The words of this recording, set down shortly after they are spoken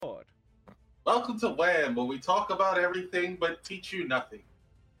Welcome to WAMM, where we talk about everything but teach you nothing.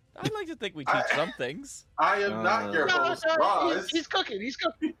 I'd like to think we teach some things. I am not your host, Roz. He's cooking. He's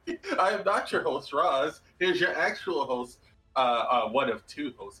cooking. I am not your host, Roz. Here's your actual host, one of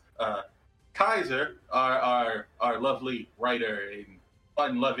two hosts. Kaiser, our lovely writer and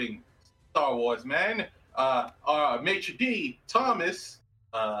fun-loving Star Wars man. Our maitre d, Thomas,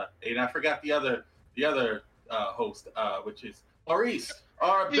 and I forgot the other host, which is Maurice.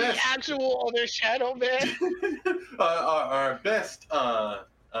 Our The best, actual other Shadow Man. our best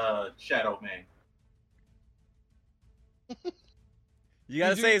Shadow Man. You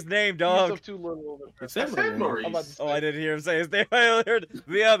gotta say his name, He's dog. up too little of I said Maurice. Oh, I didn't hear him say his name. I heard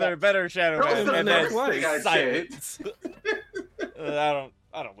the other better Shadow That was Man, the and then next thing I said. silence.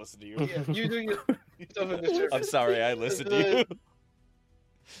 I don't listen to you. Yeah, you do your stuff in the I'm sorry, I listen to you.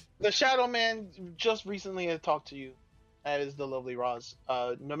 The Shadow Man just recently had talked to you. That is the lovely Roz.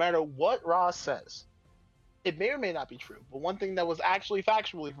 No matter what Roz says, it may or may not be true. But one thing that was actually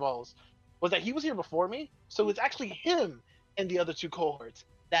factually false was that he was here before me. So it's actually him and the other two cohorts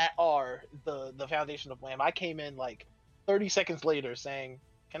that are the foundation of WAMM. I came in like 30 seconds later saying,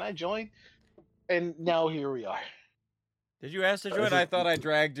 "Can I join?" And now here we are. Did you ask to join? I thought I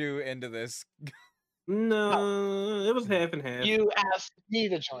dragged you into this. No, it was half and half. You asked me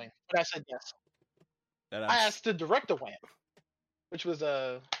to join, but I said yes. I asked to direct the WAMM, which was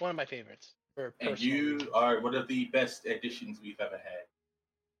one of my favorites. And you are one of the best additions we've ever had.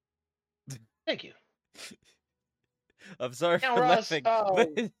 Thank you. I'm sorry Now, for Ross, laughing.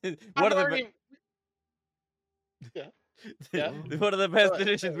 One One of the best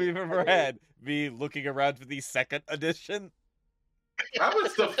editions we've ever had. Me looking around for the second edition. That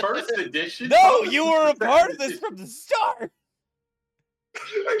was the first edition. No, you were a part of this from the start.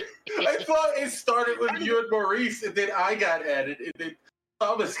 I thought it started with you and Maurice, and then I got added, and then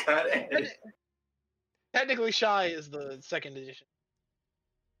Thomas got added. Technically, Shy is the second edition.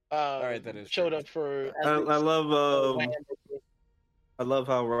 All right, that is showed true. up for. I love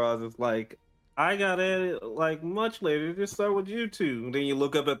how Roz is like, I got added like much later. Just start with you two. And then you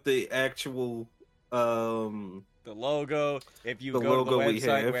look up at the actual the logo. If you the go to the logo we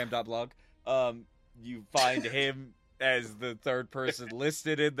website have. wham.blog, you find him as the third person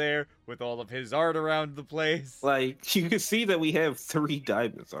listed in there with all of his art around the place. Like, you can see that we have 3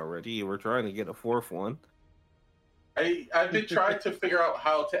 diamonds already, and we're trying to get a 4th one. I've been trying to figure out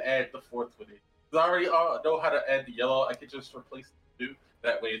how to add the 4th one in. 'Cause I already know how to add the yellow. I could just replace the 2.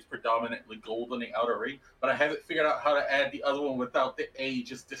 That way it's predominantly gold on the outer ring. But I haven't figured out how to add the other one without the A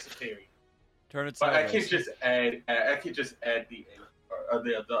just disappearing. Turn it But sideways. I can just add the A, or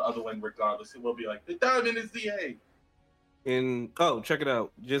the other one regardless. It will be like, the diamond is the A. And check it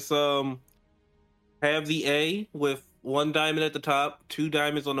out. Just have the A with 1 diamond at the top, 2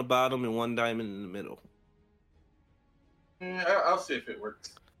 diamonds on the bottom, and 1 diamond in the middle. I'll see if it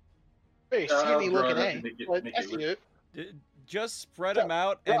works. Very skinny looking draw it A. and make it But work. I see it. Just spread them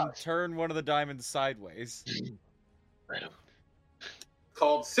out and turn one of the diamonds sideways.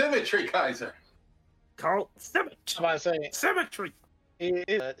 Called Symmetry, Kaiser. Called Symmetry. I'm about to say, Symmetry.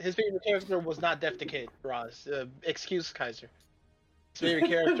 his favorite character was not Def Decade, Roz. Excuse Kaiser. His favorite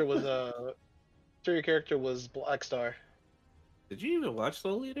character was Black Star. Did you even watch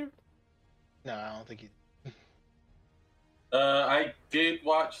Soul Eater? No, I don't think he. I did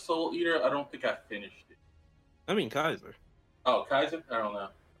watch Soul Eater. I don't think I finished it. I mean, Kaiser. Oh, Kaiser? I don't know.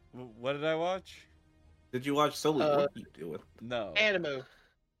 What did I watch? Did you watch Soul Eater? What are you doing? No. Anime.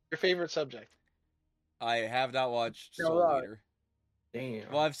 Your favorite subject. I have not watched No, Soul right. Eater.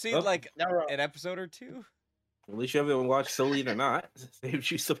 Damn. Well, I've seen Well, like No, Roz. an episode or 2. At least you haven't watched Soul Eater not.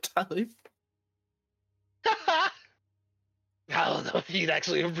 Saves you some time. I don't know if you'd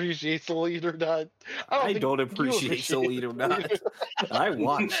actually appreciate Soul Eater or not. I think don't you appreciate Soul Eater not. I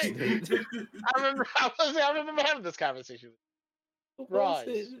watched it. I remember having this conversation. Roz.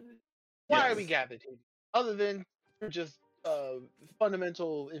 Why are we gathered here? Other than for just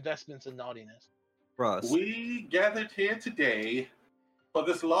fundamental investments in naughtiness. Ross. We gathered here today for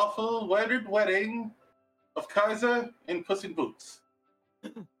this lawful wedding of Kaiser and Puss in Boots.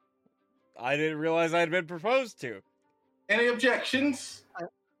 I didn't realize I'd been proposed to. Any objections?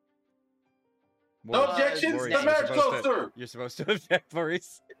 No Maurice, objections? Maurice, The you're marriage supposed goes to- through. You're supposed to object,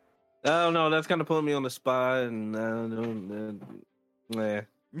 Maurice. I don't know. That's kind of putting me on the spot, and I don't know.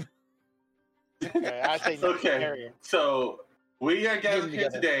 Okay, I take Okay, so we are gathered here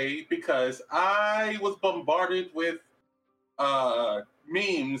today because I was bombarded with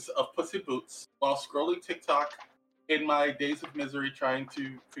memes of Puss in Boots while scrolling TikTok in my days of misery trying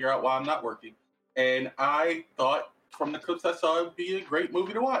to figure out why I'm not working. And I thought from the clips I saw it would be a great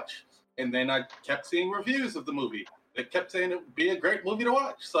movie to watch. And then I kept seeing reviews of the movie. They kept saying it would be a great movie to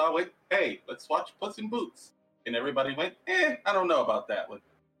watch. So I went, hey, let's watch Puss in Boots. And everybody went, I don't know about that one.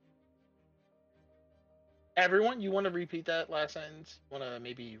 Everyone, you want to repeat that last sentence? Want to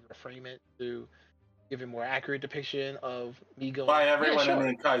maybe reframe it to give a more accurate depiction of me going? By everyone, yeah, I sure.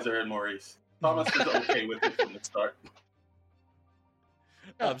 mean Kaiser and Maurice. Thomas was okay with it from the start. Yeah.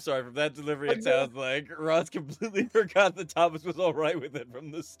 I'm sorry, from that delivery, it sounds like Ross completely forgot that Thomas was all right with it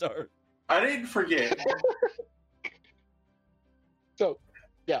from the start. I didn't forget. So,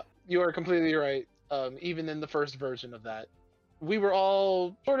 yeah, you are completely right. Even in the first version of that, we were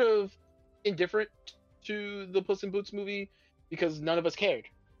all sort of indifferent to the Puss in Boots movie because none of us cared.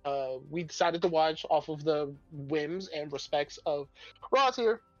 We decided to watch off of the whims and respects of Ross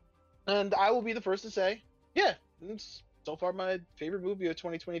here, and I will be the first to say, yeah, it's so far my favorite movie of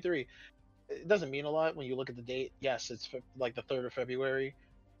 2023. It doesn't mean a lot when you look at the date. Yes, it's like the 3rd of February,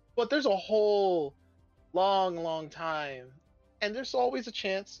 but there's a whole long time, and there's always a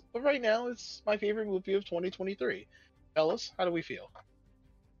chance. But right now, it's my favorite movie of 2023. Ellis, how do we feel?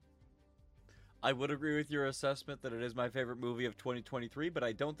 I would agree with your assessment that it is my favorite movie of 2023, but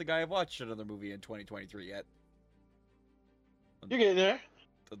I don't think I have watched another movie in 2023 yet. You're getting there.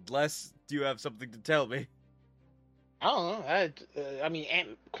 Unless you have something to tell me. I don't know. I mean,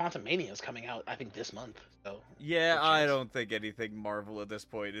 Quantum Mania is coming out, I think, this month. So Yeah, good I chance. don't think anything Marvel at this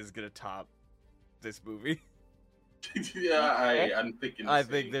point is going to top this movie. Yeah, I'm thinking. I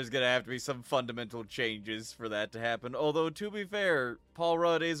think there's going to have to be some fundamental changes for that to happen. Although, to be fair, Paul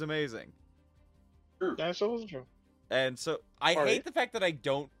Rudd is amazing. That's also true. And so, I All hate right. the fact that I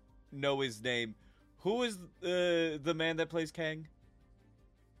don't know his name. Who is the man that plays Kang?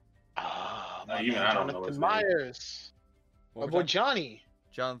 Ah, even I don't know his Jonathan name. Myers. One My more boy time? Johnny.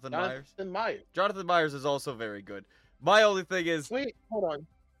 Jonathan Myers? Jonathan Myers. Jonathan Myers is also very good. My only thing is, Wait, hold on.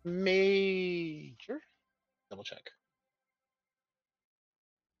 Major? Double check.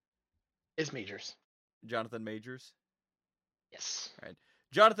 It's Majors. Jonathan Majors? Yes.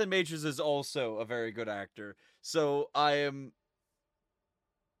 Jonathan Majors is also a very good actor. So I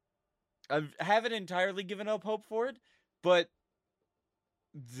haven't entirely given up hope for it, but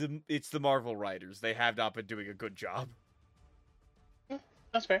it's the Marvel writers. They have not been doing a good job.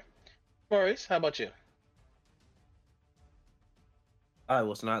 That's fair. Maurice, how about you? I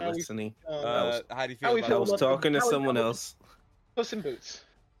was not How we- listening. How do you how feel we about I feel was about talking to how we someone feel- else. Puss in Boots.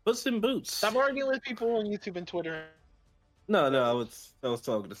 Puss in Boots. Stop arguing with people on YouTube and Twitter. No, I was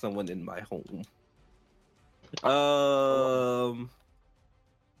talking to someone in my home. I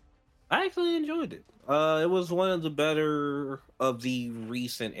actually enjoyed it. It was one of the better of the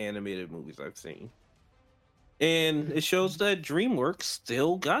recent animated movies I've seen. And it shows that DreamWorks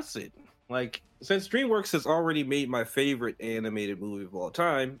still got it. Like, since DreamWorks has already made my favorite animated movie of all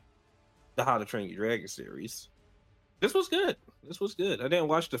time, the How to Train Your Dragon series, this was good. I didn't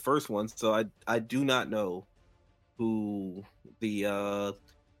watch the first one, so I do not know who the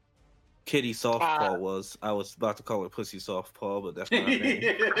Kitty Softpaw was. I was about to call her Pussy Softpaw, but that's not her name.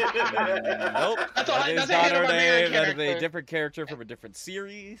 Nope. That's That is a not her Hanna-Barbera name. That is a character. different character from a different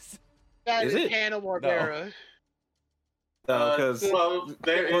series. That Is is it? Hanna-Barbera. Because well,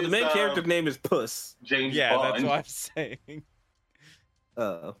 the main character's name is Puss. James Yeah, Bond. that's what I'm saying.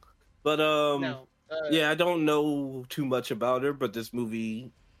 But No. yeah, I don't know too much about her, but this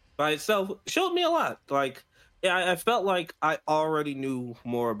movie by itself showed me a lot. Like, yeah, I felt like I already knew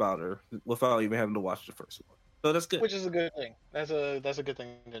more about her without even having to watch the first one. So that's good. Which is a good thing. That's a good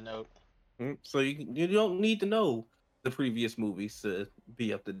thing to note. So you don't need to know the previous movies to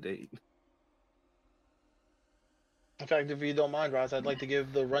be up to date. In fact, if you don't mind, Roz, I'd like to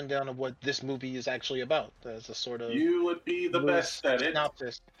give the rundown of what this movie is actually about as a sort of You would be the loose best at it.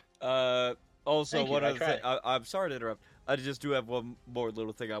 synopsis. Also, Thank you, one I other thing. tried. I'm sorry to interrupt. I just do have one more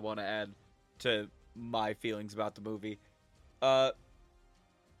little thing I want to add to my feelings about the movie. How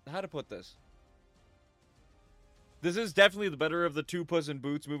to put this? This is definitely the better of the two Puss in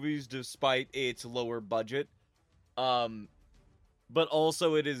Boots movies, despite its lower budget. But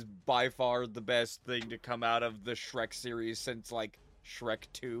also it is by far the best thing to come out of the Shrek series since, like, Shrek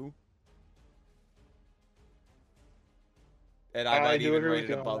 2. And I might do even agree rate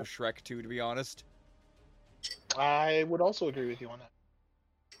with it you on above that. Shrek 2, to be honest. I would also agree with you on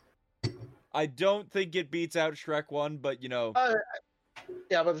that. I don't think it beats out Shrek 1, but, you know...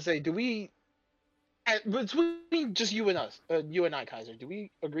 Yeah, I'm about to say, do we, between just you and us, you and I, Kaiser, do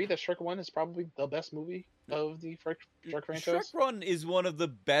we agree that Shrek 1 is probably the best movie of the Shrek franchise? Shrek 1 is one of the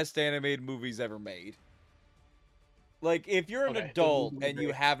best animated movies ever made. Like, if you're an Okay, adult then we and you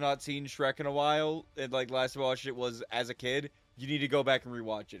agree. have not seen Shrek in a while, and, like, last time I watched it was as a kid, you need to go back and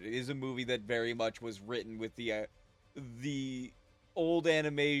rewatch it. It is a movie that very much was written with the old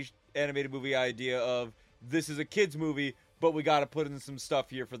animated movie idea of this is a kids movie, but we got to put in some stuff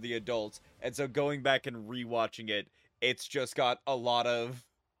here for the adults. And so going back and rewatching it, it's just got a lot of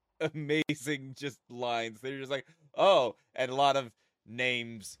amazing just lines. They're just like, oh, and a lot of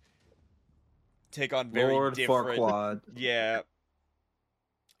names take on very Lord different. Farquaad. Yeah.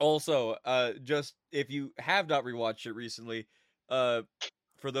 Also, just if you have not rewatched it recently,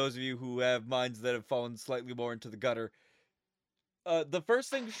 for those of you who have minds that have fallen slightly more into the gutter, the first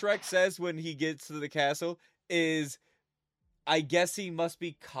thing Shrek says when he gets to the castle is, I guess he must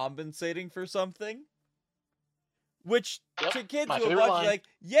be compensating for something. Which, to kids my who are favorite watching, line. like,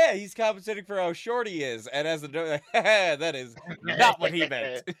 yeah, he's compensating for how short he is. And as a that is not what he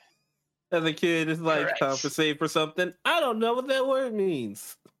meant. As a kid, it's like Correct. compensate for something. I don't know what that word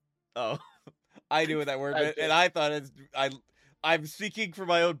means. Oh, I knew what that word I meant, did. and I thought I'm speaking from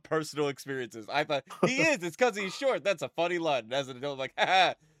my own personal experiences. I thought he is. It's because he's short. That's a funny line. And as an adult, I'm like,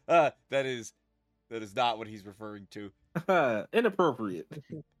 that is not what he's referring to. Inappropriate.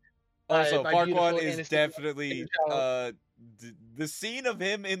 Also, My beautiful, Farquaad is innocent definitely child. the scene of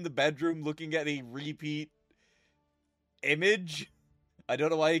him in the bedroom looking at a repeat image. I don't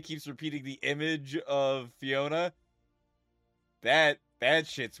know why he keeps repeating the image of Fiona. That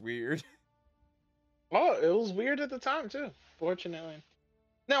shit's weird. Oh, it was weird at the time too. Fortunately,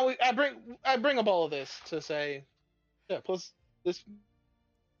 now I bring up all of this to say, yeah, this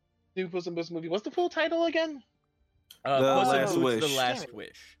new Puss in Boots movie. What's the full title again? The Puss in Last Boots, Wish. The Last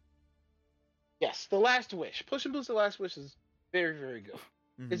Wish. Yes, The Last Wish. Puss in Boots: The Last Wish is very, very good.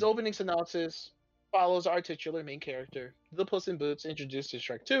 Mhm. His opening synopsis follows our titular main character, the Puss in Boots, introduced in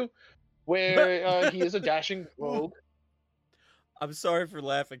Shrek 2, where he is a dashing rogue. I'm sorry for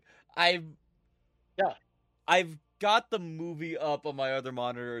laughing. I've got the movie up on my other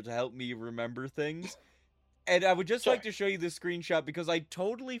monitor to help me remember things. And I would just Sure. like to show you this screenshot because I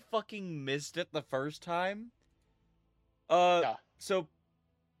totally fucking missed it the first time. So,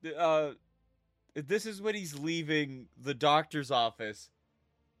 this is when he's leaving the doctor's office.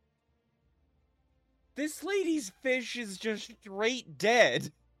 This lady's fish is just straight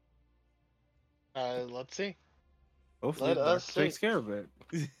dead. Let's see. Hopefully, Let the us doctor takes see. care of it.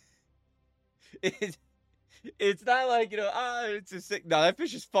 It's not like, it's a sick. No, that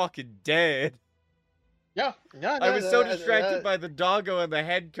fish is fucking dead. Yeah, I was so distracted by the doggo and the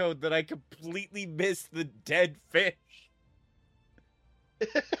head code that I completely missed the dead fish.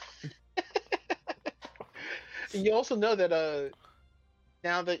 You also know that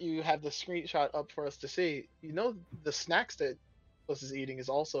now that you have the screenshot up for us to see, you know the snacks that Puss is eating is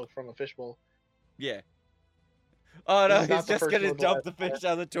also from a fishbowl. Yeah. Oh no, This is not he's the just first gonna one to dump the let- fish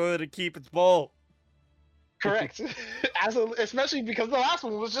down the toilet and keep its bowl. Correct. Especially because the last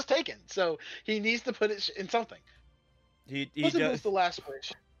one was just taken, so he needs to put it in something. He Puss in does. Boots: The Last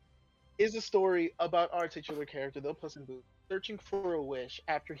Wish is a story about our titular character, the Puss in Boots, searching for a wish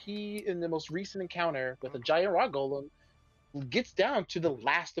after he, in the most recent encounter with a giant rock golem, gets down to the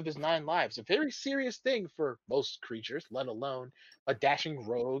last of his 9 lives. A very serious thing for most creatures, let alone a dashing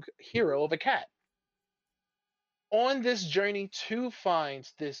rogue hero of a cat. On this journey to find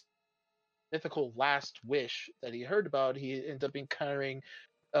this mythical last wish that he heard about, he ends up encountering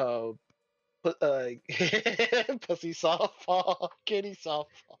Pussy Softball, Kitty Softball.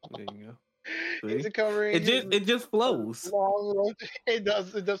 There you go. He's See? covering It just flows. It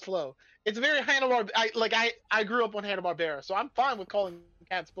does flow. It's very I grew up on Hanna-Barbera, so I'm fine with calling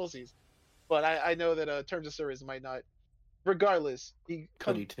cats pussies. But I know that terms of service might not. Regardless, he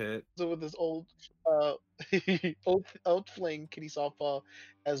Cuddy comes tit. with this old old fling, Kitty Softball,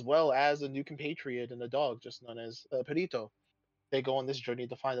 as well as a new compatriot and a dog just known as Perito. They go on this journey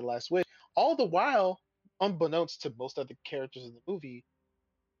to find the last wish. All the while, unbeknownst to most other characters in the movie,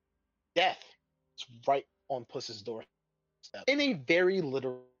 death is right on Puss's doorstep in a very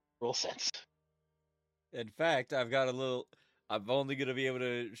literal sense. In fact, I'm only gonna be able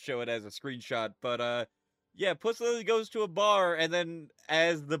to show it as a screenshot, but yeah, Puss literally goes to a bar, and then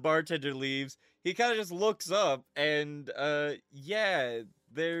as the bartender leaves, he kind of just looks up, and yeah,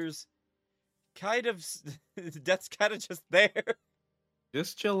 there's kind of that's kind of just there.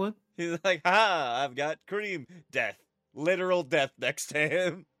 Just chilling. He's like, "Ha! I've got cream." Death, literal death next to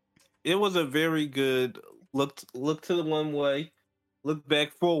him. It was a very good look to the one way, look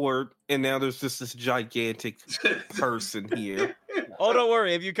back forward, and now there's just this gigantic person here. Oh, don't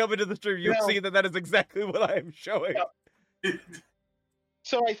worry. If you come into the stream, you'll No. see that is exactly what I am showing.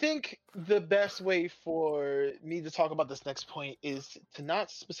 So I think the best way for me to talk about this next point is to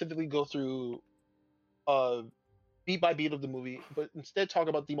not specifically go through beat by beat of the movie, but instead talk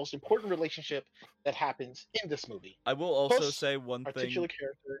about the most important relationship that happens in this movie. I will also Puss, say one our thing. titular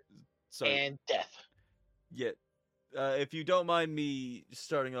character, Sorry. and death. Yeah. If you don't mind me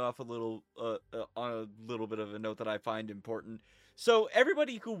starting off a little on a little bit of a note that I find important. So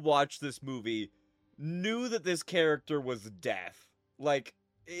everybody who watched this movie knew that this character was Death. Like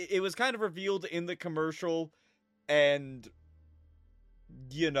it was kind of revealed in the commercial, and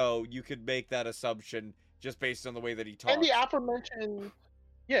you could make that assumption just based on the way that he talks. And the aforementioned,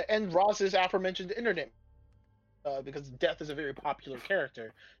 and Ross's aforementioned internet, because Death is a very popular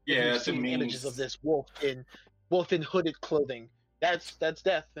character. If Yeah, you've the seen images of memes. this wolf in hooded clothing. That's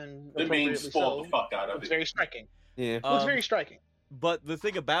Death, and The memes appropriately spoiled so. the fuck out of It's it. very striking. Yeah. It's very striking. But the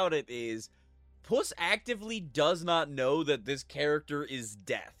thing about it is, Puss actively does not know that this character is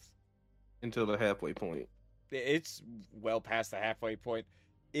Death. Until the halfway point. It's well past the halfway point.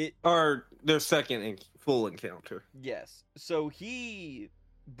 Or their second full encounter. Yes. So he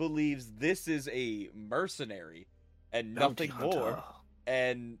believes this is a mercenary and nothing more.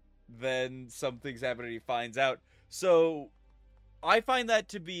 And then some things happen and he finds out. So I find that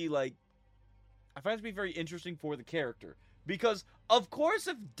to be very interesting for the character. Because, of course,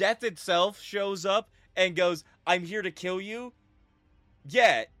 if Death itself shows up and goes, I'm here to kill you,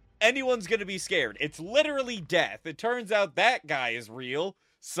 yeah, anyone's gonna be scared. It's literally Death. It turns out that guy is real,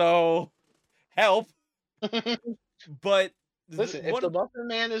 so help. But listen, if the Muffin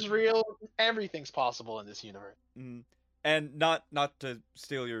Man is real, everything's possible in this universe. And not to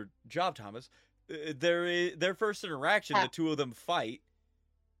steal your job, Thomas, their first interaction, the two of them fight,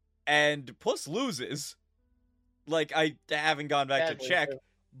 and Puss loses. Like, I haven't gone back to check,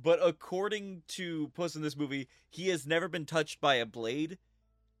 but according to Puss in this movie, he has never been touched by a blade,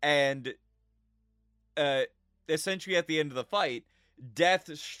 and essentially at the end of the fight, Death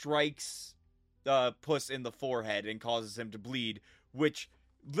strikes Puss in the forehead and causes him to bleed, which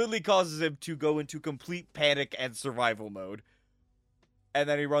literally causes him to go into complete panic and survival mode. And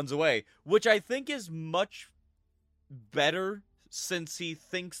then he runs away, which I think is much better since he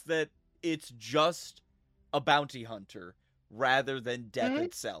thinks that it's just a bounty hunter rather than Death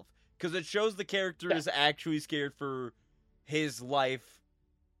itself. Because it shows the character is actually scared for his life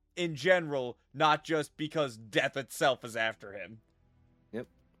in general, not just because Death itself is after him. Yep.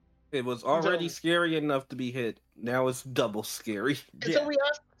 It was already scary enough to be hit. Now it's double scary. And so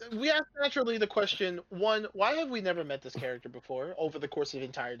we asked naturally the question, one, why have we never met this character before over the course of the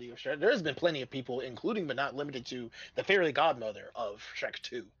entirety of Shrek? There has been plenty of people, including but not limited to the fairy godmother of Shrek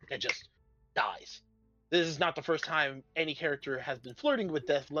 2, that just dies. This is not the first time any character has been flirting with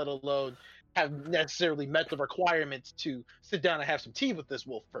death, let alone have necessarily met the requirements to sit down and have some tea with this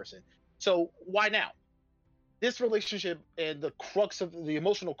wolf person. So why now? This relationship and the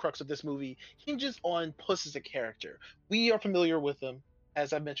emotional crux of this movie hinges on Puss as a character. We are familiar with him,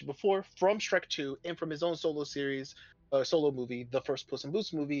 as I mentioned before, from Shrek 2 and from his own solo movie, the first Puss in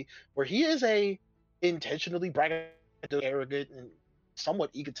Boots movie, where he is a intentionally braggadocious, arrogant, and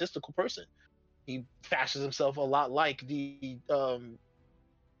somewhat egotistical person. He fashions himself a lot like the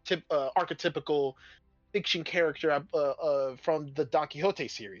archetypical fiction character from the Don Quixote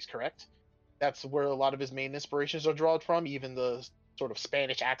series, correct? That's where a lot of his main inspirations are drawn from, even the sort of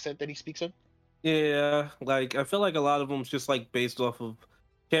Spanish accent that he speaks in. Yeah, like, I feel like a lot of them's just, like, based off of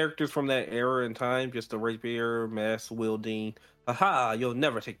characters from that era and time, just the rapier, mass wielding, haha, you'll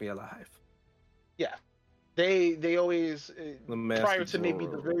never take me alive. Yeah. They always, prior to maybe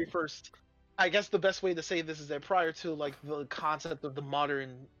the very first, I guess the best way to say this is that prior to, like, the concept of the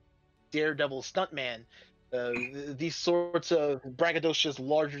modern Daredevil stuntman, these sorts of braggadocious,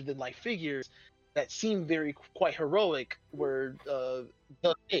 larger-than-life figures that seem quite heroic were the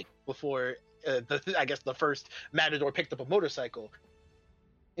thing before, I guess, the first Matador picked up a motorcycle.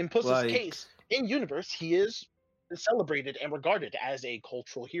 In Puss's case, in universe, he is celebrated and regarded as a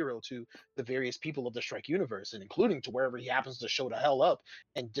cultural hero to the various people of the Shrek universe, and including to wherever he happens to show the hell up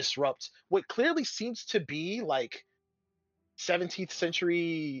and disrupt what clearly seems to be like 17th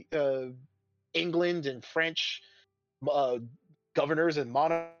century England and French governors and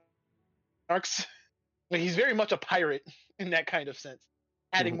monarchs. He's very much a pirate in that kind of sense,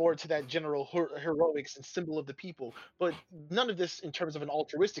 adding more to that general heroics and symbol of the people. But none of this, in terms of an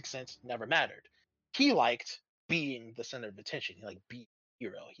altruistic sense, never mattered. He liked being the center of attention. He liked being a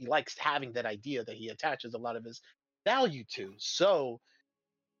hero. He likes having that idea that he attaches a lot of his value to. So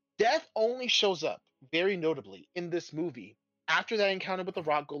Death only shows up, very notably, in this movie. After that encounter with the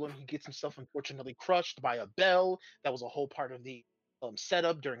rock golem, he gets himself unfortunately crushed by a bell. That was a whole part of the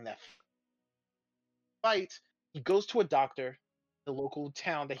setup during that fight. He goes to a doctor. the local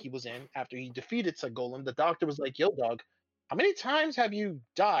town that he was in after he defeated said golem. The doctor was like, "Yo, dog, how many times have you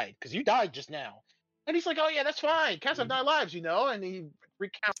died? Because you died just now." And he's like, "Oh yeah, that's fine. Cats have 9 lives, you know." And he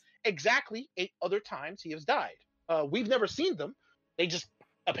recounts exactly 8 other times he has died. We've never seen them. They just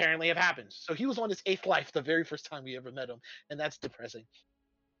apparently have happened. So he was on his 8th life the very first time we ever met him, and that's depressing.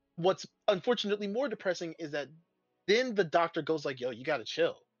 What's unfortunately more depressing is that then the doctor goes like, "Yo, you gotta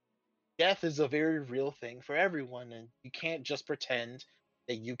chill. Death is a very real thing for everyone, and you can't just pretend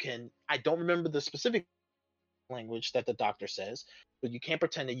that you can." I don't remember the specific language that the doctor says, but you can't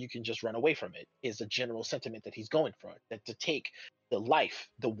pretend that you can just run away from it. Is a general sentiment that he's going for. That to take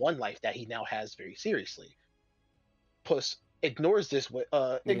the one life that he now has very seriously. Puss ignores this,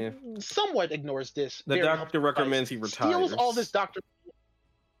 somewhat ignores this. The very doctor helpful recommends advice, he retires. steals all this doctor.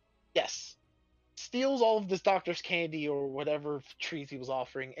 Yes, steals all of this doctor's candy or whatever treats he was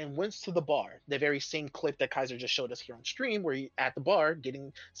offering, and went to the bar. The very same clip that Kaiser just showed us here on stream, where he at the bar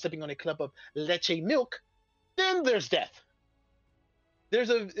sipping on a cup of leche milk. Then there's death. There's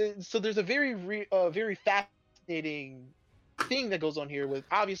a very fascinating thing that goes on here with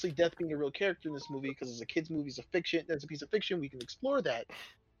obviously death being a real character in this movie because it's a kids movie, it's a fiction, there's a piece of fiction, we can explore that.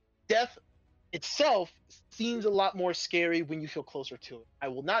 Death itself seems a lot more scary when you feel closer to it. I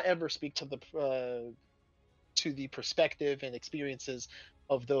will not ever speak to the perspective and experiences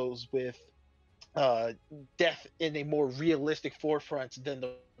of those with death in a more realistic forefront than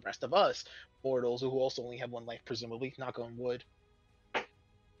the rest of us mortals who also only have 1 life, presumably, knock on wood.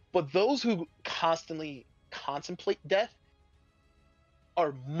 But those who constantly contemplate death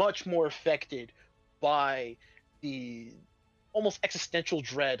are much more affected by the almost existential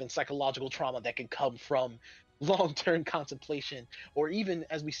dread and psychological trauma that can come from long-term contemplation, or even,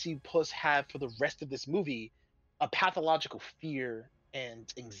 as we see Puss have for the rest of this movie, a pathological fear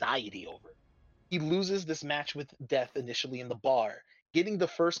and anxiety over it. He loses this match with death initially in the bar, getting the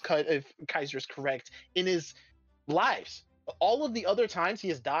first cut, if Kaiser is correct, in his lives. All of the other times he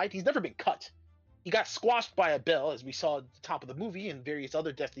has died, he's never been cut. He got squashed by a bell, as we saw at the top of the movie, and various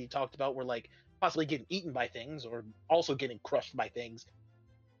other deaths that he talked about were like possibly getting eaten by things or also getting crushed by things.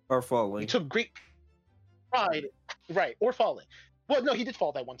 Or falling. He took great pride, right, or falling. Well, no, he did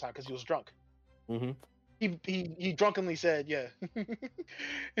fall that one time because he was drunk. Mm-hmm. He drunkenly said, yeah.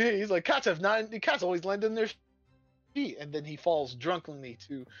 He's like, cats always land in their feet. And then he falls drunkenly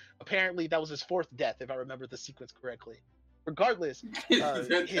to, apparently that was his 4th death, if I remember the sequence correctly. Regardless,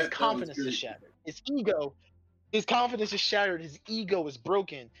 his confidence is shattered. His confidence is shattered. His ego is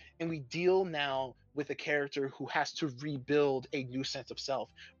broken. And we deal now with a character who has to rebuild a new sense of self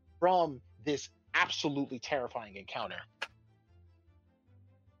from this absolutely terrifying encounter.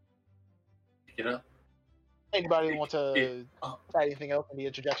 You know? Anybody want to add anything else in the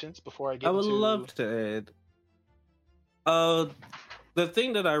introductions before I get I would into... love to add. The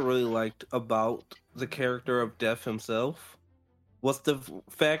thing that I really liked about the character of Death himself was the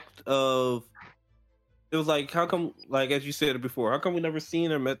fact of, it was like, how come, like as you said before, how come we never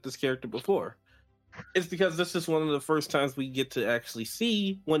seen or met this character before? It's because this is one of the first times we get to actually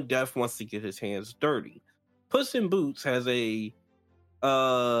see when Death wants to get his hands dirty. Puss in Boots has a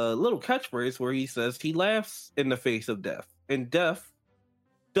little catchphrase where he says he laughs in the face of death, and Death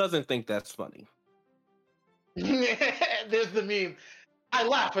doesn't think that's funny. There's the meme. I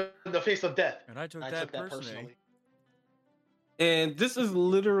laugh in the face of death. And I took that personally. And this is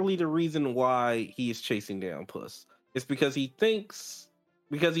literally the reason why he is chasing down Puss. It's because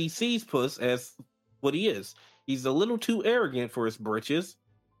he sees Puss as what he is. He's a little too arrogant for his britches.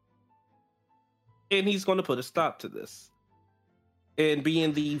 And he's going to put a stop to this. And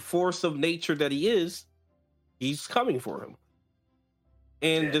being the force of nature that he is, he's coming for him.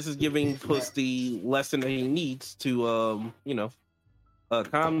 And this is giving Puss the lesson that he needs to,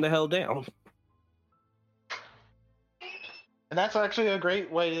 calm the hell down. And that's actually a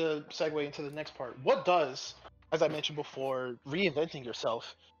great way to segue into the next part. What does, as I mentioned before, reinventing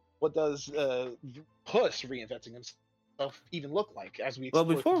yourself, what does Puss reinventing himself even look like? As we Well,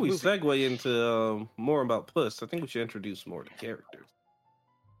 before we segue into more about Puss, I think we should introduce more of the characters.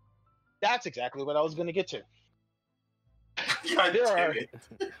 That's exactly what I was going to get to.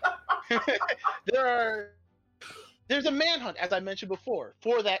 There's a manhunt, as I mentioned before,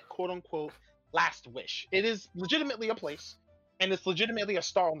 for that quote-unquote last wish. It is legitimately a place, and it's legitimately a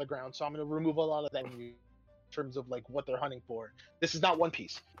star on the ground, so I'm going to remove a lot of that in terms of like what they're hunting for. This is not One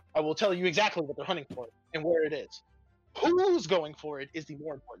Piece. I will tell you exactly what they're hunting for and where it is. Who's going for it is the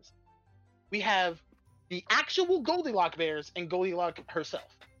more important thing. We have the actual Goldilocks bears and Goldilocks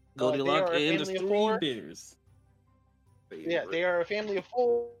herself. Goldilocks and the 3 bears. Yeah, they are a family of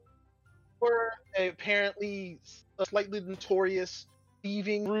 4. were apparently a slightly notorious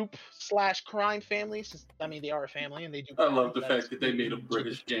thieving group / crime family. Since I mean, they are a family and they do. I love the crime, fact that they made them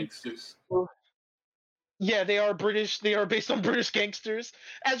British gangsters. Yeah, they are British. They are based on British gangsters.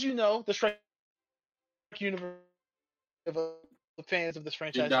 As you know, the Shrek universe, the fans of this You're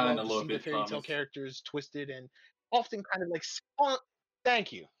franchise dying love a to little see the bit, fairy tale Thomas. characters twisted and often kind of like.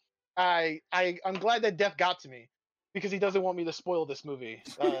 Thank you. I'm glad that Death got to me because he doesn't want me to spoil this movie.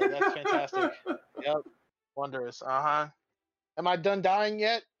 That's fantastic. Yep, wondrous. Am I done dying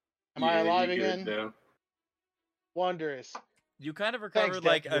yet? Am I Yeah, alive you're good again? now. Wondrous. You kind of Thanks, recovered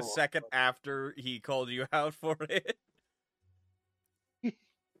like Death. a second after he called you out for it. Could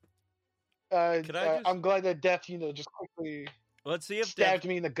I just... I'm glad that Death, just quickly Let's see if stabbed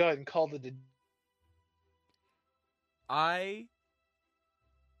me in the gut and called it I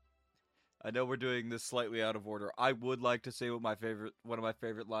know we're doing this slightly out of order. I would like to say what one of my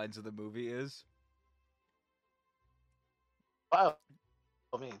favorite lines of the movie is. Wow.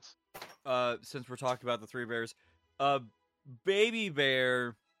 What means? Since we're talking about the three bears, Baby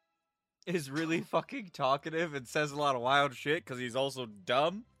Bear is really fucking talkative and says a lot of wild shit because he's also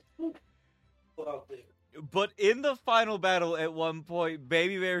dumb. But in the final battle, at one point,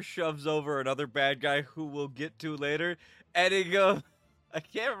 Baby Bear shoves over another bad guy who we'll get to later, and he goes, I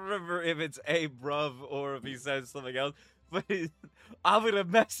can't remember if it's a bruv or if he says something else, but I'm gonna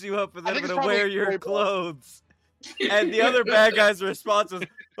mess you up and then I'm gonna wear your clothes. And the other bad guy's response is,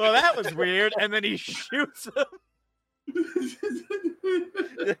 well, that was weird, and then he shoots him.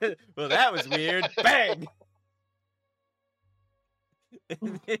 Well, that was weird. Bang!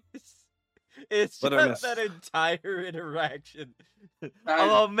 It's just that entire interaction.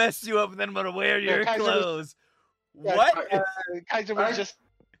 I'll mess you up and then I'm gonna wear your clothes. What? Kaiser was just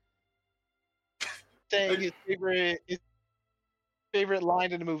saying his favorite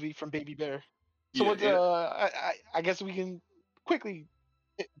line in the movie from Baby Bear. So I guess we can quickly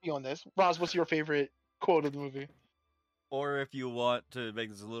be on this. Roz, what's your favorite quote of the movie? Or if you want to make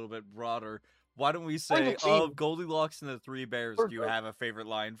this a little bit broader, why don't we say, of Goldilocks and the Three Bears, do you have a favorite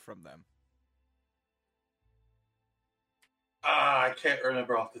line from them? I can't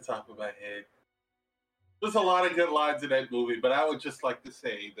remember off the top of my head. There's a lot of good lines in that movie, but I would just like to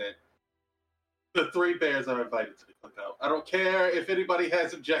say that the Three Bears are invited to the cookout. I don't care if anybody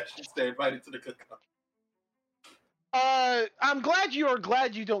has objections, they're invited to the cookout. I'm glad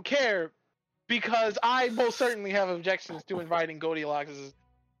you don't care, because I most certainly have objections to inviting Goldilocks.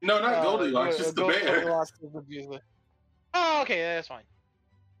 No, not Goldilocks, just the bear. Oh, okay, that's fine.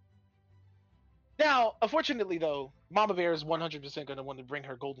 Now, unfortunately, though, Mama Bear is 100% going to want to bring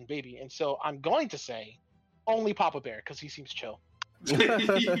her golden baby, and so I'm going to say only Papa Bear, because he seems chill.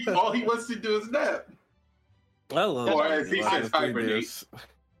 All he wants to do is nap. I love or as he says, hibernate.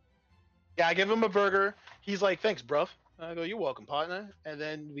 Yeah, I give him a burger. He's like, thanks, bruv. I go, you're welcome, partner. And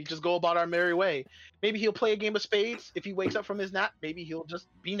then we just go about our merry way. Maybe he'll play a game of spades. If he wakes up from his nap, maybe he'll just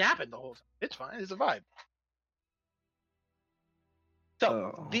be napping the whole time. It's fine. It's a vibe.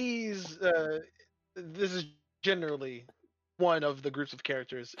 So, this is generally one of the groups of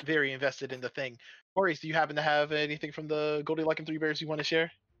characters very invested in the thing. Maurice, do you happen to have anything from the Goldilocks and Three Bears you want to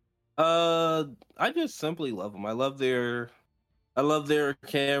share? I just simply love them. I love their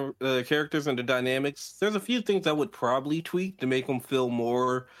characters and the dynamics. There's a few things I would probably tweak to make them feel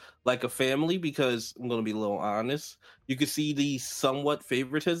more like a family, because I'm going to be a little honest. You could see the somewhat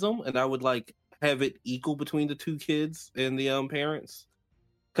favoritism, and I would have it equal between the two kids and the parents.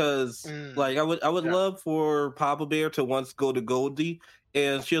 Because I would love for Papa Bear to once go to Goldie,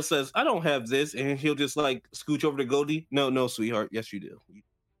 and she says, "I don't have this," and he'll just scooch over to Goldie. No, sweetheart, yes you do.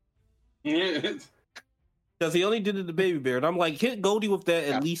 Yeah. Because he only did it to Baby Bear, and I'm like, hit Goldie with that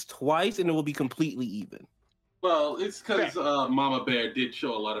at least twice, and it will be completely even. Well, it's because Mama Bear did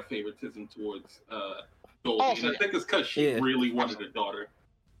show a lot of favoritism towards Goldie, and I think it's because she really wanted a daughter.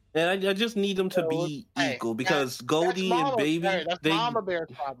 And I just need them to be equal, because Goldie and Baby... That's Mama Bear's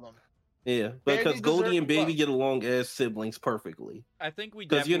problem. Yeah, because Goldie and Baby get along as siblings perfectly. I think we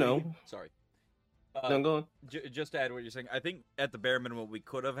definitely... Sorry. No, go on. Just to add what you're saying, I think at the bare minimum what we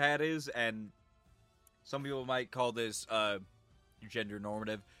could have had is, and some people might call this gender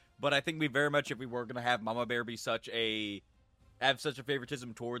normative, but I think we very much, if we were going to have Mama Bear be such a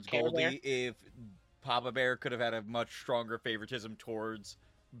favoritism towards Goldie, if Papa Bear could have had a much stronger favoritism towards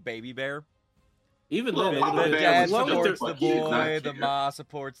Baby Bear. Even then, the dad supports the boy, the ma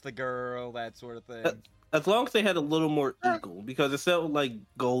supports the girl, that sort of thing. As long as they had a little more equal, because it felt like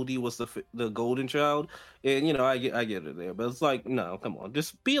Goldie was the golden child, and I get it there, but it's no, come on,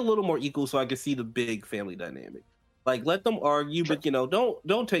 just be a little more equal so I can see the big family dynamic. Like, let them argue, but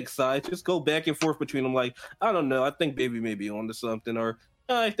don't take sides. Just go back and forth between them. Like, I don't know. I think Baby may be onto something, or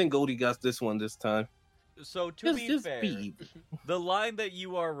I think Goldie got this one this time. So to be Just fair, be. the line that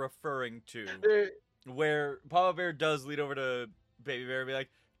you are referring to, where Papa Bear does lead over to Baby Bear and be like,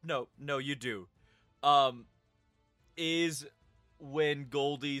 no, you do, is when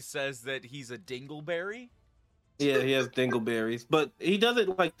Goldie says that he's a dingleberry. Yeah, he has dingleberries, but he does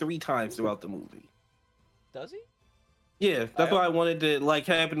it like 3 times throughout the movie. Does he? Yeah, that's why I wanted to like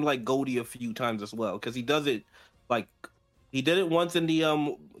happen to like Goldie a few times as well, because he does it like he did it once in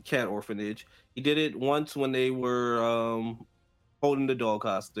the cat orphanage. He did it once when they were holding the dog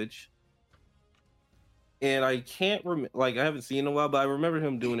hostage. And I can't remember, like I haven't seen it in a while, but I remember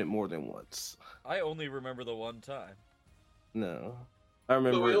him doing it more than once. I only remember the one time. No, I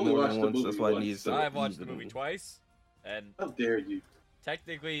remember we it only more watched than the once. movie That's why I once, needed so to. I've watched the movie twice, and How dare you?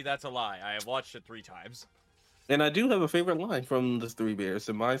 technically that's a lie. I have watched it 3 times. And I do have a favorite line from the 3 Bears,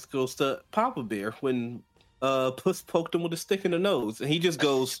 and mine goes to Papa Bear when Puss poked him with a stick in the nose, and he just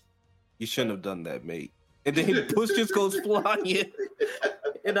goes, "You shouldn't have done that, mate." And then Puss just goes flying,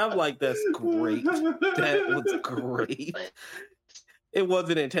 and I'm like, "That's great. That was great." It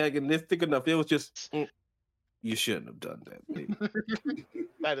wasn't antagonistic enough. It was just, "You shouldn't have done that, mate."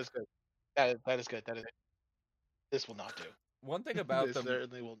 That is good. That is good. That is. This will not do. One thing about This them,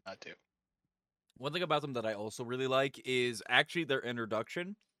 certainly will not do. one thing about them that I also really like is actually their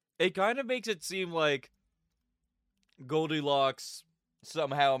introduction. It kind of makes it seem like Goldilocks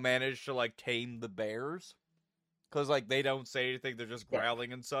somehow managed to like tame the bears, because like they don't say anything, they're just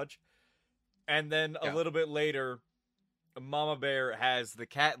growling and such. And then a little bit later, Mama Bear has the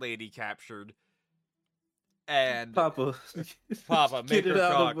cat lady captured, and Papa, Papa, make get it her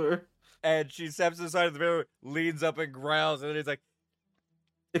out talk. of her. And she steps inside of the bear, leans up and growls, and then he's like,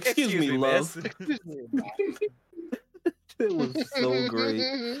 Excuse me, love. miss." It was so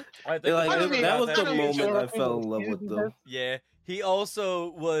great. I think Like, the thing that about was the is- moment I fell in love with them. Yeah, he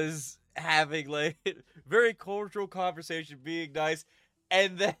also was having like very cordial conversation, being nice,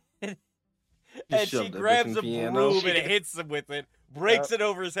 and then and she shoved that grabs bitch a in piano. broom and hits him with it, breaks it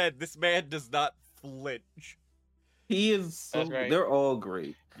over his head. This man does not flinch. He is so, That's right. they're all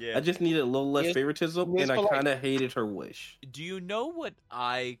great. Yeah. I just needed a little less He is- favoritism, he is and I polite. kind of hated her wish. Do you know what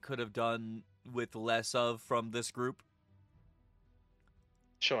I could have done with less of from this group?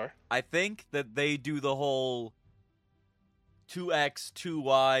 Sure. I think that they do the whole 2x,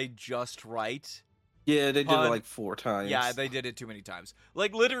 2y just right. Yeah, they did it Pun. like 4 times. Yeah, they did it too many times.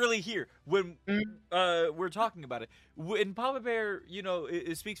 Like, literally here, when we're talking about it, when Papa Bear,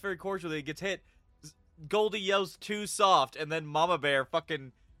 it speaks very cordially, it gets hit, Goldie yells too soft, and then Mama Bear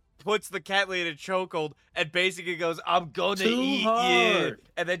fucking puts the cat lady in a chokehold and basically goes, "I'm gonna Too eat you." hard.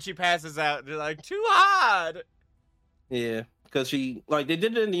 And then she passes out, and they're like, "Too hard." Yeah, because they did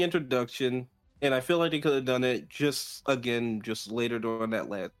it in the introduction, and I feel like they could have done it just later during that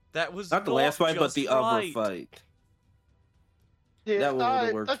last, That was not the last fight, but just the right. other fight. Yeah, That one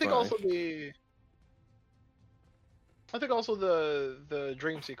would've worked I think fine. also the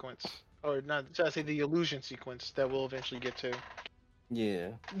dream sequence, or not, should I say the illusion sequence that we'll eventually get to. Yeah.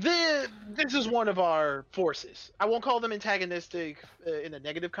 This is one of our forces. I won't call them antagonistic in a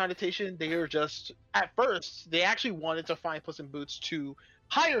negative connotation. They are just, at first, they actually wanted to find Puss in Boots to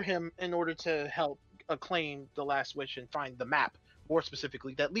hire him in order to help claim the last wish and find the map, more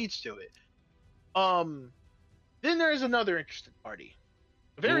specifically, that leads to it. Then there is another interested party.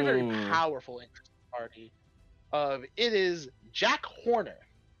 A very, very powerful interested party. It is Jack Horner.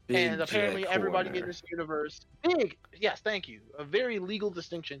 Big And apparently Jack everybody Horner. in this universe, big, yes, thank you, a very legal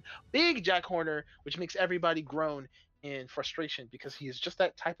distinction, big Jack Horner, which makes everybody groan in frustration because he is just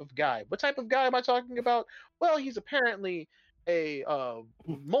that type of guy. What type of guy am I talking about? Well, he's apparently a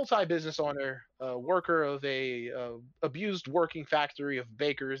multi-business owner, worker of a abused working factory of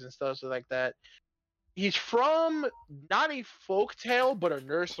bakers and stuff like that. He's from not a folk tale, but a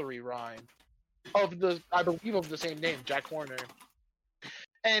nursery rhyme I believe of the same name, Jack Horner.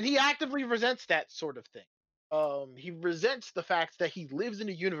 And he actively resents that sort of thing. He resents the fact that he lives in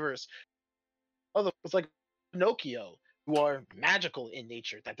a universe of it's like Pinocchio, who are magical in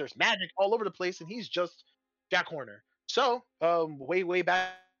nature, that there's magic all over the place, and he's just Jack Horner. So, way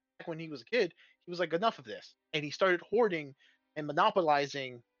back when he was a kid, he was like, enough of this. And he started hoarding and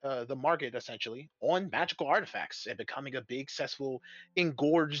monopolizing the market, essentially, on magical artifacts and becoming a big, successful,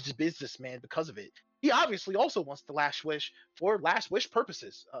 engorged businessman because of it. He obviously also wants the last wish for last wish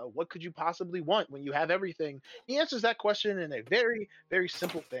purposes. What could you possibly want when you have everything? He answers that question in a very, very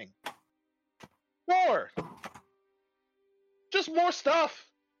simple thing. More! Just more stuff!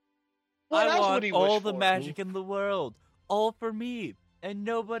 What I else would want he all wish the for? magic in the world, all for me and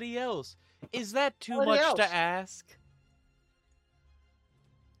nobody else. Is that too Nobody much else. to ask?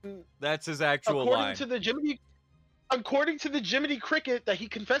 Mm. That's his actual According line. to the Jiminy Cricket that he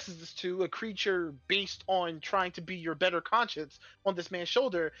confesses this to, a creature based on trying to be your better conscience on this man's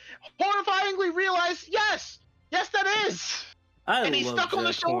shoulder, horrifyingly realized, yes, that is. And he's love stuck on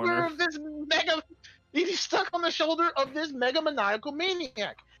the Jack shoulder Horner. of this mega. He's stuck on the shoulder of this mega maniacal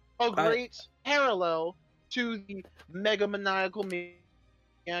maniac. A great parallel to the mega maniacal maniac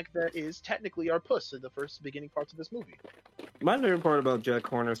that is technically our Puss in the first beginning parts of this movie. My favorite part about Jack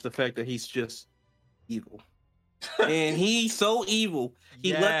Horner is the fact that he's just evil. And he's so evil,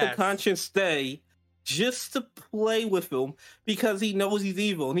 he let the Yes. conscience stay just to play with him because he knows he's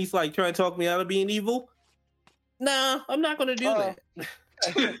evil. And he's like trying to talk me out of being evil. Nah, I'm not going to do that.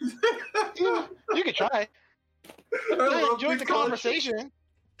 You can try. I enjoyed the conversation.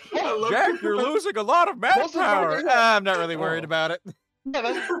 Jack, you're losing a lot of Most math of the power. part- I'm not really worried about it.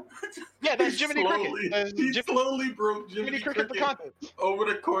 That's Jiminy Cricket. He slowly broke Jiminy Jiminy Cricket the Cricket content. over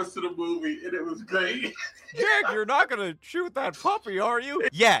the course of the movie, and it was great. Jack, you're not gonna shoot that puppy, are you?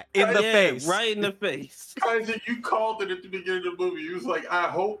 Yeah, in the face. Right in the face. Kaiser, you called it at the beginning of the movie. You was like, I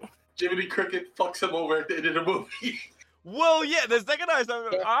hope Jiminy Cricket fucks him over at the end of the movie. Well, yeah, the second I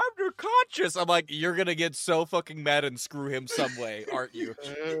said, I'm your conscious, I'm like, you're gonna get so fucking mad and screw him some way, aren't you?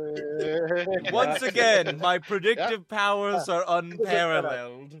 Once again, my predictive powers are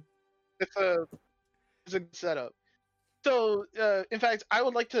unparalleled. It's a good setup. So, in fact, I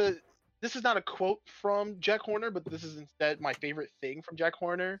would like to. This is not a quote from Jack Horner, but this is instead my favorite thing from Jack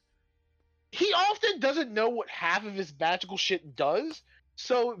Horner. He often doesn't know what half of his magical shit does.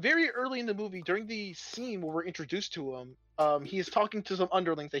 So, very early in the movie, during the scene where we're introduced to him, he is talking to some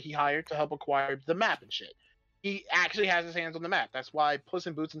underlings that he hired to help acquire the map and shit. He actually has his hands on the map. That's why Puss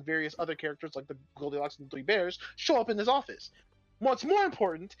in Boots and various other characters like the Goldilocks and the Three Bears show up in his office. What's more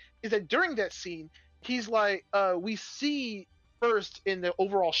important is that during that scene, he's like, we see first in the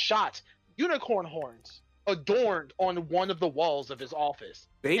overall shot unicorn horns adorned on one of the walls of his office.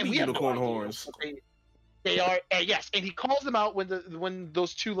 Baby And we have no unicorn idea horns. what they are, and yes, and he calls them out when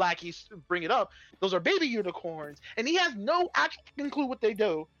those two lackeys bring it up. Those are baby unicorns, and he has no actual clue what they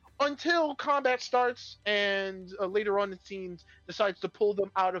do until combat starts, and later on in scenes decides to pull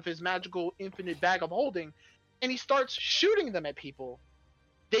them out of his magical infinite bag of holding, and he starts shooting them at people.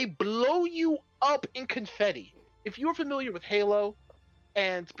 They blow you up in confetti. If you're familiar with Halo,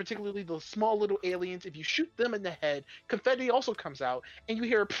 and particularly those small little aliens, if you shoot them in the head, confetti also comes out, and you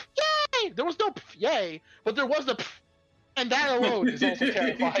hear, "Pff, yay!" There was no "pff, yay, but there was the "pff," and that alone is also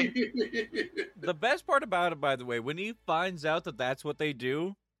terrifying. The best part about it, by the way, when he finds out that that's what they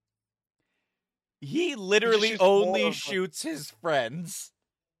do, he literally shoots more only of them. shoots his friends.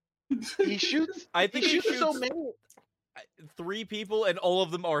 He shoots. I think he shoots so many. 3 people, and all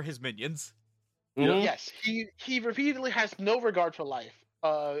of them are his minions. Mhm. Yes, he repeatedly has no regard for life.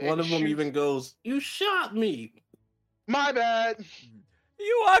 One of them even goes, "You shot me." My bad.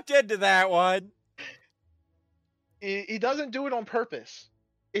 You walked into that one. He doesn't do it on purpose.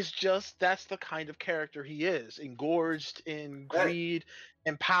 It's just that's the kind of character he is, engorged in greed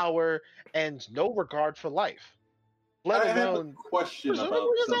and power and no regard for life. Let I have a alone question about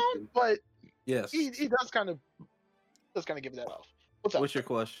presumably his own, something. but Yes. he does kind of give that off. What's up? What's your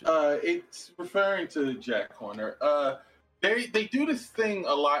question? It's referring to Jack Horner. They do this thing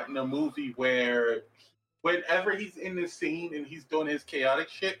a lot in the movie where whenever he's in the scene and he's doing his chaotic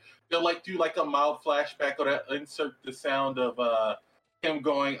shit, they'll like do like a mild flashback or they'll insert the sound of him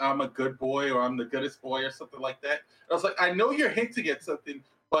going, "I'm a good boy" or "I'm the goodest boy" or something like that. I was like, I know you're hinting at something,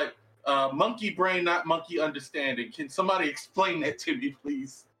 but monkey brain, not monkey understanding. Can somebody explain that to me,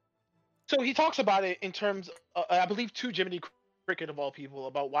 please? So he talks about it in terms, I believe, to Jiminy Cricket of all people,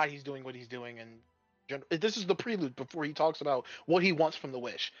 about why he's doing what he's doing, and this is the prelude before he talks about what he wants from the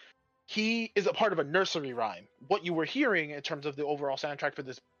wish. He is a part of a nursery rhyme. What you were hearing in terms of the overall soundtrack for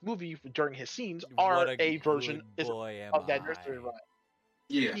this movie during his scenes are What a version good boy am of that I. nursery rhyme.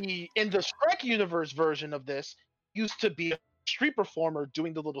 Yeah. He, in the Shrek universe version of this, used to be a street performer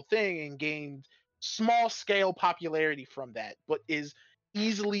doing the little thing and gained small scale popularity from that, but is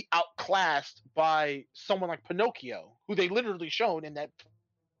easily outclassed by someone like Pinocchio, who they literally shown in that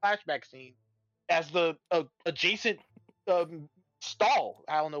flashback scene as the adjacent stall.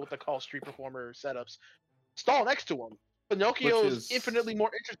 I don't know what they call street performer setups. Stall next to him. Pinocchio Which is is- infinitely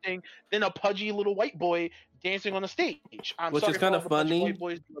more interesting than a pudgy little white boy dancing on a stage. I'm Which sorry is for kinda all the pudgy funny. White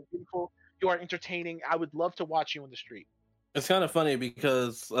boys, you are beautiful. You are entertaining. I would love to watch you on the street. It's kind of funny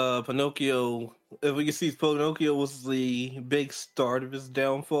because Pinocchio, if we can see, Pinocchio was the big start of his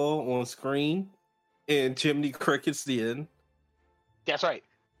downfall on screen, and Jiminy Cricket's the end. That's right.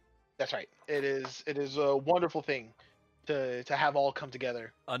 That's right. It is a wonderful thing to have all come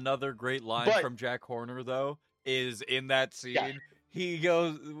together. Another great line But- from Jack Horner, though, is in that scene. Yeah. He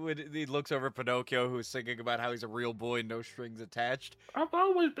goes when he looks over at Pinocchio, who's singing about how he's a real boy, no strings attached. I've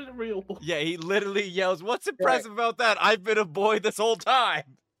always been a real boy. Yeah, he literally yells, "What's impressive about that? I've been a boy this whole time."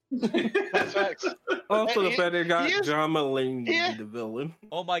 That's facts. Also, the He- fact they got he is- John Mulaney to he- be the villain.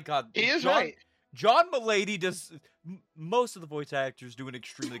 Oh my god, He is John, right. John Mulaney does. Most of the voice actors do an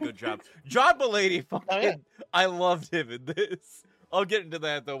extremely good job. John Mulaney, fucking, Oh, yeah. I loved him in this. I'll get into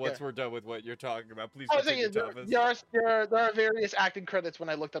that though once Yeah. we're done with what you're talking about. Please I was continue, thinking Thomas. there are various acting credits when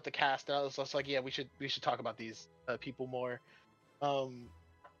I looked up the cast, and I was just like, yeah, we should talk about these people more.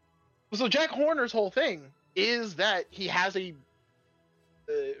 So Jack Horner's whole thing is that he has a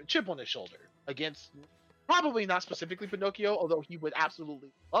chip on his shoulder against probably not specifically Pinocchio, although he would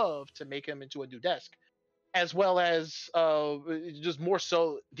absolutely love to make him into a new desk, as well as just more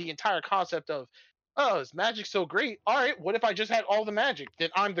so the entire concept of, oh, is magic so great? All right, what if I just had all the magic? Then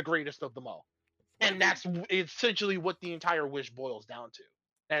I'm the greatest of them all. And that's essentially what the entire wish boils down to.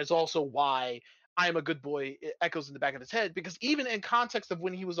 That is also why I am a good boy echoes in the back of his head, because even in context of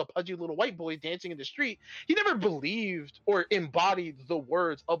when he was a pudgy little white boy dancing in the street, he never believed or embodied the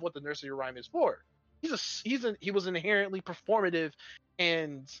words of what the nursery rhyme is for. He was an inherently performative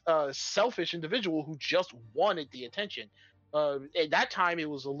and selfish individual who just wanted the attention. At that time, it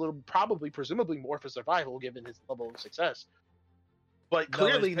was a little, presumably more for survival, given his level of success. But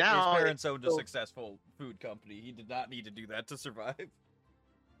clearly his now, parents owned a so- successful food company. He did not need to do that to survive.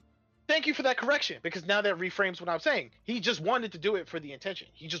 Thank you for that correction, because now that reframes what I'm saying. He just wanted to do it for the intention.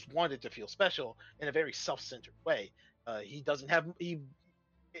 He just wanted to feel special in a very self-centered way. He doesn't have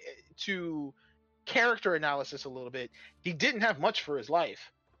to character analysis a little bit. He didn't have much for his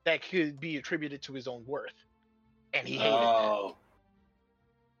life that could be attributed to his own worth, and he hated that. Oh,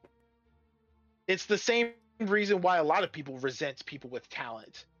 It's the same reason why a lot of people resent people with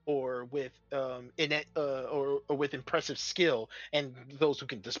talent or with or with impressive skill, and those who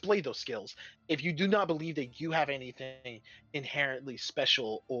can display those skills. If you do not believe that you have anything inherently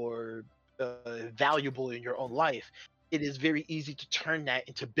special or valuable in your own life, it is very easy to turn that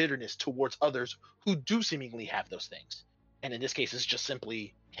into bitterness towards others who do seemingly have those things. And in this case, it's just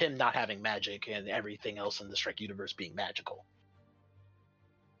simply him not having magic and everything else in the Shrek universe being magical.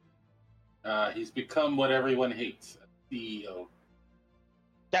 he's become what everyone hates. A CEO.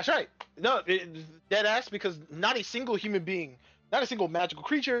 That's right. No, dead ass, because not a single human being, not a single magical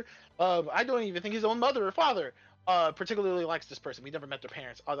creature, I don't even think his own mother or father particularly likes this person. We never met their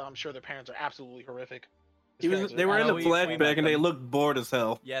parents, although I'm sure their parents are absolutely horrific. His parents They are were in the we absolutely- met flashback and they them. looked bored as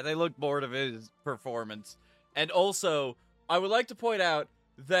hell. Yeah, they looked bored of his performance. And also, I would like to point out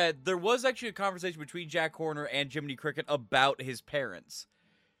that there was actually a conversation between Jack Horner and Jiminy Cricket about his parents.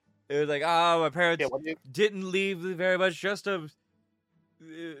 It was like, my parents Yeah, what do you- didn't leave very much, just a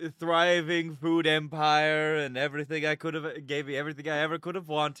thriving food empire and everything I could have, gave me everything I ever could have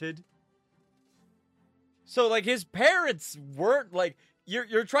wanted. So, like, his parents weren't, like,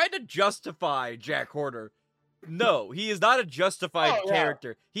 you're trying to justify Jack Horner. No, he is not a justified Oh, yeah.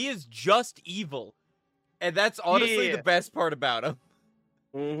 character. He is just evil. And that's honestly Yeah. the best part about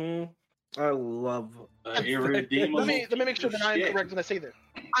him. I love. Irredeemable. let me make sure that I'm shit. correct when I say this.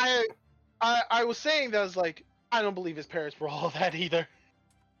 I was saying that I was like, I don't believe his parents were all that either.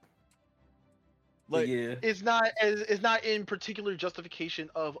 Like, Yeah. It's not in particular justification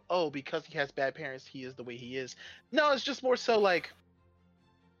of, oh, because he has bad parents, he is the way he is. No, it's just more so like,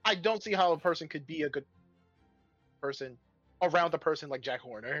 I don't see how a person could be a good person around a person like Jack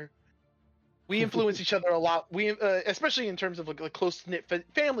Horner. We influence each other a lot. We, especially in terms of like close knit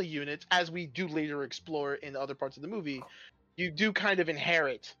family units, as we do later explore in other parts of the movie. You do kind of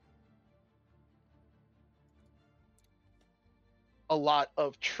inherit a lot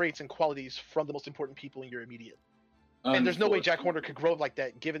of traits and qualities from the most important people in your immediate. And there's no way Jack Horner could grow like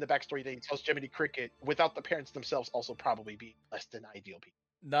that, given the backstory that he tells Jiminy Cricket, without the parents themselves also probably being less than ideal people.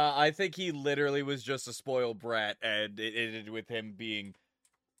 nah, I think he literally was just a spoiled brat, and it ended with him being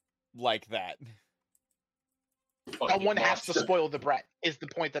like that. Fucking One has to monster. spoil the brat, is the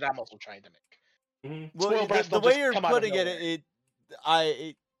point that I'm also trying to make. Well, Spoiled brats the don't way just you're come out of putting it,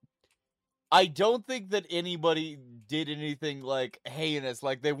 nowhere. I don't think that anybody did anything like heinous.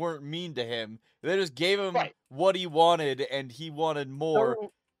 Like they weren't mean to him. They just gave him Right. what he wanted, and he wanted more,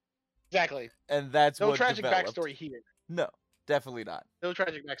 No, exactly. and that's No what tragic developed. backstory here. No, definitely not. No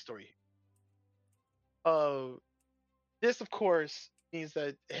tragic backstory. This, of course, means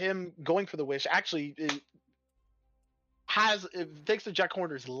that him going for the wish actually thanks to Jack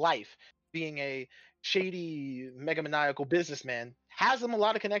Horner's life being a shady, megamaniacal businessman, has him a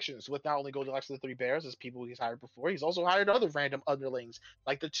lot of connections with not only Goldilocks and the Three Bears as people he's hired before, he's also hired other random underlings,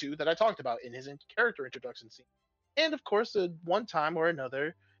 like the two that I talked about in his character introduction scene. And of course, at one time or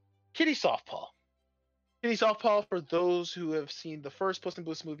another, Kitty Softpaw. Kitty Softpaw, for those who have seen the first Puss in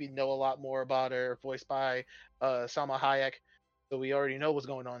Boots movie, know a lot more about her, voiced by Salma Hayek, so we already know what's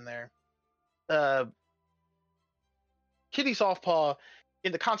going on there. Kitty Softpaw,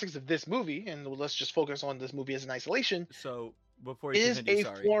 in the context of this movie, and let's just focus on this movie as an isolation, So before you is continue, a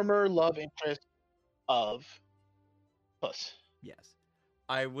sorry. former love interest of Puss. Yes.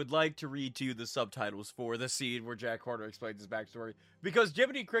 I would like to read to you the subtitles for the scene where Jack Horner explains his backstory. Because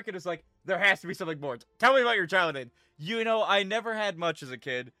Jiminy Cricket is like, there has to be something more. Tell me about your childhood. You know, I never had much as a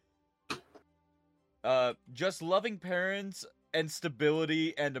kid. Just loving parents and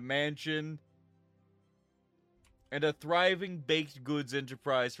stability and a mansion. And a thriving baked goods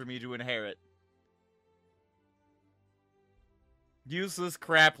enterprise for me to inherit. Useless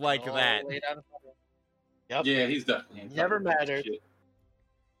crap like that. Yep. Yeah, he's definitely Never entitled to mattered. shit.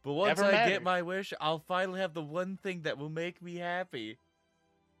 But once Never I mattered. get my wish, I'll finally have the one thing that will make me happy.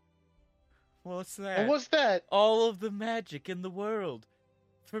 What's that? And what's that? All of the magic in the world.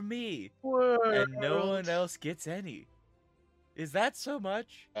 For me. And no one else gets any. Is that so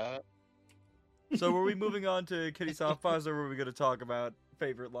much? So were we moving on to Kitty Softpaws, or were we going to talk about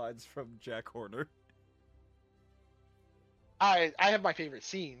favorite lines from Jack Horner? I have my favorite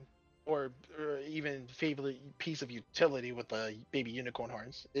scene, or even favorite piece of utility with the baby unicorn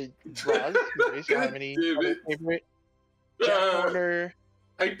horns. Roz, you have any Damn it. favorite Jack Horner?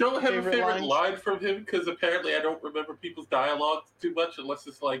 I don't have a Favorite favorite lines? line from him because apparently I don't remember people's dialogue too much unless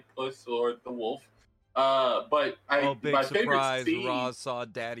it's like Puss or the Wolf. But Big my surprise, favorite scene, Roz saw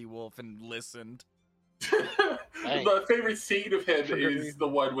Daddy Wolf and listened. my favorite scene of him is the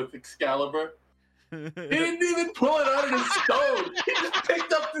one with Excalibur. He didn't even pull it out of the stone. He just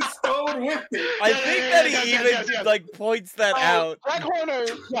picked up the stone with it. I think that he even like points that out. Jack Horner,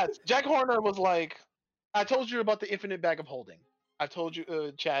 yes. Jack Horner was like, I told you about the infinite bag of holding. I told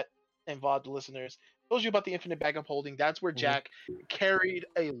you, chat and VOD listeners, told you about the infinite bag of holding. That's where Jack carried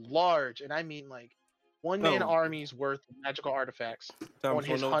a large, and I mean like, one-man army's worth of magical artifacts on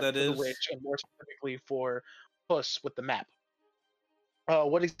his hunt for the witch, and more specifically for Puss with the map.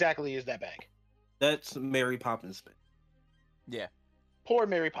 What exactly is that bag? That's Mary Poppins' bag. Yeah. Poor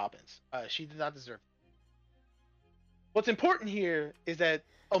Mary Poppins. She did not deserve it. What's important here is that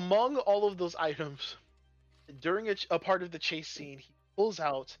among all of those items, during a part of the chase scene, he pulls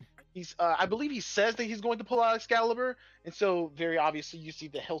out. I believe he says that he's going to pull out Excalibur, and so very obviously you see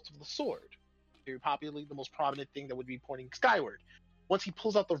the hilt of the sword. Very popularly, the most prominent thing that would be pointing skyward. Once he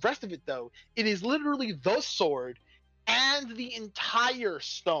pulls out the rest of it, though, it is literally the sword and the entire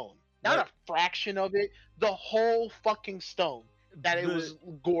stone. Not a fraction of it, the whole fucking stone that it was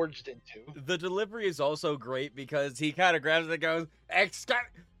gorged into. The delivery is also great because he kind of grabs it and goes,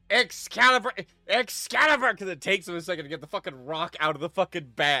 Excalibur, because it takes him a second to get the fucking rock out of the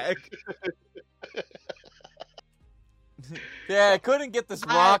fucking bag. Yeah, I couldn't get this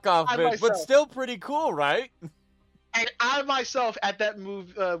rock off it, but still pretty cool, right? And I myself, at that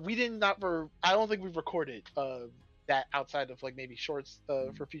move, I don't think we've recorded that outside of like maybe shorts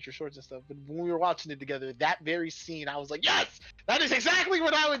for future shorts and stuff. But when we were watching it together, that very scene, I was like, yes, that is exactly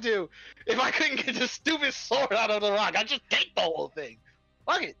what I would do if I couldn't get this stupid sword out of the rock. I'd just take the whole thing.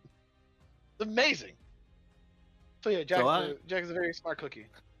 Fuck it. It's amazing. So yeah, Jack is a very smart cookie.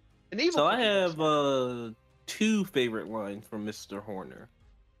 An evil. So cookie, I have two favorite lines from Mr. Horner.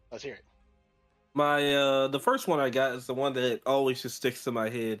 Let's hear it. My the first one I got is the one that always just sticks to my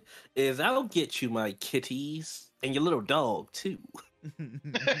head. Is I'll get you my kitties and your little dog too.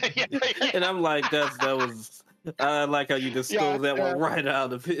 And I'm like, that was. I like how you just stole that one right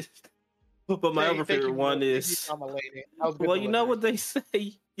out of it. But my other favorite one is. Well, you know what they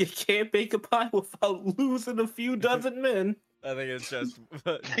say. You can't bake a pie without losing a few dozen men. I think it's just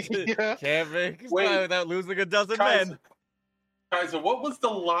can't make a pie without losing a dozen men. Kaiser, what was the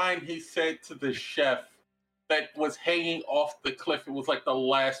line he said to the chef that was hanging off the cliff? It was like the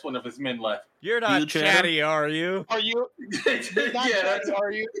last one of his men left. You're not chatty, are you? Are you? You're not chatty,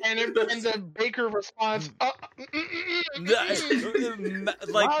 are you? And the baker responds, like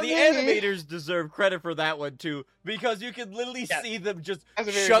the animators deserve credit for that one too, because you can literally see them just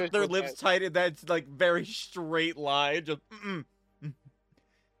shut their lips tight, and that's like very straight line. Just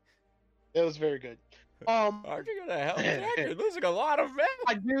It was very good. Aren't you gonna help Jack? You're losing a lot of men.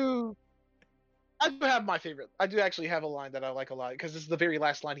 I do have my favorite. I do actually have a line that I like a lot because this is the very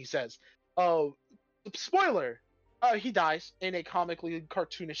last line he says. Oh, spoiler! He dies in a comically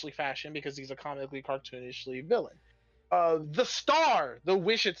cartoonishly fashion because he's a comically cartoonishly villain. The star, the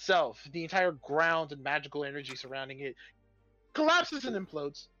wish itself, the entire ground and magical energy surrounding it collapses and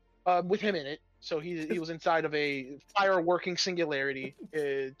implodes with him in it. So he was inside of a fire-working singularity,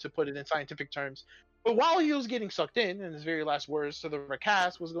 to put it in scientific terms. But while he was getting sucked in, and his very last words to the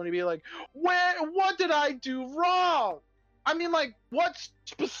recast was going to be like, what did I do wrong? I mean, like, what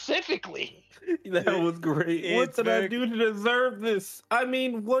specifically? That was great. What did I do to deserve this? I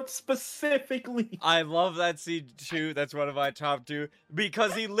mean, what specifically? I love that scene too. That's one of my top two.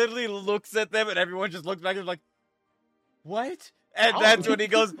 Because he literally looks at them and everyone just looks back and is like, what? And that's when he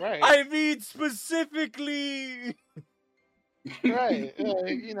goes, Right. I mean specifically. Right.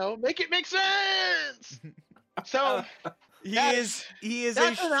 You know, make it make sense. So he is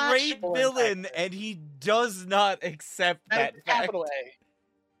a straight villain, and he does not accept that fact. Capital A.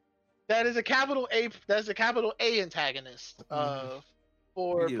 That is a capital A. That's a capital A antagonist.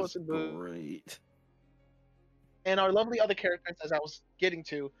 For Puss in Boots. Great. And our lovely other characters, as I was getting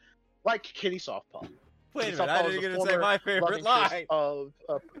to, like Kitty Softpaw. Wait a minute, I didn't even say my favorite line.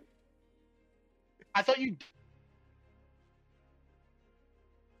 I thought you.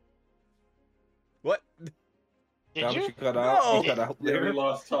 What? Did you? Cut out. You cut out Yeah, we there.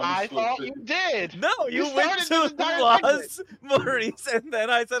 lost Thomas. I thought you did. No, you went to Lost Maurice, and then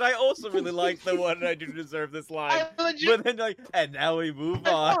I said I also really like the one I do deserve this line. But then like, and now we move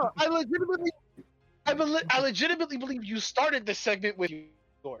on. I legitimately believe you started this segment with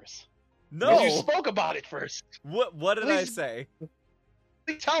yours. No, you spoke about it first. What did I say?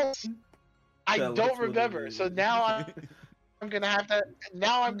 Please tell us. I don't remember. So now I'm going to have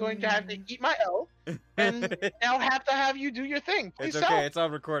to eat my L, and now have to have you do your thing. Please it's okay. It's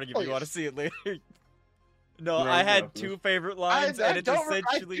on recording if you want to see it later. No, I had two favorite lines, and it's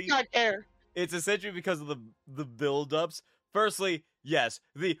essentially. I care. It's essentially because of the build-ups. Firstly, yes,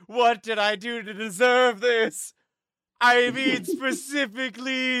 the what did I do to deserve this? I mean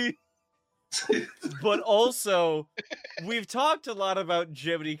specifically. But also, we've talked a lot about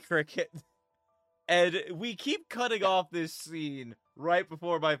Jiminy Cricket, and we keep cutting off this scene right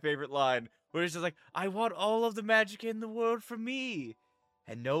before my favorite line, where it's just like, I want all of the magic in the world for me,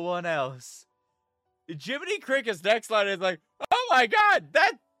 and no one else. Jiminy Cricket's next line is like, oh my god,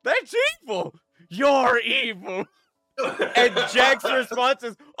 that's evil! You're evil! And Jack's response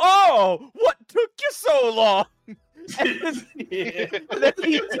is, oh, what took you so long? And then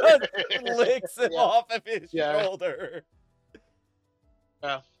he just licks it off of his shoulder.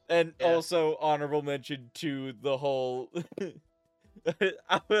 Yeah. And also honorable mention to the whole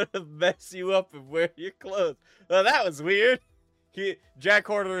I'm gonna mess you up and wear your clothes. Well, that was weird. Jack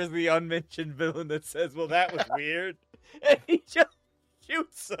Horner is the unmentioned villain that says, well, that was weird. And he just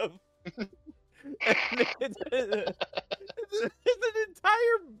shoots him. It's an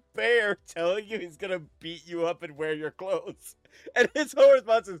entire bear telling you he's gonna beat you up and wear your clothes, and his whole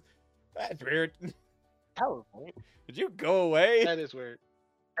response is, "That's weird." Would you go away? That is weird.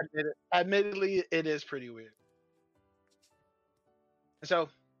 Admittedly, it is pretty weird. So,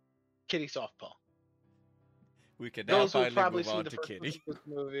 Kitty Softpaw. We can now finally move on to Kitty.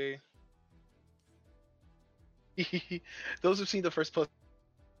 Movie. Those who've seen the first Puss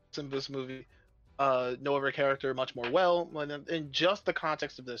in Boots movie know of her character much more well. In just the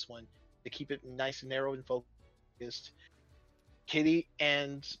context of this one, to keep it nice and narrow and focused, Kitty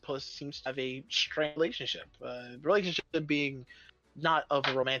and Puss seems to have a strained relationship. Relationship being not of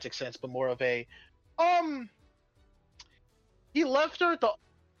a romantic sense, but more of a he left her at the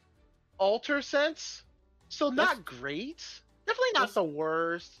altar sense, so not great. Definitely not the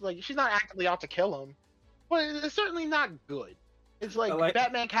worst. Like, she's not actively out to kill him, but it's certainly not good. It's like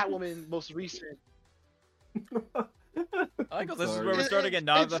Batman, Catwoman, most recent. I think this is where we're starting to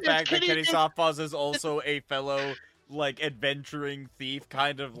nod the fact that Kitty Softpaws is also a fellow, like, adventuring thief,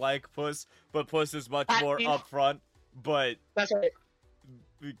 kind of like Puss, but Puss is much more upfront. But that's right.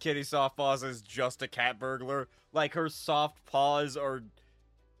 Kitty Softpaws is just a cat burglar. Like, her soft paws are.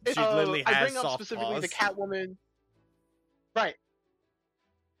 She literally has I bring up soft specifically paws. the Catwoman. Right.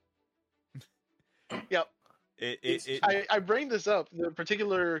 Yep. I bring this up, the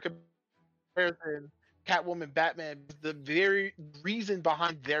particular comparison, Catwoman, Batman, the very reason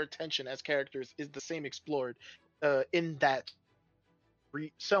behind their tension as characters is the same explored in that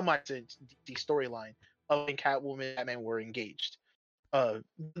so much in the storyline of when Catwoman and Batman were engaged. The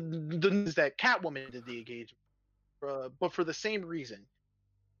news is that Catwoman did the engagement, but for the same reason.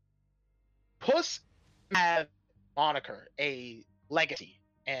 Puss had moniker, a legacy,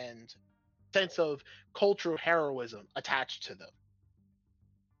 and sense of cultural heroism attached to them.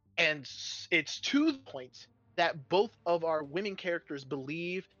 And it's to the point that both of our women characters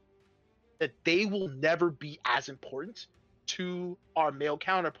believe that they will never be as important to our male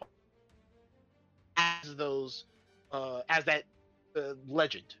counterpart as those, as that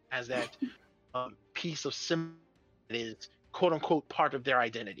legend, as that piece of symbol that is quote unquote part of their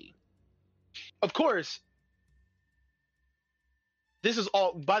identity. Of course, this is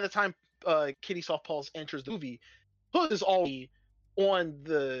all by the time Kitty Softpaws enters the movie, Puss is already on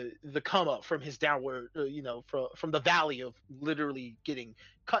the come up from his downward, from the valley of literally getting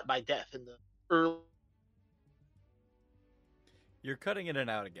cut by death in the You're cutting in and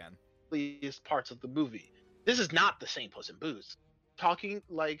out again. earliest parts of the movie. This is not the same Puss in Boots. Talking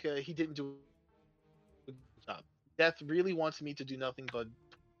like he didn't do a good job. Death really wants me to do nothing but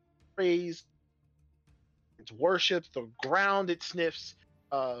praise, its worship, the ground it sniffs,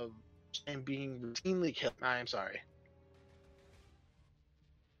 and being routinely killed. I'm sorry.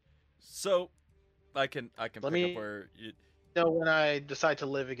 So, I can Let pick me up where you, know when I decide to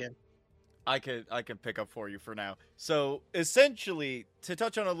live again. I can pick up for you for now. So essentially, to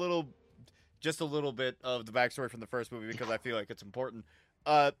touch on just a little bit of the backstory from the first movie because I feel like it's important.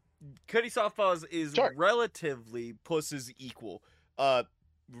 Kitty Softpaws is relatively Puss's equal.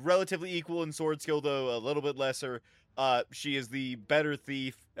 Relatively equal in sword skill, though a little bit lesser. She is the better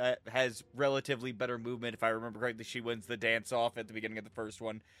thief. Has relatively better movement. If I remember correctly, she wins the dance off at the beginning of the first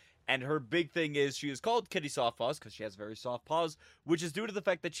one. And her big thing is she is called Kitty Softpaws because she has very soft paws, which is due to the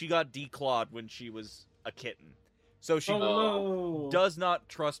fact that she got declawed when she was a kitten. So she does not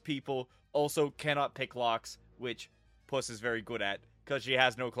trust people, also cannot pick locks, which Puss is very good at because she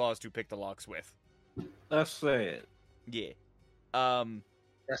has no claws to pick the locks with. That's sad. Yeah.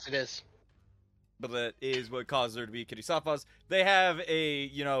 Yes, it is. But that is what causes her to be Kitty Softpaws. They have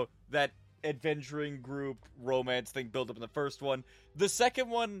that adventuring group romance thing built up in the first one. The second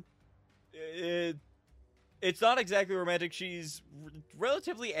one, it's not exactly romantic. She's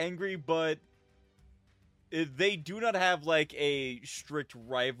relatively angry, but they do not have like a strict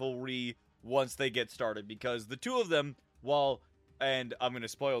rivalry once they get started because the two of them, and I'm going to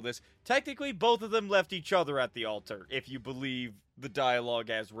spoil this, technically both of them left each other at the altar, if you believe the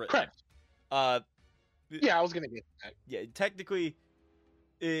dialogue as written. Correct. Yeah, I was going to get that. Yeah, technically,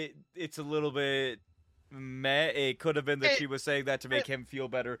 it's a little bit meh. It could have been that she was saying that to make him feel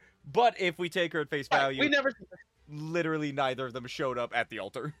better. But if we take her at face value, literally neither of them showed up at the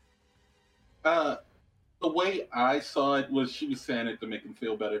altar. The way I saw it was she was saying it to make him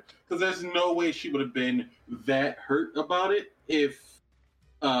feel better. Because there's no way she would have been that hurt about it if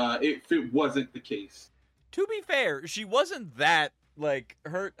it wasn't the case. To be fair, she wasn't that,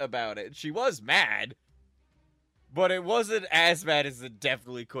 hurt about it. She was mad. But it wasn't as bad as it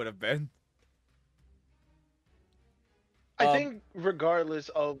definitely could have been. I think regardless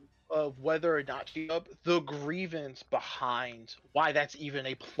of whether or not she up, the grievance behind why that's even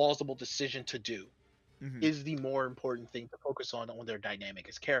a plausible decision to do is the more important thing to focus on their dynamic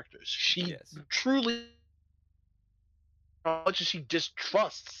as characters. She truly, as much as she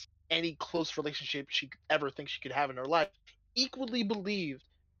distrusts any close relationship she ever thinks she could have in her life, equally believed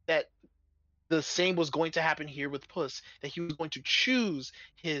that the same was going to happen here with Puss, that he was going to choose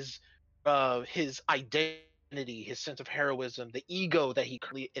his identity, his sense of heroism, the ego that he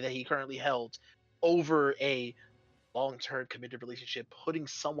currently held over a long-term committed relationship, putting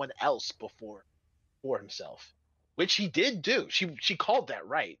someone else before himself, which he did do. She called that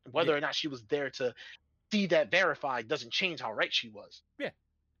right. Whether or not she was there to see that verified doesn't change how right she was. Yeah.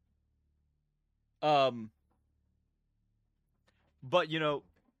 But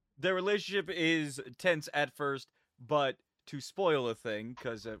their relationship is tense at first, but to spoil a thing,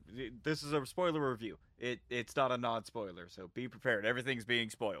 because this is a spoiler review, it's not a non-spoiler, so be prepared. Everything's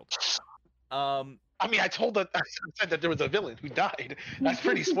being spoiled. I mean, I said that there was a villain who died. That's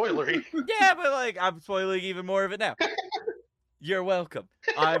pretty spoilery. Yeah, but I'm spoiling even more of it now. You're welcome.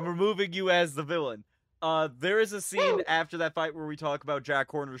 I'm removing you as the villain. There is a scene after that fight where we talk about Jack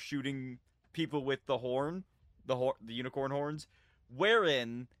Horner shooting people with the unicorn horns,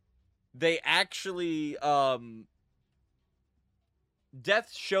 wherein they actually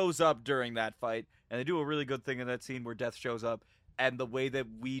Death shows up during that fight, and they do a really good thing in that scene where Death shows up, and the way that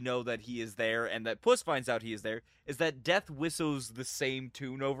we know that he is there and that Puss finds out he is there is that Death whistles the same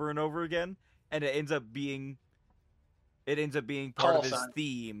tune over and over again, and it ends up being part of his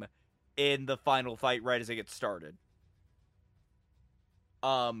theme in the final fight right as it gets started.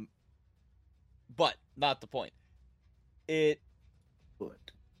 But not the point.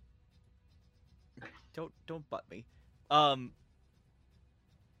 Don't butt me.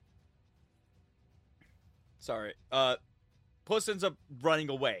 Sorry. Puss ends up running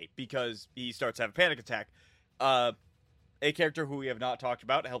away because he starts to have a panic attack. A character who we have not talked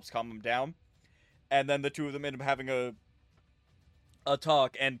about helps calm him down. And then the two of them end up having a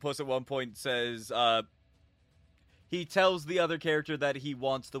talk, and Puss at one point says, he tells the other character that he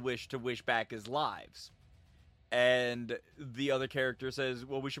wants the wish to wish back his lives. And the other character says,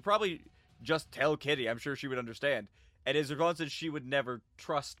 well, we should probably just tell Kitty. I'm sure she would understand. And his response is, she would never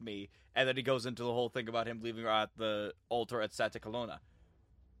trust me. And then he goes into the whole thing about him leaving her at the altar at Santa Colonna.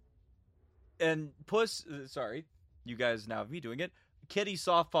 And Puss, sorry, you guys now have me doing it. Kitty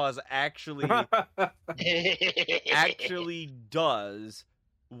Softpaws actually does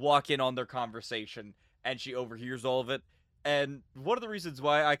walk in on their conversation, and she overhears all of it. And one of the reasons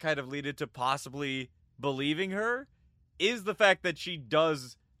why I kind of lead into possibly believing her is the fact that she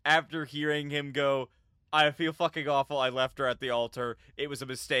does, after hearing him go, I feel fucking awful, I left her at the altar, it was a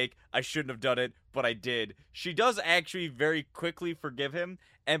mistake, I shouldn't have done it, but I did. She does actually very quickly forgive him,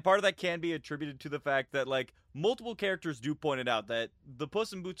 and part of that can be attributed to the fact that, like, multiple characters do point it out that the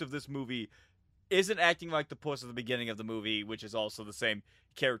Puss in Boots of this movie isn't acting like the Puss at the beginning of the movie, which is also the same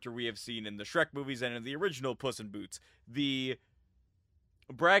character we have seen in the Shrek movies and in the original Puss in Boots. The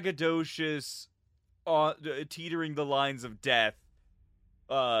braggadocious, teetering the lines of death,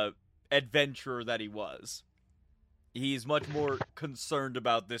 adventurer that he was. He's much more concerned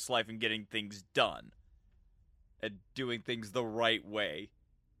about this life and getting things done. And doing things the right way.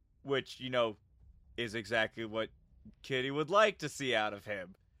 Which, you know, is exactly what Kitty would like to see out of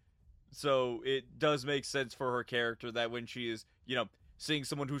him. So it does make sense for her character that when she is, you know, seeing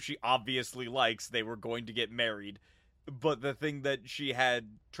someone who she obviously likes, they were going to get married. But the thing that she had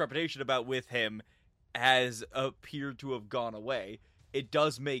trepidation about with him has appeared to have gone away. It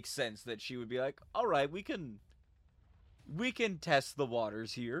does make sense that she would be like, all right, we can test the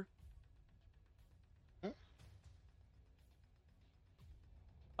waters here.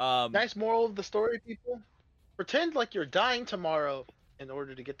 Nice moral of the story, people. Pretend like you're dying tomorrow in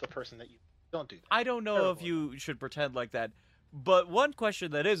order to get the person that you don't do that. I don't know if you should pretend like that, but one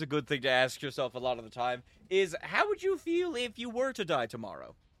question that is a good thing to ask yourself a lot of the time is, how would you feel if you were to die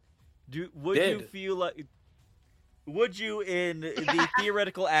tomorrow? Would you feel like... Would you, in the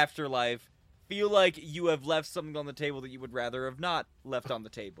theoretical afterlife, feel like you have left something on the table that you would rather have not left on the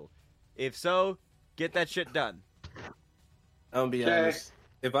table? If so, get that shit done. I'll be honest.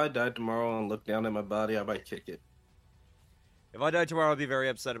 If I died tomorrow and looked down at my body, I might kick it. If I died tomorrow, I'd be very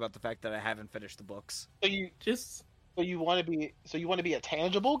upset about the fact that I haven't finished the books. So you want to be a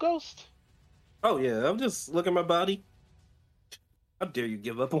tangible ghost? Oh yeah, I'm just looking at my body. How dare you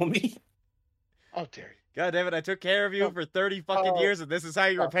give up on me? How dare you? God damn it, I took care of you for 30 fucking years, and this is how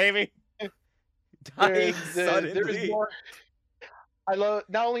you repay me? Dying suddenly. There's more.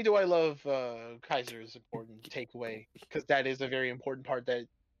 Not only do I love Kaiser's important takeaway, because that is a very important part that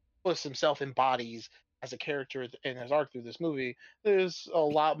Puss himself embodies as a character in his arc through this movie. There's a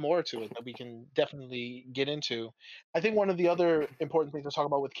lot more to it that we can definitely get into. I think one of the other important things to talk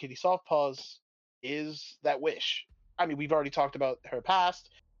about with Kitty Softpaws is that wish. I mean, we've already talked about her past,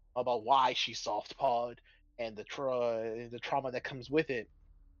 about why she's soft-pawed, and the trauma that comes with it.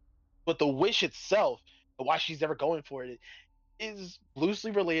 But the wish itself, and why she's never going for it, is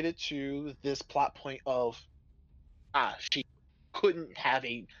loosely related to this plot point of she couldn't have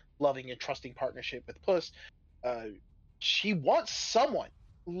a loving and trusting partnership with Puss. She wants someone,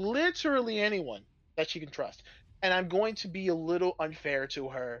 literally anyone, that she can trust. And I'm going to be a little unfair to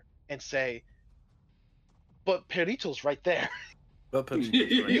her and say, but Perito's right there. But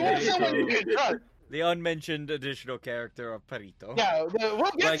Perito's right You want someone you can trust. The unmentioned additional character of Perito. Yeah,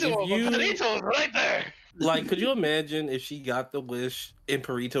 we'll get to him, but Perito's right there. Like, could you imagine if she got the wish and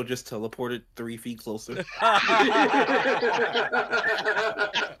Perito just teleported 3 feet closer? Hi.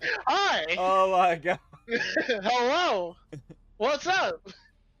 Oh my god. Hello. What's up?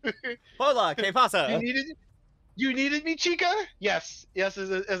 Hola, ¿qué pasa? You needed me, Chica? Yes. As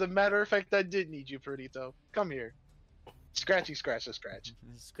a matter of fact, I did need you, Perito. Come here. Scratchy, scratch, to scratch.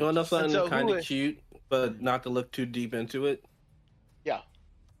 You want to know something So kind of cute, but not to look too deep into it? Yeah.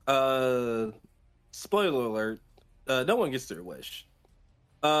 Spoiler alert. No one gets their wish.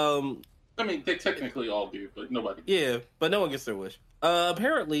 I mean, they technically all do, but nobody. Yeah, but no one gets their wish.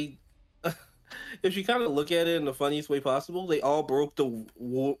 Apparently, if you kind of look at it in the funniest way possible, they all broke the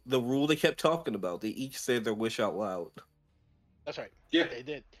rule they kept talking about. They each said their wish out loud. That's right. Yeah, they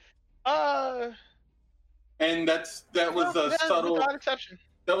did. And that was a subtle exception.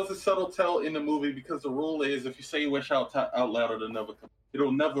 That was a subtle tell in the movie, because the rule is if you say you wish out loud, it'll never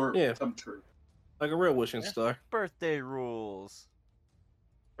come true. Like a real wishing star. Birthday rules.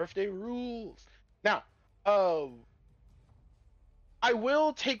 Birthday rules. Now, Oh, I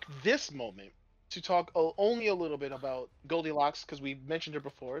will take this moment to talk only a little bit about Goldilocks because we mentioned her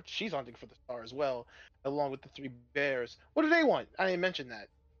before. She's hunting for the star as well, along with the three bears. What do they want? I didn't mention that.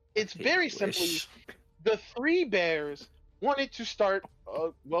 It's very simply Wish. the three bears wanted to start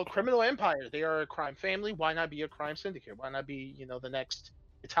criminal empire. They are a crime family. Why not be a crime syndicate? Why not be the next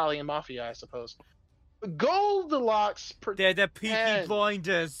Italian mafia? I suppose. Goldilocks They're the Peaky pretend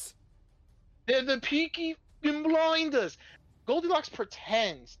Blinders. they're the Peaky Blinders. Goldilocks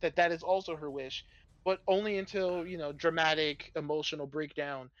pretends that that is also her wish, but only until dramatic emotional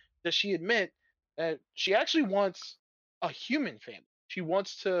breakdown does she admit that she actually wants a human family. She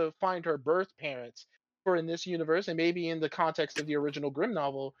wants to find her birth parents, for in this universe, and maybe in the context of the original Grimm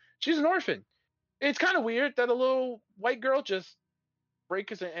novel, she's an orphan. It's kind of weird that a little white girl just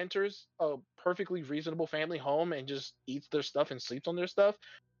breaks and enters a perfectly reasonable family home and just eats their stuff and sleeps on their stuff.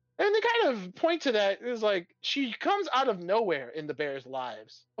 And they kind of point to that is like she comes out of nowhere in the bears'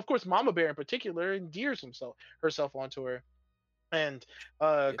 lives. Of course, Mama Bear in particular endears herself onto her and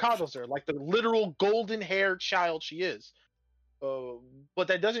coddles her like the literal golden-haired child she is. Uh, but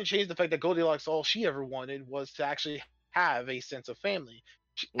that doesn't change the fact that Goldilocks, all she ever wanted was to actually have a sense of family.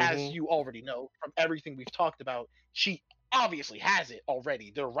 As Mm-hmm. you already know from everything we've talked about, she obviously has it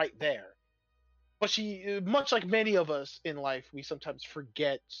already. They're right there. But she, much like many of us in life, we sometimes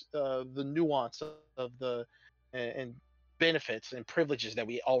forget the nuance of the and benefits and privileges that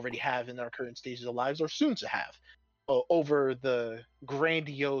we already have in our current stages of lives or soon to have over the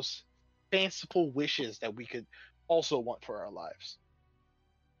grandiose, fanciful wishes that we could also want for our lives.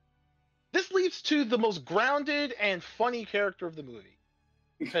 This leads to the most grounded and funny character of the movie,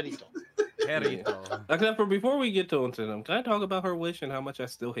 Perito. Perito. Except for before we get to into them, can I talk about her wish and how much I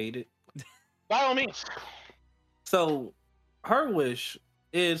still hate it? By all means. So, her wish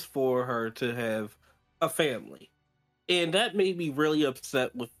is for her to have a family. And that made me really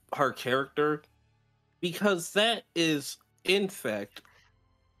upset with her character because that is, in fact,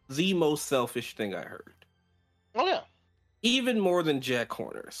 the most selfish thing I heard. Oh yeah. Even more than Jack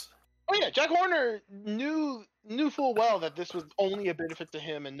Horner's. Oh yeah, Jack Horner knew full well that this was only a benefit to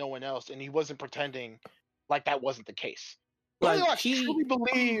him and no one else, and he wasn't pretending like that wasn't the case. Like, Goldilocks truly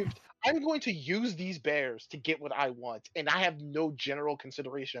believed I'm going to use these bears to get what I want, and I have no general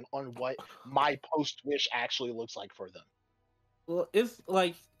consideration on what my post wish actually looks like for them. Well, it's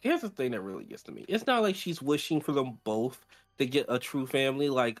like, here's the thing that really gets to me. It's not like she's wishing for them both to get a true family,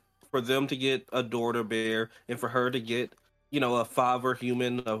 like for them to get a daughter bear and for her to get, a father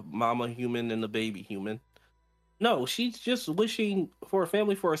human, a mama human, and a baby human. No, she's just wishing for a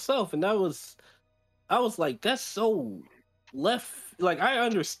family for herself. And I was like, that's so left. Like, I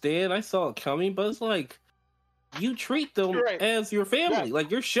understand, I saw it coming, but it's like, you treat them Right. as your family. Yeah. Like,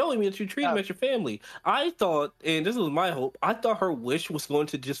 you're showing me that you treat them as your family. I thought, and this was my hope, I thought her wish was going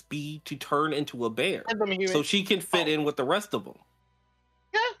to just be to turn into a bear so she can fit in with the rest of them.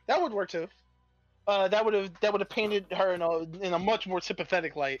 Yeah, that would work too. That would have painted her in a much more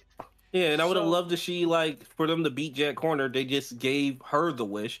sympathetic light. Yeah, and I would have So- loved to see, like, for them to beat Jack Horner, they just gave her the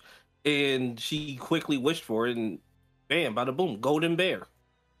wish, and she quickly wished for it, and bam, bada boom, golden bear.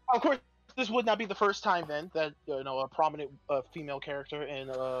 Of course, this would not be the first time then that a prominent female character in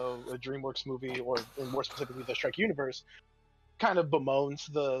a DreamWorks movie, or more specifically the Shrek universe, kind of bemoans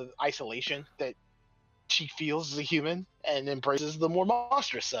the isolation that she feels as a human and embraces the more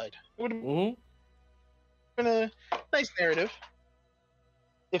monstrous side. It would have Mm-hmm. been a nice narrative,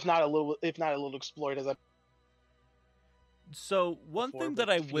 if not a little explored as I. So one Before thing with that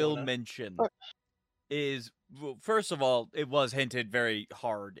I will Fiona. mention is, well, first of all, it was hinted very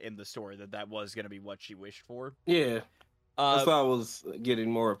hard in the story that that was going to be what she wished for. Yeah, that's Uh, why I was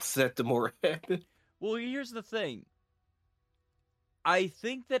getting more upset the more it happened. well, here's the thing. I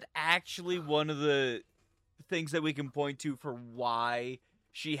think that actually one of the things that we can point to for why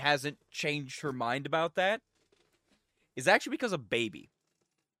she hasn't changed her mind about that is actually because of Baby.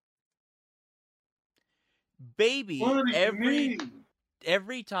 Baby, What do you mean?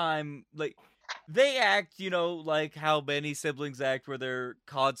 every time, like, they act, like how many siblings act, where they're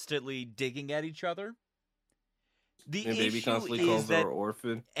constantly digging at each other. The And Baby issue constantly is calls her that an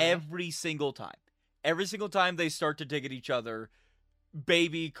orphan. every single time they start to dig at each other,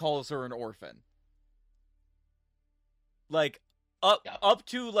 Baby calls her an orphan. Like, up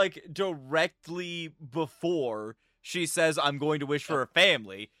to, like, directly before she says, I'm going to wish for a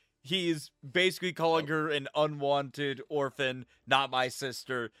family, he's basically calling her an unwanted orphan, not my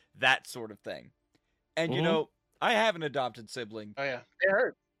sister, that sort of thing. And, Mhm. I have an adopted sibling, Oh yeah, it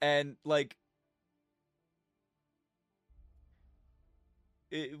hurt. and, like,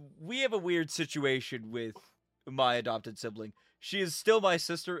 we have a weird situation with my adopted sibling. She is still my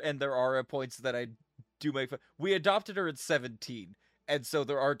sister, and there are points that I do make fun. We adopted her at 17, and so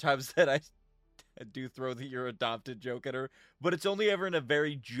there are times that I do throw the "you're adopted" joke at her, but it's only ever in a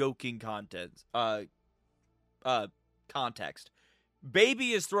very joking context.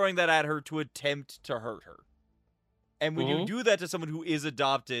 Baby is throwing that at her to attempt to hurt her. And when you do that to someone who is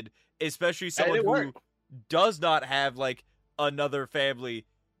adopted, especially someone who does not have, like, another family,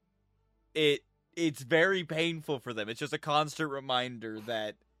 it's very painful for them. It's just a constant reminder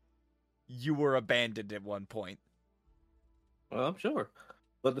that you were abandoned at one point. Well, I'm sure.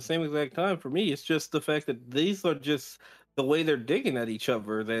 But at the same exact time, for me, it's just the fact that these are just the way they're digging at each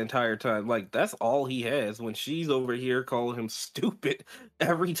other the entire time. Like, that's all he has when she's over here calling him stupid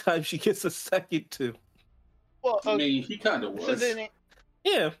every time she gets a second to. Well, I mean, he kind of was. So then,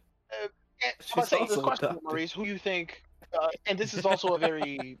 Yeah. I'll say this question, Maurice, who you think, and this is also a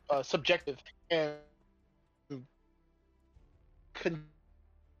very subjective and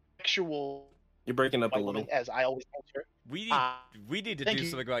contextual. You're breaking up a little. As I always answer. We need to do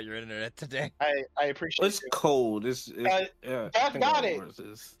something about your internet today. I appreciate it's cold. It's Death got it.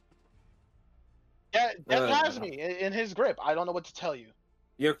 Death has me in his grip. I don't know what to tell you.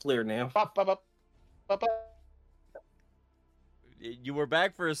 You're clear now. You were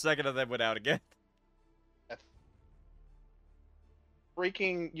back for a second and then went out again.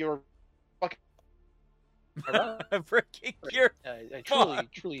 Breaking your fucking. Breaking your.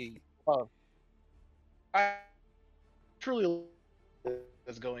 I truly love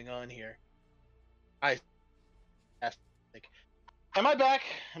what's going on here. Am I back?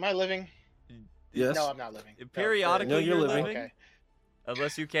 Am I living? Yes. No, I'm not living. Periodically, no, you're living. Okay.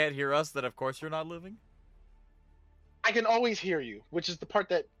 Unless you can't hear us, then of course you're not living. I can always hear you, which is the part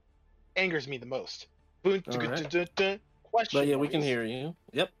that angers me the most. Question. But yeah, we can hear you.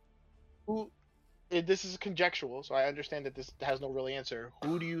 Yep. This is conjectural, so I understand that this has no real answer.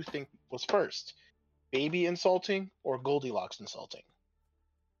 Who do you think was first? Baby insulting or Goldilocks insulting?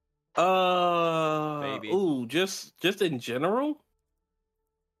 Baby. Ooh, just in general?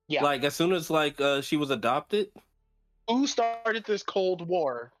 Yeah. Like as soon as she was adopted? Who started this Cold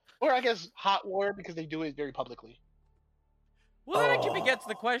War? Or I guess hot war, because they do it very publicly. Well, that actually begets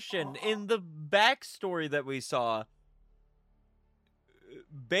the question. In the backstory that we saw,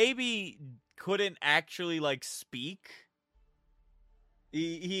 Baby couldn't actually, like, speak.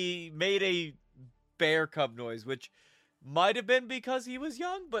 He made a bear cub noise, which might have been because he was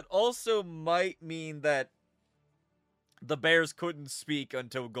young, but also might mean that the bears couldn't speak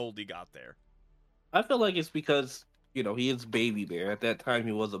until Goldie got there. I feel like it's because, he is Baby Bear. At that time,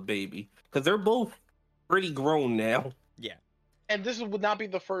 he was a baby. Because they're both pretty grown now. Yeah. And this would not be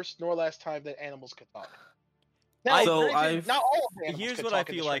the first nor last time that animals could talk. Not all of the animals here's could what talk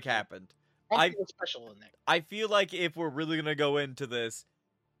I feel like happened. I feel special in there. I feel like if we're really going to go into this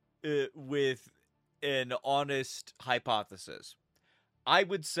with an honest hypothesis, I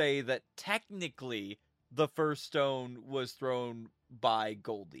would say that technically the first stone was thrown by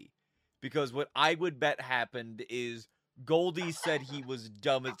Goldie. Because what I would bet happened is Goldie said he was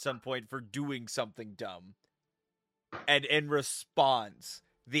dumb at some point for doing something dumb. And in response,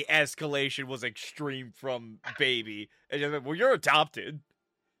 the escalation was extreme from Baby. And just like, well, you're adopted.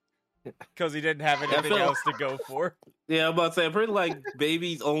 Because he didn't have anything else to go for. Yeah, I'm about to say, I'm pretty like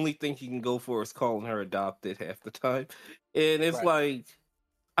Baby's only thing he can go for is calling her adopted half the time. And it's like,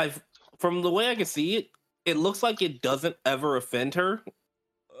 from the way I can see it, it looks like it doesn't ever offend her.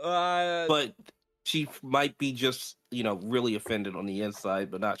 But she might be just, really offended on the inside,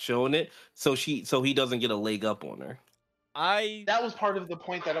 but not showing it. So he doesn't get a leg up on her. That was part of the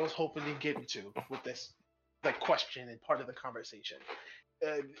point that I was hoping to get into with this, question and part of the conversation.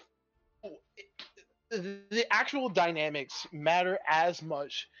 The actual dynamics matter as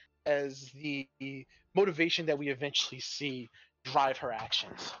much as the motivation that we eventually see drive her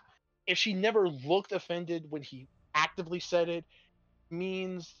actions. If she never looked offended when he actively said it,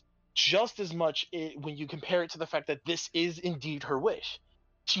 means just as much when you compare it to the fact that this is indeed her wish.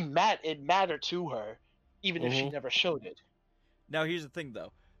 It mattered to her, even if she never showed it. Now here's the thing,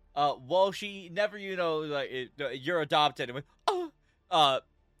 though. While she never, you're adopted, and went,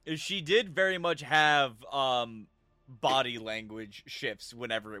 she did very much have body language shifts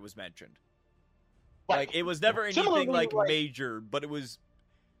whenever it was mentioned. Like, it was never anything major, but it was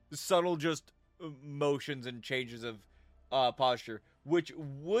subtle, just motions and changes of posture, which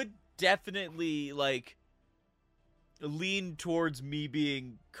would definitely lean towards me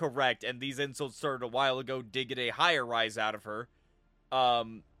being correct. And these insults started a while ago, did get a higher rise out of her.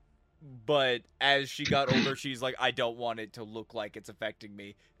 but as she got older, she's like, I don't want it to look like it's affecting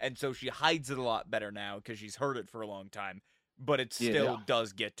me. And so she hides it a lot better now because she's heard it for a long time, but it still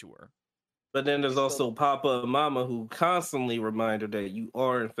does get to her. But then there's also Papa and Mama who constantly remind her that you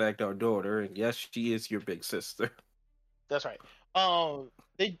are in fact our daughter, and yes, she is your big sister. That's right.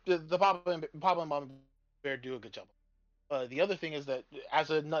 The Papa and Mama Bear do a good job. The other thing is that,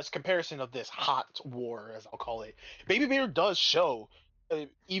 as a nuts comparison of this hot war, as I'll call it, Baby Bear does show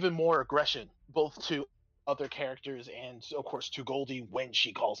even more aggression, both to other characters and, of course, to Goldie when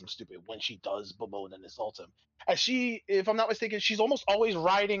she calls him stupid, when she does bemoan and insult him. As she, if I'm not mistaken, she's almost always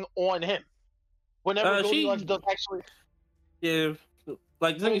riding on him. Whenever Goldilocks does actually... Yeah,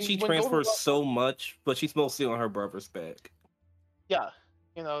 like, I think she transfers so much, but she's mostly on her brother's back. Yeah,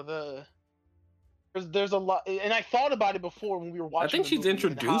 you know, there's a lot, and I thought about it before when we were watching. I think she's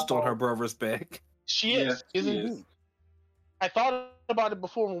introduced on her brother's back. She is, isn't? I thought about it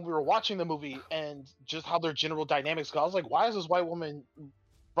before when we were watching the movie and just how their general dynamics go. I was like, why is this white woman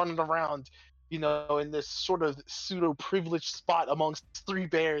running around, you know, in this sort of pseudo privileged spot amongst three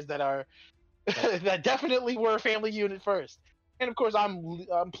bears that are that definitely were a family unit first? And of course,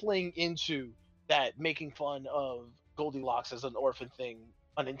 I'm playing into that, making fun of Goldilocks as an orphan thing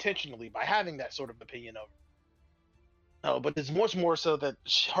unintentionally by having that sort of opinion of her. No, but it's much more so that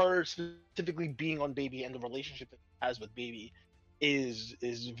her specifically being on Baby and the relationship that she has with Baby is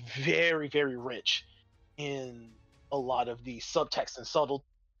very, very rich in a lot of the subtext and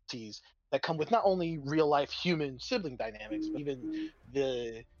subtleties that come with not only real life human sibling dynamics, but even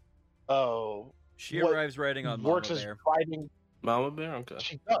the she arrives writing on Mama Bear. Mama Bear, okay.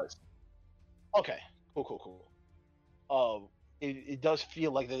 She does. Okay, cool. It does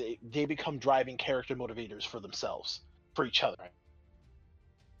feel like that they become driving character motivators for themselves, for each other,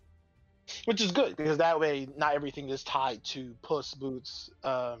 which is good because that way not everything is tied to Puss, Boots,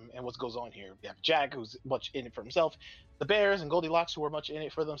 and what goes on here. We have Jack, who's much in it for himself, the Bears and Goldilocks, who are much in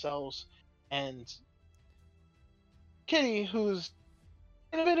it for themselves, and Kitty, who's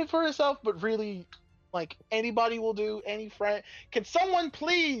in it for herself, but really, like, anybody will do, any friend. Can someone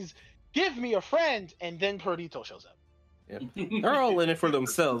please give me a friend? And then Perdito shows up. Yeah. They're all in it for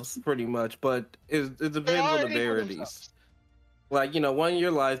themselves, pretty much, but it depends on the rarities. Like, you know, one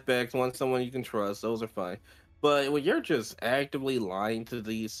your life backs, one someone you can trust, those are fine. But when you're just actively lying to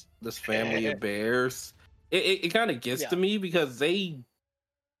this family of bears, it kind of gets to me because they,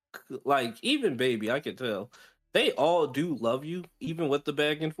 like, even Baby, I can tell, they all do love you, even with the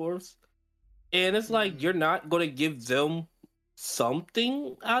back and forth. And it's like, you're not going to give them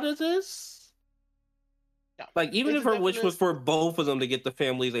something out of this? Yeah. Like, even if her wish was for both of them to get the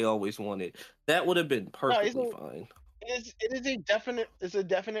family they always wanted, that would have been perfectly fine. It's a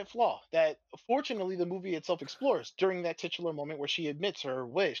definite flaw that, fortunately, the movie itself explores during that titular moment where she admits her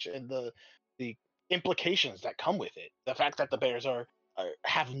wish and the implications that come with it. The fact that the bears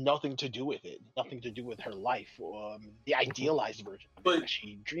have nothing to do with it, nothing to do with her life, the idealized version that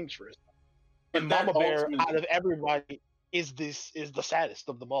she dreams for herself. And Mama Bear, out of everybody, is the saddest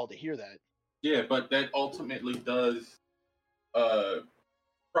of them all to hear that. Yeah, but that ultimately does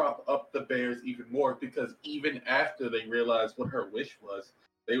prop up the Bears even more, because even after they realized what her wish was,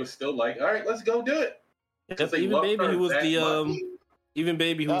 they were still like, "All right, let's go do it." Even Baby,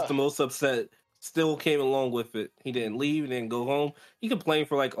 who was the most upset, still came along with it. He didn't leave, didn't go home. He complained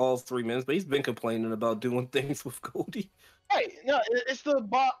for like all 3 minutes, but he's been complaining about doing things with Goldie. Right? No, it's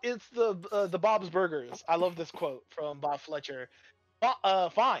the Bob's Burgers. I love this quote from Bob Fletcher.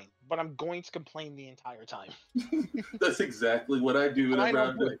 Fine, but I'm going to complain the entire time. That's exactly what I do whenever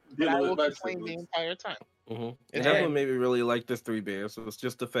I'm dealing with my siblings. The entire time. Mm-hmm. And that's what made me really like this Three Bears. Was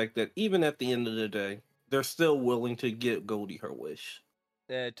just the fact that even at the end of the day, they're still willing to give Goldie her wish.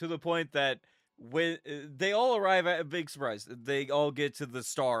 To the point that when they all arrive at a big surprise, they all get to the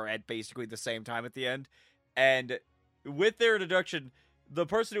star at basically the same time at the end, and with their introduction, the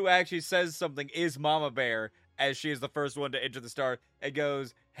person who actually says something is Mama Bear, as she is the first one to enter the star, and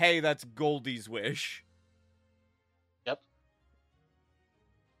goes, "Hey, that's Goldie's wish." Yep.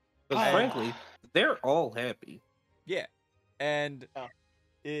 But frankly, they're all happy. Yeah. And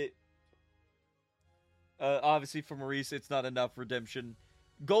it obviously for Maurice, it's not enough redemption.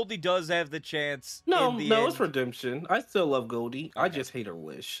 Goldie does have the chance. No, it's redemption. I still love Goldie. Okay. I just hate her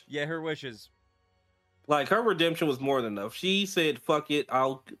wish. Yeah, her wishes. Like, her redemption was more than enough. She said, "Fuck it,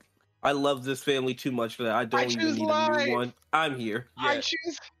 I love this family too much for that. I don't even need a new one. I'm here." Yeah.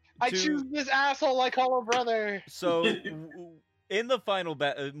 I choose this asshole I call a brother. So, in the final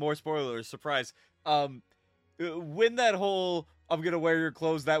more spoilers, surprise. When that whole "I'm gonna wear your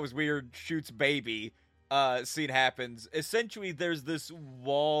clothes, that was weird" shoots Baby, scene happens, essentially there's this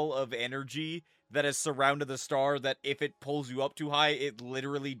wall of energy that has surrounded the star that if it pulls you up too high, it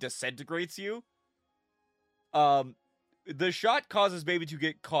literally disintegrates you. The shot causes Baby to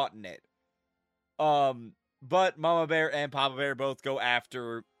get caught in it. But Mama Bear and Papa Bear both go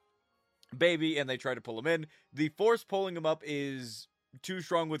after Baby and they try to pull him in. The force pulling him up is too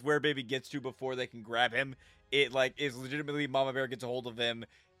strong with where Baby gets to before they can grab him. It is legitimately Mama Bear gets a hold of him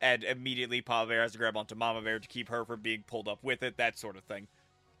and immediately Papa Bear has to grab onto Mama Bear to keep her from being pulled up with it, that sort of thing.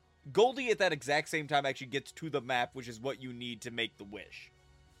 Goldie at that exact same time actually gets to the map, which is what you need to make the wish.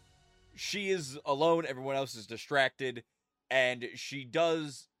 She is alone, everyone else is distracted, and she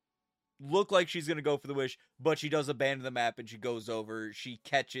does look like she's going to go for the wish, but she does abandon the map and she goes over. She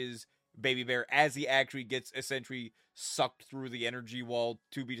catches Baby Bear as he actually gets essentially sucked through the energy wall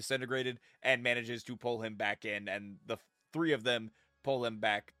to be disintegrated and manages to pull him back in, and the three of them pull him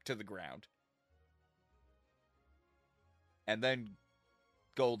back to the ground. And then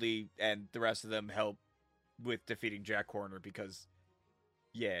Goldie and the rest of them help with defeating Jack Horner because,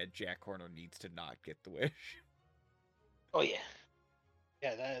 yeah, Jack Horner needs to not get the wish. Oh yeah,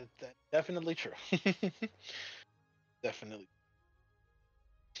 yeah, that's definitely true. Definitely.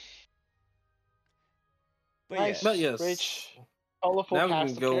 But Nice. But yes, Rich, colorful now we cast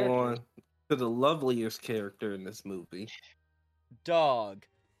can of go characters. on to the loveliest character in this movie. Dog.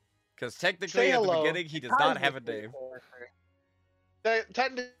 Because technically, Say at the hello. beginning, he does not have a Kaiser's name. character.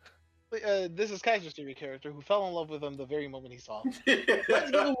 Technically, this is Kaiser's theory character who fell in love with him the very moment he saw him.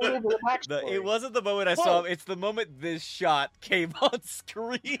 Let's give him a little bit of backstory. It wasn't the moment I saw him, it's the moment this shot came on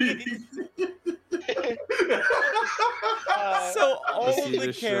screen. So all of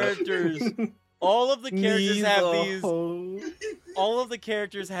the characters... All of the characters have these... All of the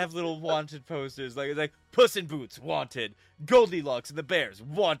characters have little wanted posters. Like Puss in Boots, wanted. Goldilocks and the Bears,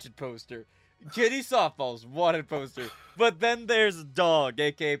 wanted poster. Kitty Softballs, wanted poster. But then there's Dog,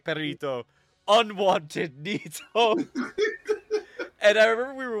 aka Perito, unwanted, needs home. And I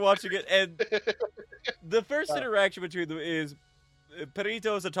remember we were watching it, and the first interaction between them is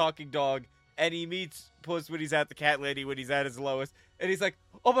Perito is a talking dog, and he meets Puss when he's at the cat lady, when he's at his lowest. And he's like,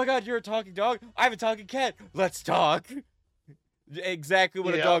 oh my god, you're a talking dog? I have a talking cat. Let's talk. Exactly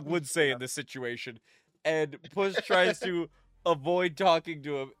what a dog would say in this situation. And Puss tries to avoid talking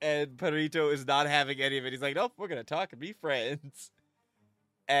to him, and Perito is not having any of it. He's like, nope, we're going to talk and be friends.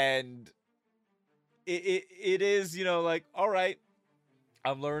 And it is, like, all right,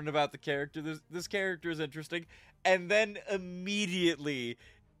 I'm learning about the character. This character is interesting. And then immediately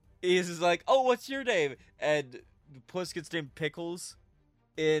is like, oh, what's your name? And Puss gets named Pickles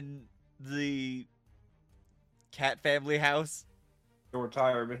in the cat family house. The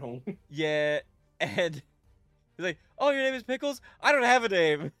retirement home. Yeah, and he's like, oh, your name is Pickles? I don't have a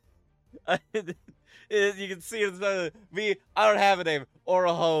name. You can see it's me, I don't have a name or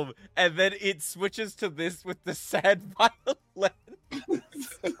a home. And then it switches to this with the sad violin.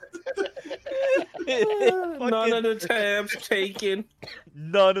 None of the tabs taken.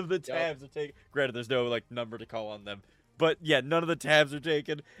 None of the tabs are taken. Granted, there's no number to call on them, but yeah, none of the tabs are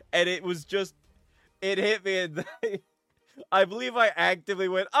taken. And it was just, it hit me, and I believe I actively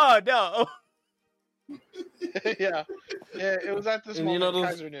went, "Oh no!" yeah, it was at this And moment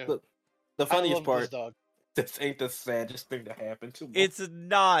Kaiser knew. The funniest part, this dog. this ain't the saddest thing to happen to me. It's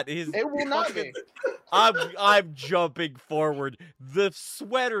not. It will not be. I'm jumping forward. The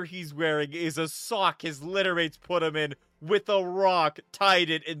sweater he's wearing is a sock his littermates put him in with a rock, tied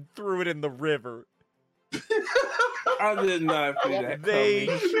it, and threw it in the river. I did not see that They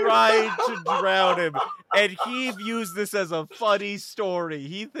coming. tried to drown him, and he views this as a funny story.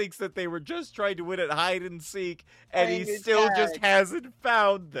 He thinks that they were just trying to win at hide and seek, and he Playing still tag. just hasn't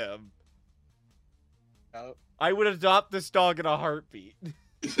found them. Oh. I would adopt this dog in a heartbeat.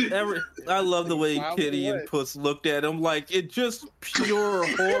 I love the way Probably Kitty and would. Puss looked at him like it's just pure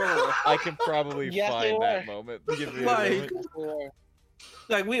horror. I can probably Yes, they find that were. moment. Give me a Like- moment.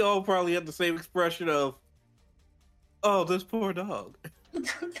 Like we all probably had the same expression of, "Oh, this poor dog."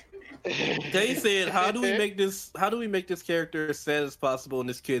 They said, "How do we make this? How do we make this character as sad as possible in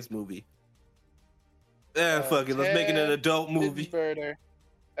this kids movie?" Fuck it, let's make it an adult movie. Murder.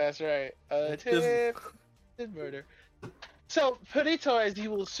 That's right. Just- Attempted murder. So Perito, as he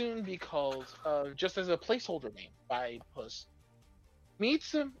will soon be called, just as a placeholder name by Puss,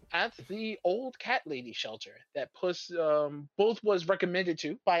 meets him at the old cat lady shelter that Puss both was recommended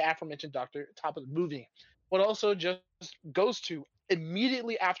to by aforementioned doctor at the top of the movie, but also just goes to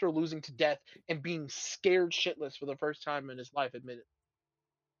immediately after losing to death and being scared shitless for the first time in his life, admitted.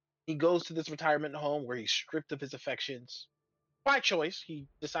 He goes to this retirement home where he's stripped of his affections. By choice, he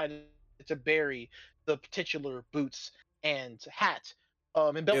decided to bury the titular boots and hat.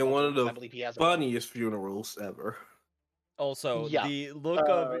 And belt And one buckle, of 'cause the I believe he has a funniest funerals ever. Also, Yeah. the look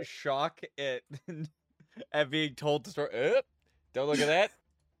of shock at at being told to start. Don't look at that.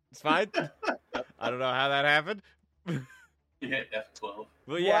 It's fine. I don't know how that happened. He hit F12.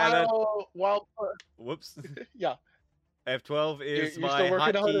 But yeah, while whoops. yeah, F12 is you're my still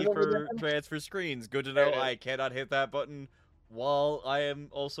working on hotkey it over for there? transfer screens. Good to There know it is. I cannot hit that button while I am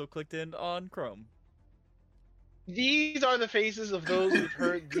also clicked in on Chrome. These are the faces of those who've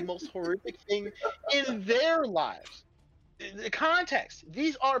heard the most horrific thing in their lives. The context: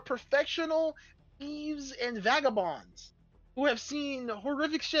 these are professional thieves and vagabonds who have seen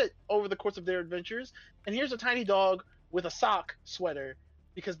horrific shit over the course of their adventures. And here's a tiny dog with a sock sweater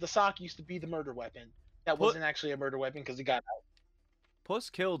because the sock used to be the murder weapon. That wasn't actually a murder weapon because he got out. Puss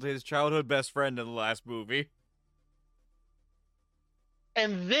killed his childhood best friend in the last movie.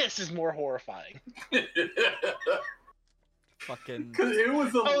 And this is more horrifying. Fucking. Because it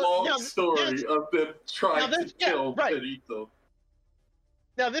was a long story of them trying to kill Perito.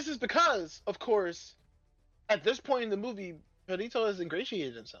 Now, this is because, of course, at this point in the movie, Perito has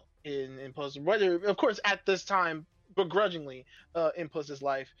ingratiated himself in Puss. Whether, of course, at this time, begrudgingly, in Puss's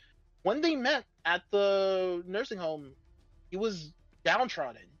life. When they met at the nursing home, he was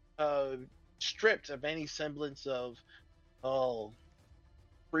downtrodden, stripped of any semblance of,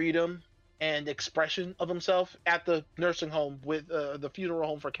 freedom and expression of himself at the nursing home with the funeral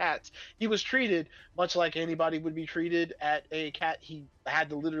home for cats. He was treated much like anybody would be treated at a cat. He had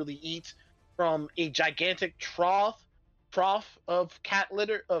to literally eat from a gigantic trough of cat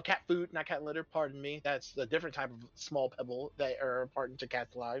litter, cat food, not cat litter, pardon me. That's a different type of small pebble that are important to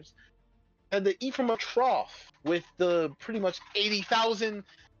cats' lives. Had to eat from a trough with the pretty much 80,000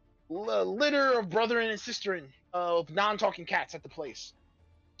 litter of brethren and sisterin of non-talking cats at the place.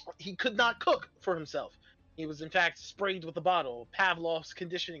 He could not cook for himself. He was in fact sprayed with a bottle, Pavlov's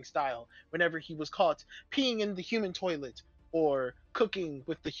conditioning style, whenever he was caught peeing in the human toilet or cooking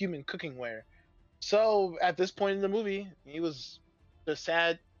with the human cookingware. So at this point in the movie, he was just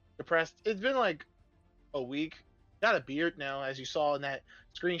sad, depressed. It's been like a week. Got a beard now, as you saw in that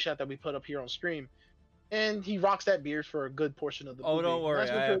screenshot that we put up here on stream. And he rocks that beard for a good portion of the movie. Oh, don't worry.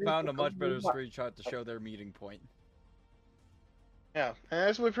 I found a much better comes screenshot to show their meeting point. Yeah, and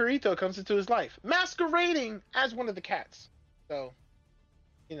that's where Perito comes into his life, masquerading as one of the cats. So,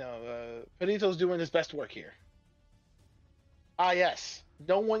 Perito's doing his best work here. Ah, yes.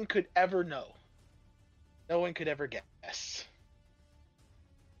 No one could ever know. No one could ever guess.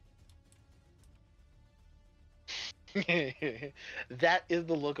 That is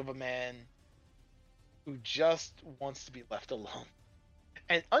the look of a man who just wants to be left alone.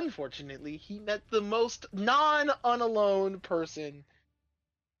 And unfortunately, he met the most non-unalone person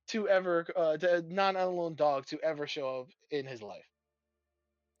to ever, non-unalone dog to ever show up in his life.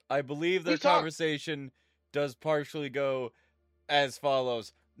 I believe their conversation does partially go as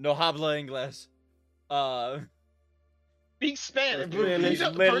follows. No habla inglés. Speak Spanish.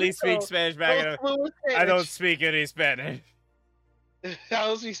 Literally speak Spanish back. I don't speak any Spanish. I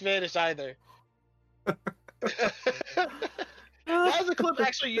don't speak Spanish either. That was a clip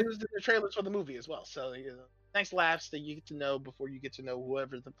actually used in the trailers for the movie as well. So, nice laughs that you get to know before you get to know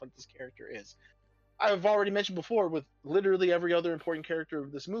whoever the fuck this character is. I've already mentioned before, with literally every other important character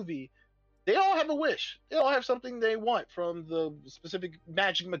of this movie, they all have a wish. They all have something they want from the specific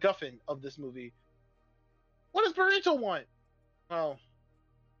magic MacGuffin of this movie. What does Burrito want? Well,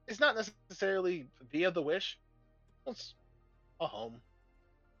 it's not necessarily via the wish. It's a home.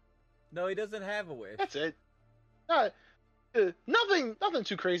 No, he doesn't have a wish. That's it. Nothing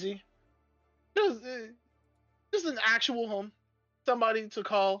too crazy. Just an actual home. Somebody to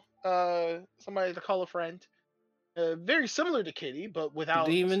call a friend. Very similar to Kitty, but without.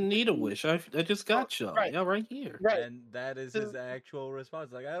 You didn't even need a wish. I just got you. Right. Yeah, right here. Right. And that is his actual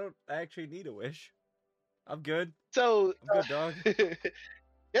response. Like, I don't actually need a wish. I'm good. So I'm good, dog.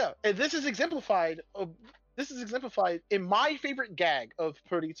 Yeah, and this is exemplified. In my favorite gag of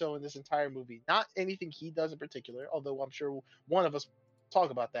Perito in this entire movie. Not anything he does in particular, although I'm sure one of us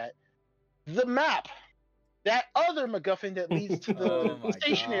talk about that. The map, that other MacGuffin that leads to the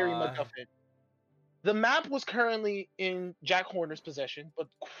stationary MacGuffin. The map was currently in Jack Horner's possession, but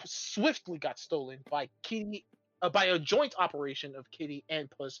swiftly got stolen by Kitty, by a joint operation of Kitty and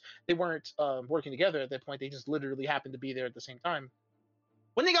Puss. They weren't working together at that point. They just literally happened to be there at the same time.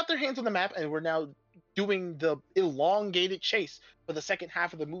 When they got their hands on the map and were now doing the elongated chase for the second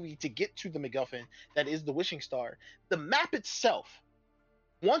half of the movie to get to the MacGuffin that is the Wishing Star, the map itself,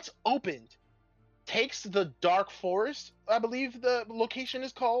 once opened, takes the dark forest, I believe the location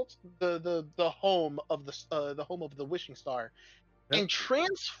is called, the home of the home of the wishing star, Yep. and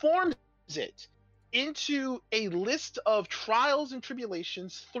transforms it into a list of trials and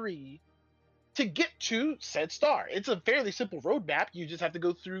tribulations 3 to get to said star. It's a fairly simple roadmap. You just have to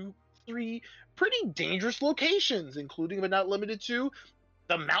go through 3 pretty dangerous locations, including but not limited to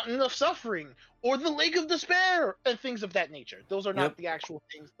the Mountain of Suffering or the Lake of Despair and things of that nature. Those are not Yep. the actual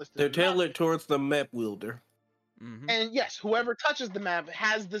things listed. They're in the map. tailored towards the map wielder. Mm-hmm. And yes, whoever touches the map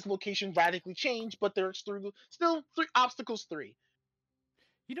has this location radically changed, but there's still 3 obstacles 3.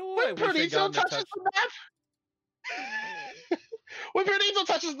 You know what? I When wish I got Perdito to touches touch. the map, when Perdito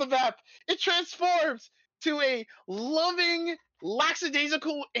touches the map, it transforms to a loving,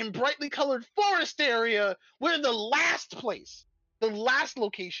 lackadaisical, and brightly colored forest area where the last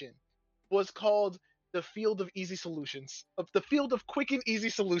location was called the Field of Easy Solutions, of the Field of Quick and Easy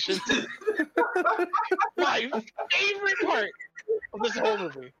Solutions. My favorite part of this whole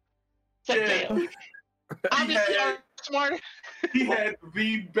movie. It's like, Yeah. damn. Obviously, Yeah. I'm smart. He had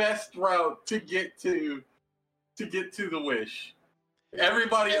the best route to get to the wish.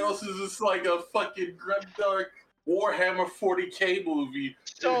 Everybody else is just like a fucking grimdark Warhammer 40K movie.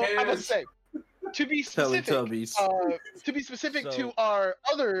 So It I must has- say, to be specific, Teletubbies. So- to our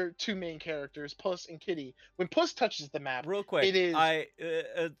other 2 main characters, Puss and Kitty, when Puss touches the map, Real quick, it is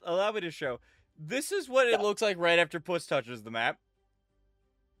allow me to show. This is what it Yeah. looks like right after Puss touches the map.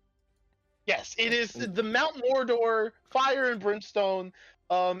 yes, it is the Mount Mordor, fire and brimstone,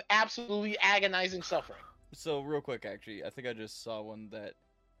 absolutely agonizing suffering. So real quick, actually, I think I just saw one that.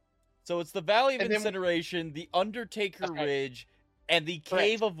 So it's the Valley of And then- Incineration, the Undertaker Okay. Ridge, and the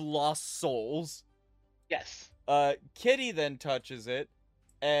Cave of Lost Souls. Yes. Kitty then touches it,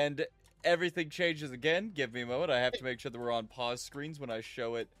 and everything changes again. Give me a moment. I have to make sure that we're on pause screens when I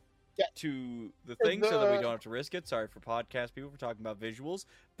show it Yeah. to the thing so that we don't have to risk it. Sorry for podcast people for talking about visuals.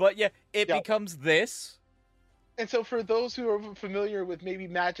 But yeah, it Yeah. becomes this. And so, for those who are familiar with maybe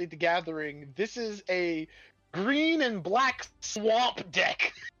Magic the Gathering, this is a green and black swamp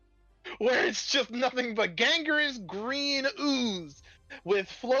deck where it's just nothing but gangrenous green ooze with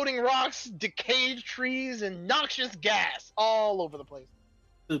floating rocks, decayed trees, and noxious gas all over the place.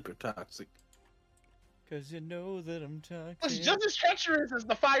 Super toxic. Cause you know that I'm talking. It's just as treacherous as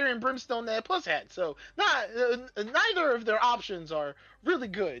the fire and brimstone that Puss had. So, neither of their options are really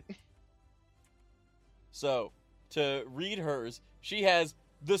good. So, to read hers, she has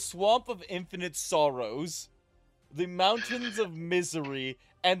the Swamp of Infinite Sorrows, the Mountains of Misery,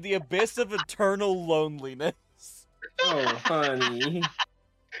 and the Abyss of Eternal Loneliness. Oh, honey.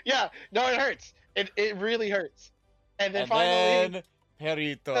 Yeah, no, it hurts. It really hurts. And then And finally, then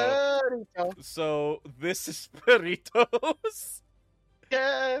Perito. Perito. So, this is Peritos.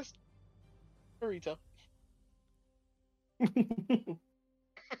 Yes, Burrito.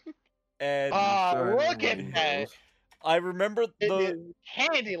 And Sorry, Look at everybody that. knows. I remember It the... is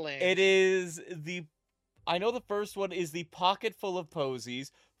Candyland. It is the... I know the first one is the Pocket Full of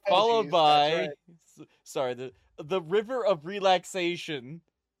Posies, followed Posies, by... Sorry, the River of Relaxation,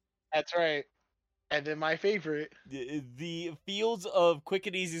 That's right. And then my favorite. the Fields of Quick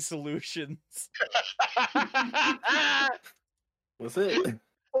and Easy Solutions. What's it?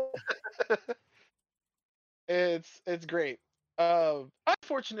 It's great.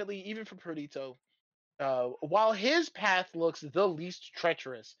 Unfortunately, even for Perdito, while his path looks the least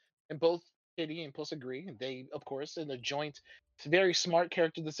treacherous, and both Kitty and Puss agree, and they, of course, in a joint, very smart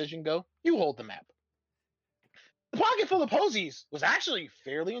character decision, go, you hold the map. The Pocket Full of Posies was actually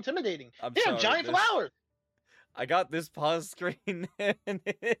fairly intimidating. I'm They have sorry, giant this- flowers. I got this pause screen, and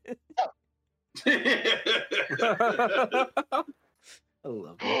I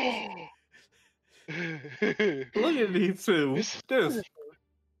love it. Look at these two. This-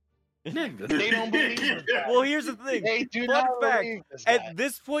 This nigga. They don't believe this guy. well, here's the thing. They do Fun not fact, believe this guy. At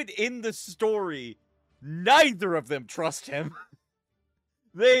this point in the story, neither of them trust him.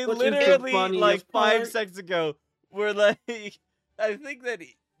 They Which is the literally, funniest like 5 part. seconds ago, were like, I think that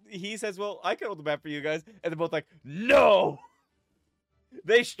he says, well, I can hold the map for you guys. And they're both like, no!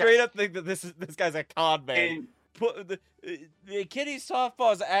 They straight up think that this guy's a con man. And The Kitty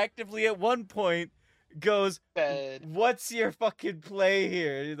Softpaws actively at one point goes, Bed. what's your fucking play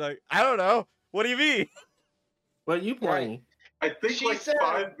here? And he's like, I don't know. What do you mean? What you playing? I think She like said,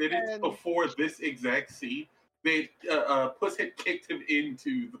 5 minutes and- before this exact scene, Puss had kicked him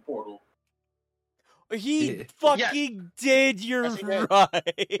into the portal. He Yeah. fucking did. You're Yes, he did.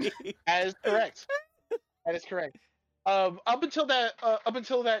 right. That is correct. That is correct. Up until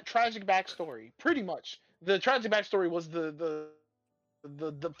that tragic backstory, pretty much the tragic backstory was the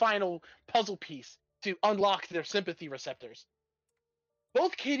the final puzzle piece to unlock their sympathy receptors.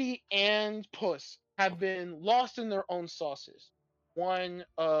 Both Kitty and Puss have been lost in their own sauces. One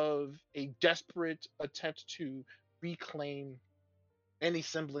of a desperate attempt to reclaim any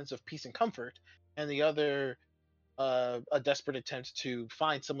semblance of peace and comfort, and the other a desperate attempt to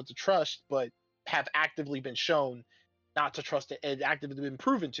find someone to trust, but have actively been shown not to trust it, and actively been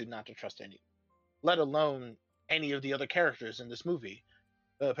proven to not to trust any, let alone any of the other characters in this movie.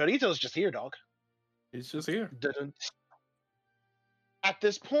 Perito's just here, dog. He's just here. At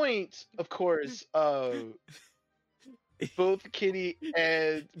this point, of course, both Kitty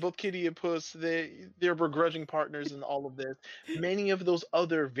and Puss, they're begrudging partners in all of this. Many of those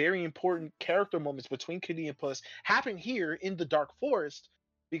other very important character moments between Kitty and Puss happen here in the Dark Forest,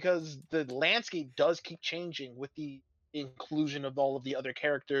 because the landscape does keep changing with the inclusion of all of the other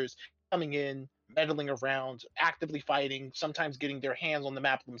characters coming in, meddling around, actively fighting, sometimes getting their hands on the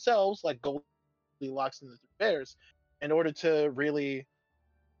map themselves, like Goldilocks and the Three Bears, in order to really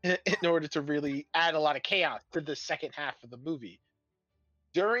add a lot of chaos to the second half of the movie.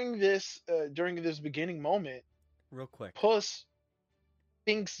 During this beginning moment, Real quick, Puss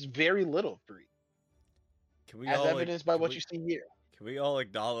thinks very little of Bree, as evidenced by what you see here. Can we all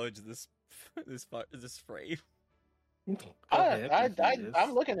acknowledge this frame?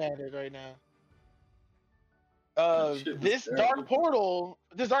 I'm looking at it right now. This dark portal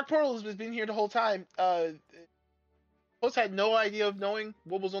has been here the whole time. Puss had no idea of knowing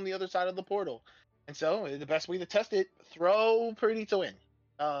what was on the other side of the portal, and so the best way to test it, throw Perdito in.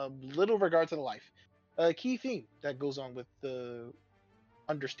 Little regard to the life. A key theme that goes on with the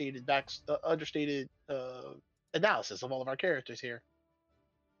understated analysis of all of our characters here.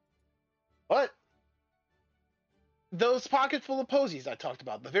 But those pocket full of posies I talked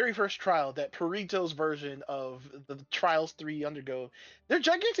about, the very first trial that Perito's version of the Trials 3 undergo, they're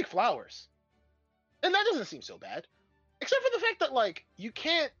gigantic flowers. And that doesn't seem so bad. Except for the fact that, like, you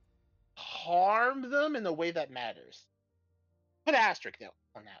can't harm them in a way that matters. Put an asterisk though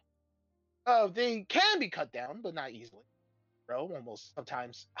on that. They can be cut down, but not easily. Almost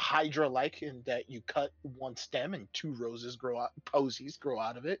sometimes Hydra-like, in that you cut one stem and two posies grow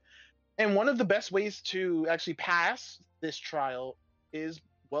out of it. And one of the best ways to actually pass this trial is,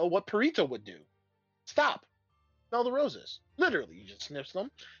 well, what Perito would do. Stop. Smell the roses. Literally, you just sniff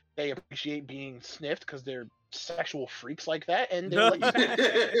them. They appreciate being sniffed because they're sexual freaks like that, and they'll let you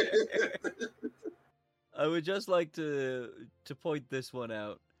pass. I would just like to point this one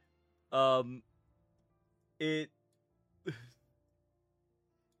out. It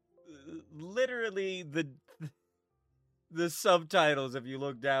literally the subtitles, if you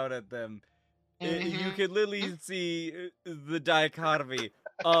look down at them, you can literally see the dichotomy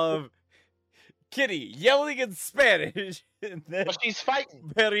of Kitty yelling in Spanish, and then she's fighting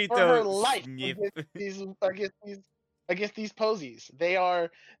Perito for her life sniff. against these posies. They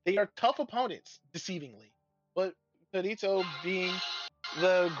are tough opponents, deceivingly. But Perito, being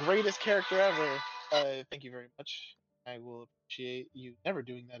the greatest character ever, thank you very much. I will appreciate you never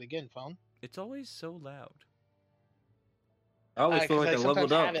doing that again, phone. It's always so loud. I always feel like I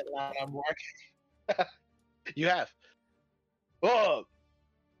leveled up. You have. Well,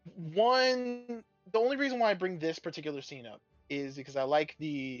 the only reason why I bring this particular scene up is because I like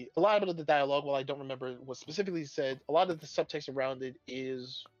a lot of the dialogue. While I don't remember what specifically said, a lot of the subtext around it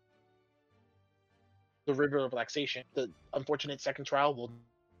is the river of relaxation. The unfortunate second trial we'll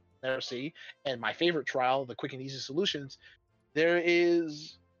never see, and my favorite trial, the quick and easy solutions. There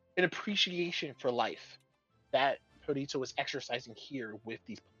is an appreciation for life that Perito is exercising here with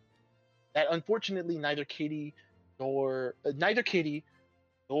these. That unfortunately neither Kitty nor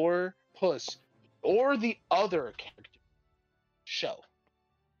Puss or the other character show.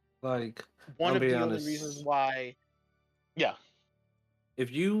 Like, one of the only reasons why. Yeah. If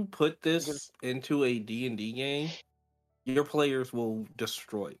you put this into a D&D game, your players will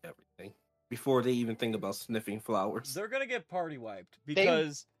destroy everything before they even think about sniffing flowers. They're gonna get party wiped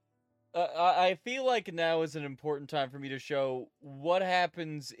because I feel like now is an important time for me to show what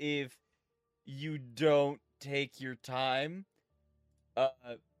happens if you don't take your time.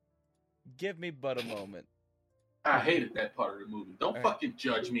 Give me but a moment. I hated that part of the movie. Don't fucking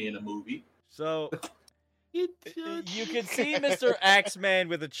judge me in a movie. So you can see Mr. Axeman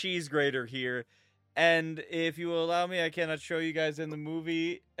with a cheese grater here. And if you will allow me, I cannot show you guys in the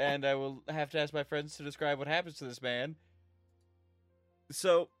movie, and I will have to ask my friends to describe what happens to this man.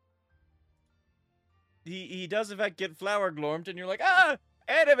 So, he does in fact get flower glormed, and you're like,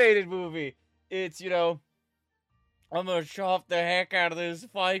 animated movie. It's, I'm gonna chop the heck out of this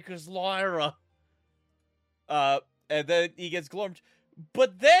ficus Lyra. And then he gets glormed.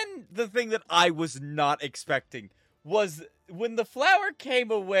 But then the thing that I was not expecting was when the flower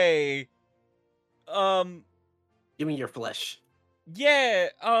came away. Give me your flesh. Yeah.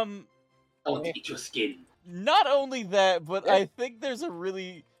 I'll eat your skin. Not only that, but I think there's a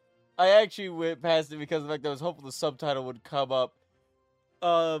really. I actually went past it because of the fact that I was hoping the subtitle would come up.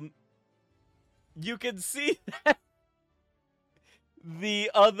 You can see that the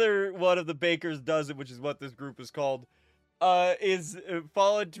other one of the bakers dozen, which is what this group is called, is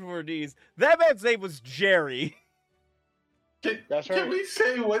fallen to her knees. That man's name was Jerry. Can we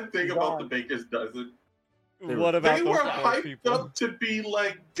say one thing about the Baker's Dozen? What about they those were poor hyped people? up to be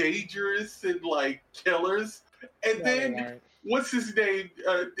like dangerous and like killers, and then what's his name?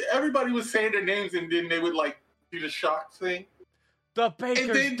 Everybody was saying their names, and then they would like do the shock thing. The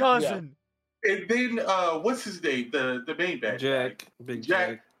Baker's Dozen. And then what's his name? The main bad Jack, Big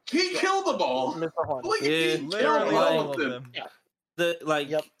Jack. He killed them all. Like, he killed Literally all of them.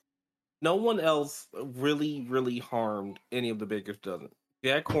 No one else really harmed any of the Baker's Dozen.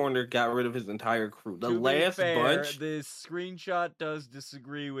 Jack Horner got rid of his entire crew. The last bunch. This screenshot does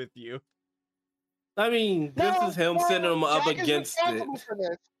disagree with you. I mean, this is him sending them up against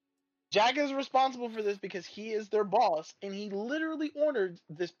it. Jack is responsible for this because he is their boss, and he literally ordered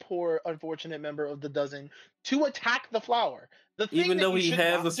this poor, unfortunate member of the dozen to attack the flower. Even though he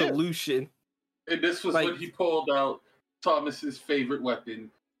has a solution. And this was when he pulled out Thomas's favorite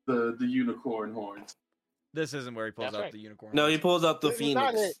weapon, the unicorn horns. This isn't where he pulls out the unicorn. No, he pulls out the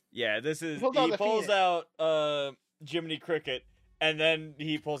phoenix. Yeah, this is he pulls out Jiminy Cricket, and then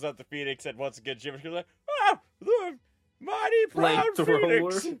he pulls out the phoenix, and once again Jiminy Cricket's like, "Ah, the mighty proud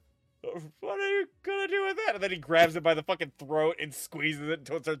phoenix. What are you gonna do with that?" And then he grabs it by the fucking throat and squeezes it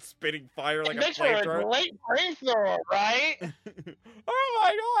until it starts spitting fire like a flamethrower. Great flamethrower, right? Oh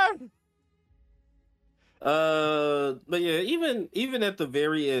my god! But yeah, even at the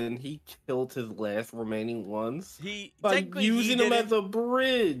very end, he killed his last remaining ones. By using them as a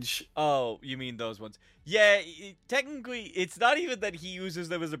bridge. Oh, you mean those ones? Yeah, technically, it's not even that he uses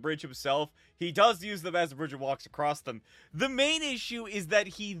them as a bridge himself. He does use them as a bridge and walks across them. The main issue is that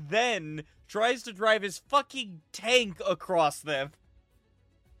he then tries to drive his fucking tank across them.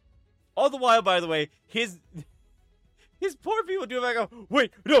 All the while, by the way, his poor people do it back. Go,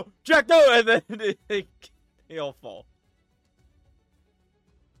 wait, no, Jack, no, and then they all fall.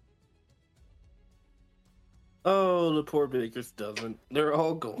 Oh, the poor Baker's Dozen. They're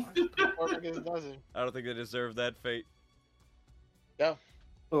all gone. I don't think they deserve that fate. No.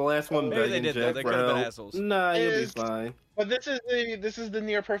 The last one maybe they did Jack though. They could have been assholes. Nah, you'll be fine. But this is the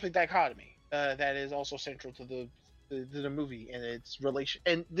near perfect dichotomy that is also central to the movie and its relation,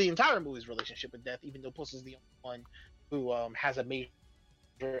 and the entire movie's relationship with death. Even though Puss is the only one who has a major,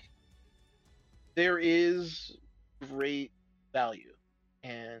 there is great value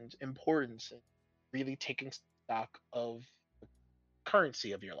and importance in really taking stock of the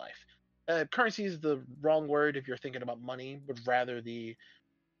currency of your life. Currency is the wrong word if you're thinking about money, but rather the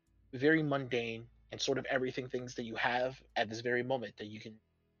very mundane and sort of everything things that you have at this very moment that you can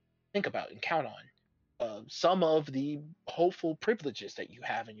think about and count on. Some of the hopeful privileges that you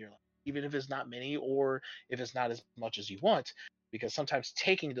have in your life, even if it's not many or if it's not as much as you want, because sometimes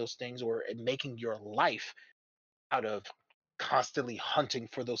taking those things or making your life out of constantly hunting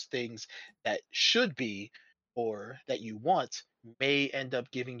for those things that should be or that you want may end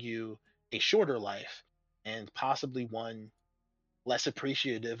up giving you a shorter life and possibly one less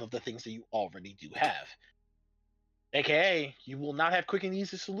appreciative of the things that you already do have. AKA, you will not have quick and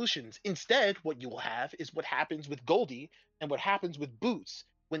easy solutions. Instead, what you will have is what happens with Goldie and what happens with Boots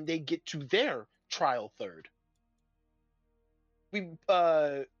when they get to their trial third. We've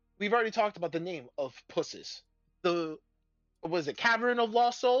already talked about the name of Pusses. Was it Cavern of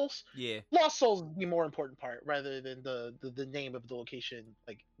Lost Souls? Yeah. Lost Souls is the more important part rather than the name of the location,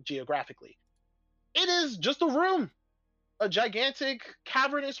 like geographically. It is just a room. A gigantic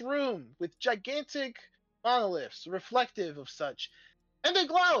cavernous room with gigantic monoliths reflective of such. And they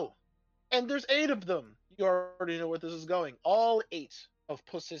glow. And there's 8 of them. You already know where this is going. All 8 of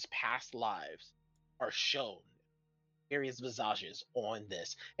Puss's past lives are shown. Various visages on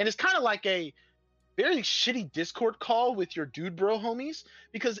this. And it's kind of like a very shitty Discord call with your dude bro homies,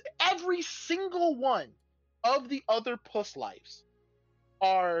 because every single one of the other Puss lives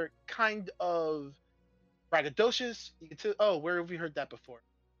are kind of braggadocious. Where have we heard that before?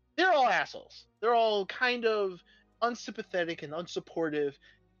 They're all assholes. They're all kind of unsympathetic and unsupportive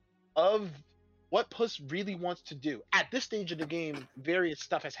of what Puss really wants to do. At this stage of the game, various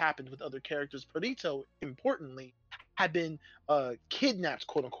stuff has happened with other characters. Perito, importantly, had been kidnapped,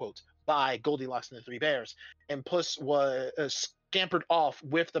 quote unquote, by Goldilocks and the Three Bears, and Puss was scampered off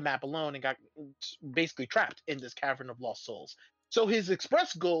with the map alone and got basically trapped in this cavern of lost souls. So his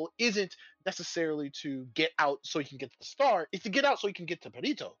express goal isn't necessarily to get out so he can get to the star, it's to get out so he can get to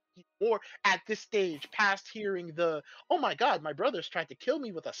Perito. Or at this stage, past hearing the, oh my god, my brother's tried to kill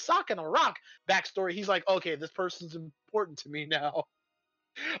me with a sock and a rock backstory, he's like, okay, this person's important to me now.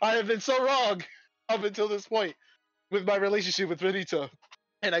 I have been so wrong up until this point with my relationship with Perito,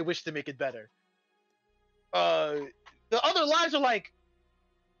 and I wish to make it better. The other lives are like,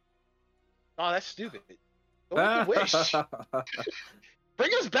 oh, that's stupid. Don't make a wish.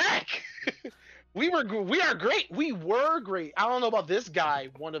 Bring us back. We are great. We were great. I don't know about this guy.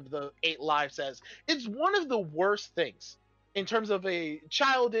 One of the 8 lives says it's one of the worst things in terms of a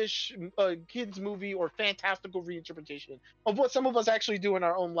childish kids movie or fantastical reinterpretation of what some of us actually do in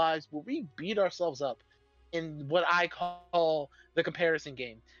our own lives, where we beat ourselves up in what I call the comparison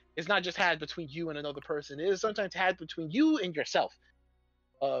game. It's not just had between you and another person. It is sometimes had between you and yourself.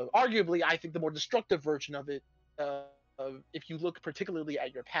 Arguably, I think the more destructive version of it, if you look particularly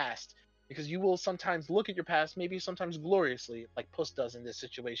at your past, because you will sometimes look at your past, maybe sometimes gloriously, like Puss does in this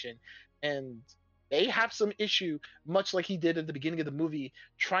situation, and they have some issue, much like he did at the beginning of the movie,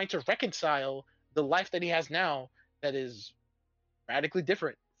 trying to reconcile the life that he has now that is radically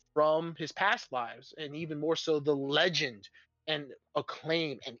different from his past lives, and even more so the legend and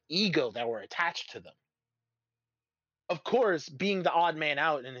acclaim and ego that were attached to them. Of course, being the odd man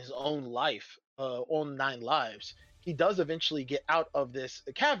out in his own life, on 9 lives, he does eventually get out of this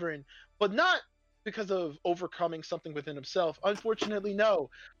cavern, but not because of overcoming something within himself. Unfortunately, no.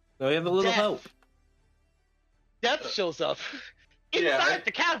 So you have a little help. Death shows up inside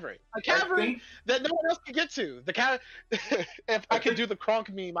the cavern. A cavern that no one else can get to. If I could do the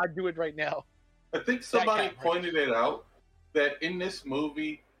Kronk meme, I'd do it right now. I think somebody pointed it out that in this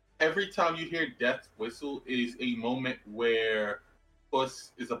movie, every time you hear Death's whistle is a moment where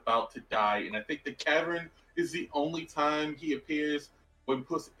Puss is about to die. And I think the cavern is the only time he appears when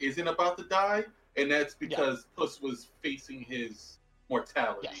Puss isn't about to die. And that's because Puss was facing his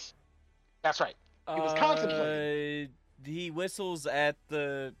mortality. Yes. That's right. He was contemplating. He whistles at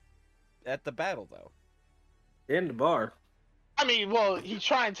the battle, though. In the bar. I mean, well, he's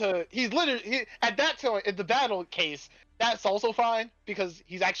literally, at that time, in the battle case, that's also fine, because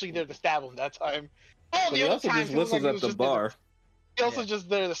he's actually there to stab him that time. All the other times, he whistles at the bar. He also just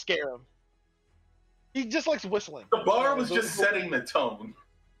there to scare him. He just likes whistling. The bar was just setting the tone.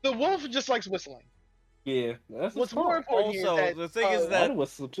 The wolf just likes whistling. Yeah, that's what's more important. Also, here is that, the thing is that I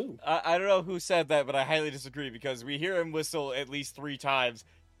whistle too. I don't know who said that, but I highly disagree, because we hear him whistle at least 3 times,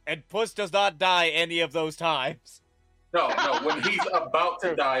 and Puss does not die any of those times. No, when he's about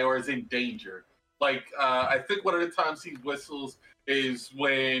to die or is in danger. Like, I think one of the times he whistles is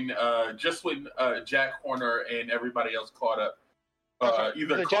when Jack Horner and everybody else caught up.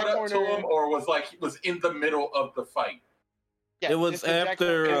 Either caught up to him or was in the middle of the fight. Yeah, it was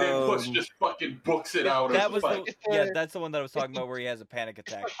after. And then Puss just fucking books it out of the fight. That's the one that I was talking about where he has a panic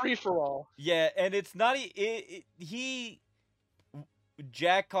attack. Free for all. Yeah, and it's not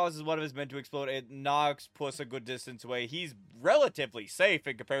Jack causes one of his men to explode. It knocks Puss a good distance away. He's relatively safe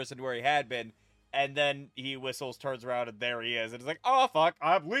in comparison to where he had been. And then he whistles, turns around, and there he is. And it's like, oh, fuck,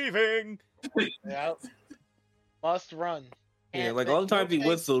 I'm leaving. Yeah. Must run. Yeah, like all the times he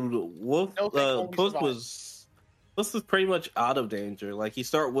whistled, Puss was pretty much out of danger. Like, he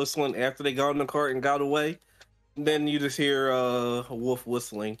started whistling after they got in the cart and got away. And then you just hear a wolf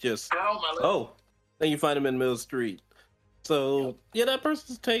whistling. Just, then you find him in the middle of the street. So yeah, that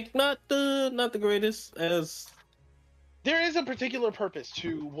person's take not the greatest. As there is a particular purpose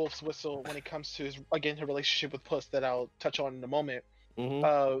to Wolf's whistle when it comes to his relationship with Puss that I'll touch on in a moment.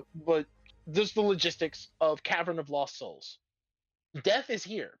 mm-hmm. But there's the logistics of Cavern of Lost Souls. Death is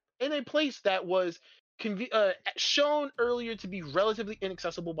here in a place that was shown earlier to be relatively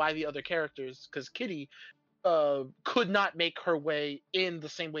inaccessible by the other characters, because Kitty could not make her way in the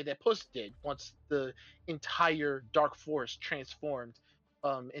same way that Puss did once the entire Dark Forest transformed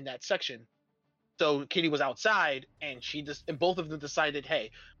in that section. So Kitty was outside, and both of them decided, hey,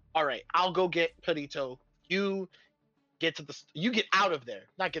 all right, I'll go get Perito. You get out of there,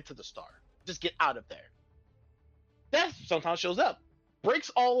 not get to the star. Just get out of there. Death sometimes shows up, breaks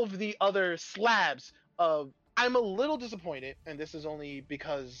all of the other slabs. I'm a little disappointed, and this is only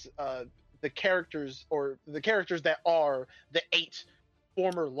because the characters that are the 8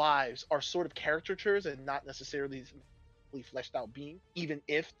 former lives are sort of caricatures and not necessarily fleshed out being, even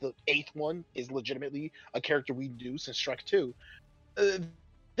if the 8th one is legitimately a character we knew since Shrek 2.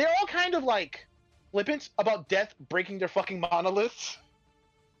 They're all kind of like flippant about Death breaking their fucking monoliths.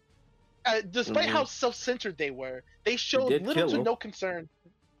 despite Mhm. how self-centered they were, they showed did little kill to him. no concern.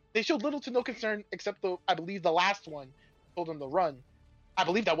 They showed little to no concern, except I believe the last one told them to run. I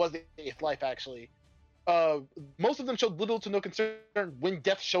believe that was the eighth life, actually. Most of them showed little to no concern when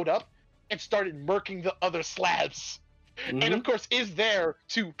death showed up and started murking the other slabs. And of Mhm. course is there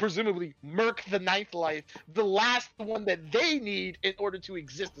to presumably murk the ninth life, the last one that they need in order to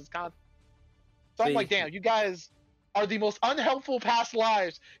exist as content. So I'm like, See, damn, you guys are the most unhelpful past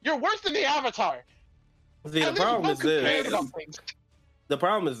lives. You're worse than the Avatar. the At least problem one is cared this. about things. The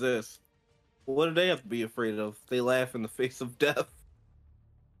problem is this. What do they have to be afraid of? They laugh in the face of death.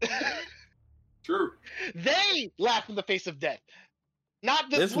 True. They laugh in the face of death.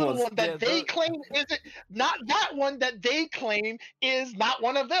 Not this This little one's- one that yeah, they claim isn't. Not that one that they claim is not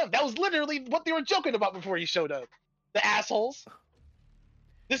one of them. That was literally what they were joking about before he showed up. The assholes.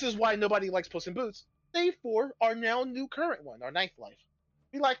 This is why nobody likes Puss in Boots. They four are now new current one, our ninth life.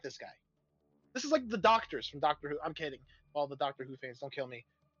 We like this guy. This is like the doctors from Doctor Who. I'm kidding. All the Doctor Who fans, don't kill me.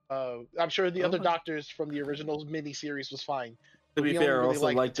 I'm sure the other Okay. doctors from the original miniseries was fine. To But be we only fair, I really also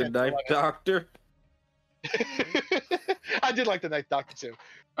like like the 10th to Ninth 11th. Doctor. I did like the Ninth Doctor too.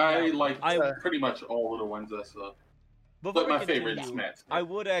 I Yeah. like I- pretty much all of the ones I saw. Before But we my continue, favorite is Matt. I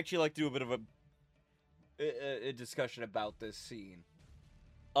would actually like to do a bit of a discussion about this scene,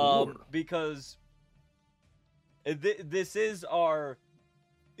 Sure. because this is our.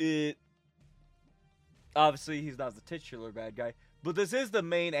 Obviously, he's not the titular bad guy, but this is the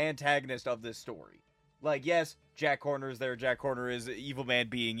main antagonist of this story. Like, yes, Jack Horner is there. Jack Horner is evil man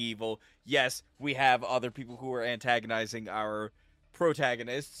being evil. Yes, we have other people who are antagonizing our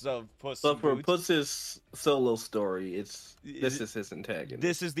protagonists of Puss But in for Boots. Puss's solo story, this is his antagonist.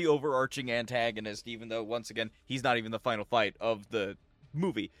 This is the overarching antagonist, even though, once again, he's not even the final fight of the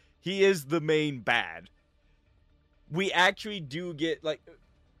movie. He is the main bad. We actually do get, like,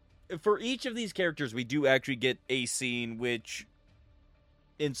 for each of these characters, we do actually get a scene which,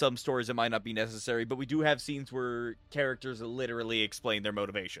 in some stories, it might not be necessary, but we do have scenes where characters literally explain their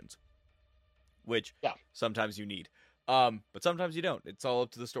motivations, which sometimes you need. But sometimes you don't. It's all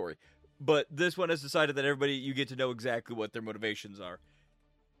up to the story. But this one has decided that everybody, you get to know exactly what their motivations are.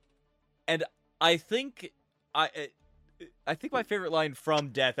 And I think my favorite line from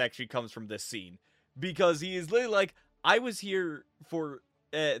Death actually comes from this scene, because he is literally like, I was here for,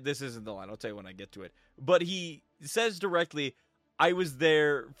 this isn't the line, I'll tell you when I get to it, but he says directly, I was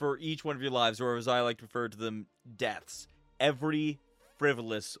there for each one of your lives, or as I like to refer to them, deaths. Every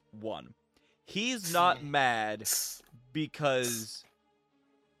frivolous one. He's not mad because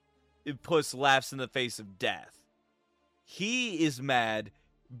Puss laughs in the face of death. He is mad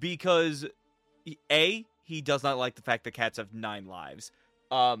because, A, he does not like the fact that cats have 9 lives.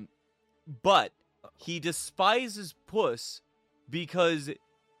 But he despises Puss because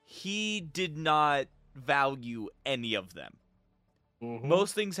he did not value any of them. Mhm.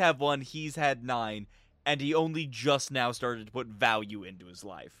 Most things have 1, he's had 9, and he only just now started to put value into his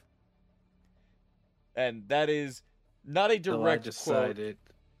life. And that is not a So I direct quote. decided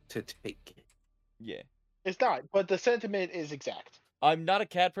to take it. Yeah. It's not, but the sentiment is exact. I'm not a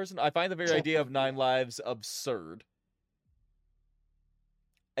cat person. I find the very idea of 9 lives absurd.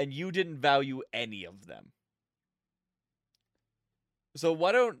 And you didn't value any of them. So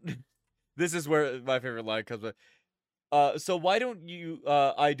why don't... This is where my favorite line comes from. So why don't you,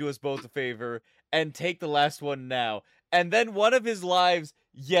 I do us both a favor and take the last one now? And then one of his lives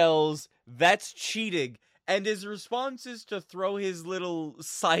yells, that's cheating. And his response is to throw his little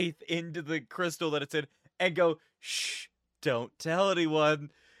scythe into the crystal that it's in and go, shh, don't tell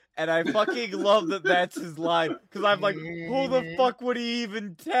anyone. And I fucking love that that's his line. Because I'm like, who the fuck would he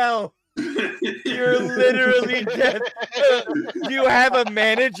even tell? You're literally dead. Do you have a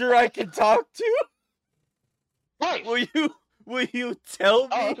manager I can talk to? Right. Will you tell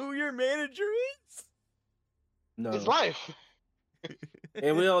me Oh. who your manager is? No. His life.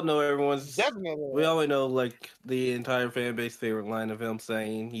 And we all know everyone's. Definitely. We all know, like, the entire fan base favorite line of him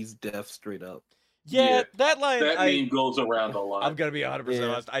saying he's deaf straight up. Yeah, Yeah, that line. That meme goes around a lot. I'm gonna be 100%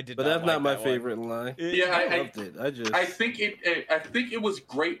 honest. I did But not that's like not my that one. favorite line. Yeah, I loved it. I think it was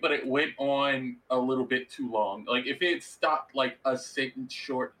great, but it went on a little bit too long. Like if it stopped like a sentence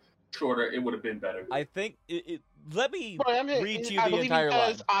shorter, it would have been better. I think let me But I mean, read to you I the believe entire he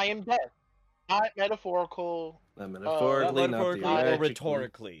line. says, I am dead. Not metaphorical. Not Not metaphorically, not metaphorically or theoretically.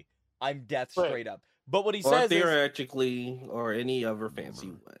 rhetorically. I'm death Right. straight up. But what he Or says is, theoretically, or any other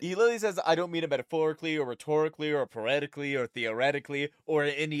fancy way. he literally says, I don't mean it metaphorically or rhetorically or poetically or theoretically or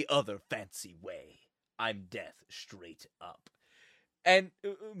in any other fancy way. I'm death straight up. And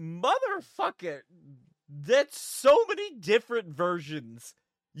motherfucker, that's so many different versions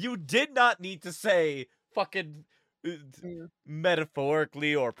You did not need to say fucking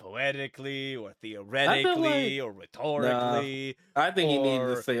metaphorically or poetically or theoretically or rhetorically. I think he needed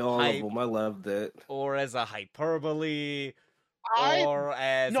to or say all hype- of them. I love that. Or as a hyperbole, I or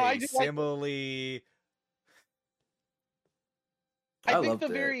as no, I a do like. simile. I I think love the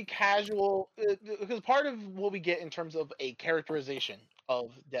that. very casual, because part of what we get in terms of a characterization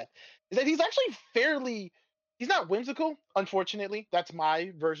of Death is that he's actually fairly. He's not whimsical, unfortunately. That's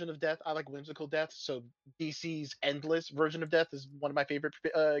my version of Death. I like whimsical Death. So DC's Endless version of Death is one of my favorite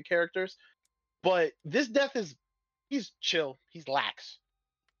characters. But this Death he's chill. He's lax.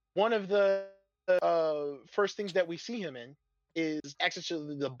 One of the first things that we see him in is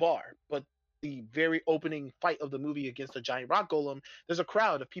actually the bar, but the very opening fight of the movie against a giant rock golem, there's a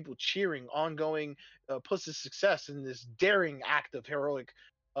crowd of people cheering ongoing Puss's success in this daring act of heroic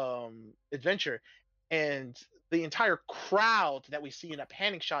adventure, and the entire crowd that we see in a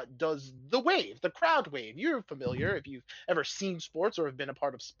panning shot does the wave, the crowd wave. You're familiar if you've ever seen sports or have been a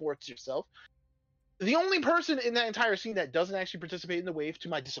part of sports yourself. The only person in that entire scene that doesn't actually participate in the wave, to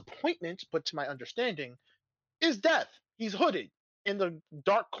my disappointment, but to my understanding, is Death. He's hooded in the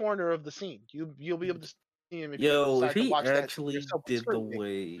dark corner of the scene. You'll be able to see him if you Yo, if decide to he watch that actually yourself. did the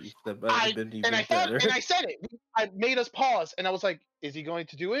wave, that might I have been and even I thought better. and I said it. I made us pause, and I was like, "Is he going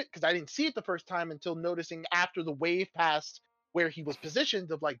to do it?" Because I didn't see it the first time until noticing after the wave passed where he was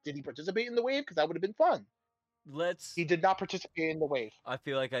positioned. Of like, did he participate in the wave? Because that would have been fun. He did not participate in the wave. I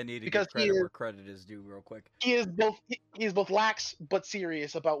feel like I need to Because give credit where credit is due, real quick. He is both lax but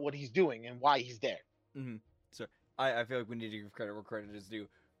serious about what he's doing and why he's there. Mm-hmm. So I feel like we need to give credit where credit is due.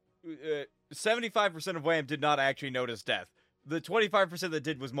 75% of Wham did not actually notice Death. The 25% that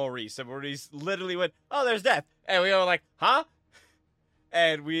did was Maurice. And Maurice literally went, "Oh, there's Death," and we all were like, "Huh?"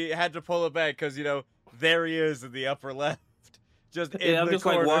 And we had to pull it back because there he is in the upper left. Just in I'm the just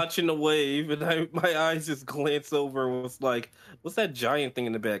corner. like watching the wave, and my eyes just glance over and was like, "What's that giant thing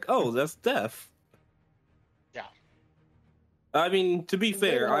in the back?" Oh, that's Death. Yeah. I mean, to be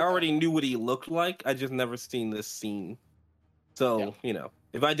fair, I already knew what he looked like. I just never seen this scene. So,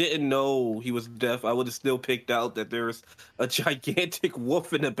 if I didn't know he was Deaf, I would have still picked out that there's a gigantic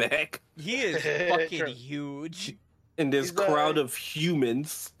wolf in the back. He is fucking huge. And this He's, crowd of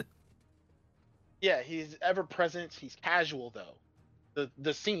humans. Yeah, he's ever present. He's casual though.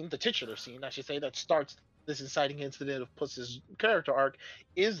 The scene, the titular scene, I should say, that starts this inciting incident of Puss's character arc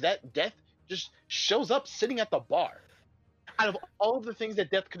is that Death just shows up sitting at the bar. Out of all of the things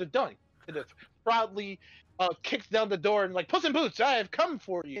that Death could have done, could have proudly kicked down the door and like, "Puss in Boots, I have come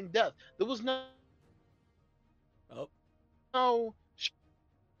for you." In Death, there was no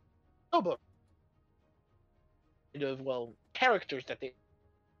characters that they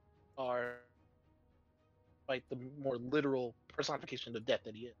are like the more literal personification of Death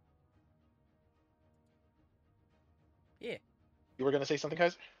that he is. Yeah. You were gonna say something,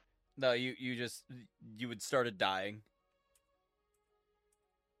 guys? No, you had started dying.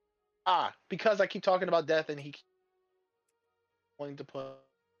 Because I keep talking about Death and he wanting to put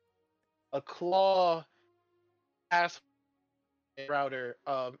a claw ass router.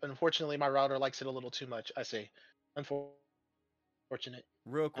 Unfortunately, my router likes it a little too much. I say, unfortunate.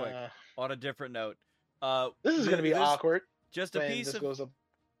 Real quick, on a different note, this is gonna be awkward. Just a piece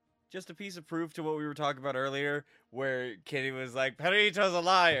of proof to what we were talking about earlier, where Kitty was like, "Perito's a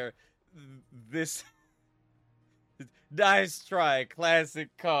liar." This nice try, classic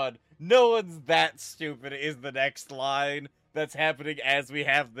COD. No one's that stupid is the next line that's happening as we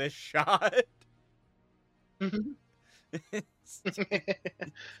have this shot. Perito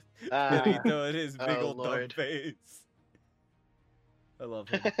and his big old dumb face. I love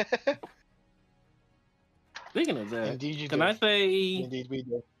him. Speaking of that, Indeed you can do. I say? Indeed we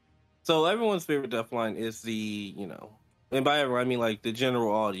do. So everyone's favorite Death line is the, and by everyone I mean like the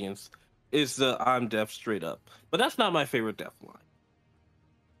general audience, is the "I'm Deaf" straight up. But that's not my favorite Death line.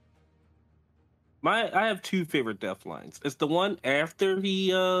 I have two favorite Death lines. It's the one after he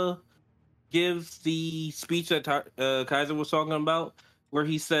gives the speech that Kaiser was talking about, where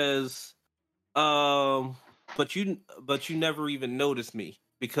he says, but you never even noticed me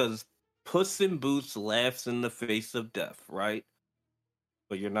because Puss in Boots laughs in the face of death, right?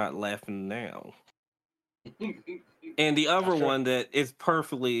 But you're not laughing now." And the other one that is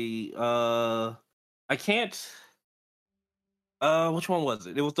perfectly I can't which one was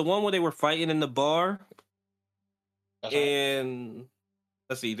it? It was the one where they were fighting in the bar. And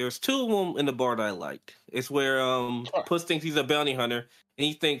let's see, there's two of them in the bar that I liked. It's where Puss thinks he's a bounty hunter and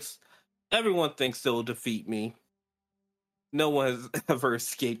he thinks everyone thinks they'll defeat me. No one has ever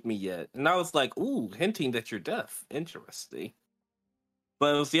escaped me yet. And I was like, ooh, hinting that you're deaf. Interesting.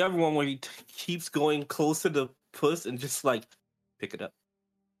 But it was the other one where he keeps going closer to Puss and just like pick it up.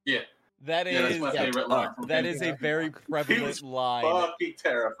 Yeah. That Yeah, that's is my favorite line from that him. is a very prevalent He's line. fucking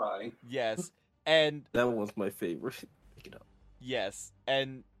terrifying. Yes, and That one was my favorite. Pick it up. yes,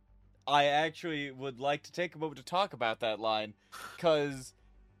 and I actually would like to take a moment to talk about that line because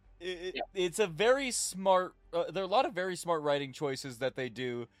it's a very smart. There are a lot of very smart writing choices that they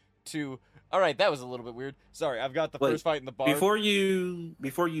do to. All right, that was a little bit weird. Sorry, I've got the Wait, first fight in the bar. Before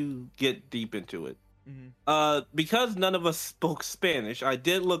you get deep into it, because none of us spoke Spanish, I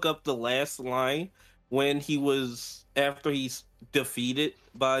did look up the last line when he was after he's defeated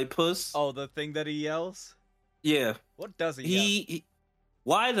by Puss. Oh, the thing that he yells. Yeah, What does he yell? he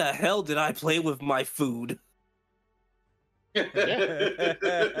why the hell did I play with my food? Oh,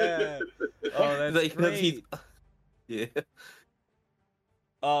 that's Like, great. Yeah.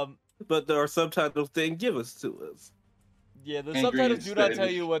 Um, But there are subtitles they didn't give us to us. yeah, the Angry subtitles in do not tell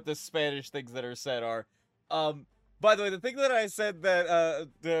Spanish. you what the Spanish things that are said are. By the way, the thing that I said that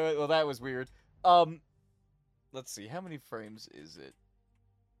well, that was weird. Let's see, how many frames is it?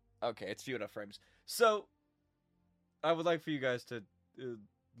 Okay, it's few enough frames. So, I would like for you guys to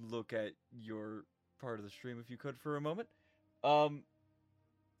look at your part of the stream if you could for a moment.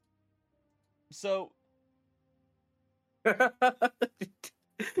 So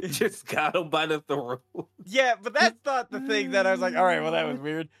Just got him by the throat. yeah, but that's not the thing that I was like, all right, well, that was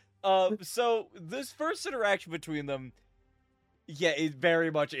weird. So this first interaction between them, yeah, it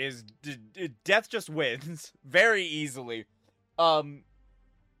very much is death just wins very easily. And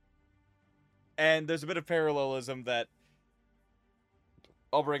there's a bit of parallelism that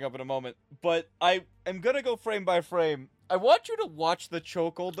I'll bring up in a moment, but I am gonna go frame by frame. I want you to watch the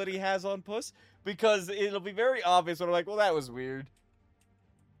chokehold that he has on Puss, because it'll be very obvious when I'm like, well, that was weird.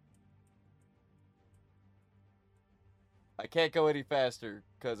 I can't go any faster,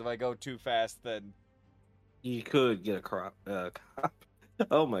 because if I go too fast, then... You could get a cop.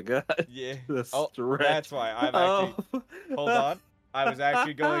 Oh my god. Yeah. The Oh, stretch. that's why I'm actually... Oh. Hold on. I was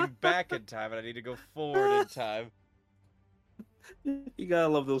actually going back in time, and I need to go forward in time. You gotta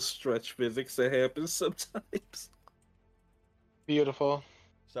love those stretch physics that happen sometimes. Beautiful.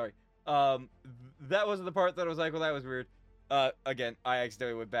 Sorry. That wasn't the part that I was like, well, that was weird. Again, I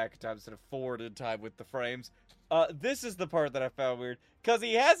accidentally went back in time instead of forward in time with the frames. This is the part that I found weird, because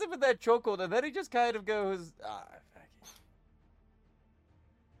he has him in that chokehold, and then he just kind of goes, fuck it.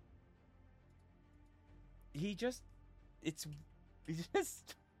 He just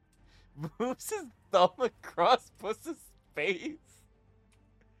moves his thumb across Puss's face.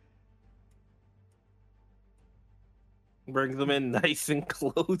 Brings them in nice and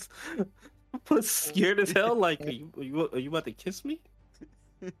close. But scared as hell. Like, are you about to kiss me?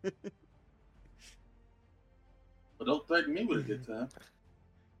 But don't threaten me with a good time.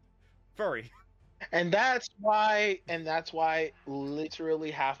 Furry. And that's why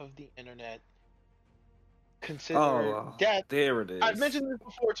literally half of the internet consider death. There it is. I've mentioned this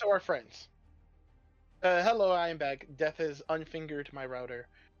before to our friends. Hello, I am back. Death has unfingered my router.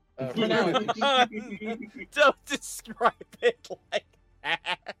 For now, at least. Don't describe it like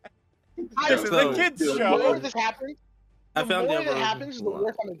that. This is So- a kid's The more show. this happens, I the found more the that other happens, the line.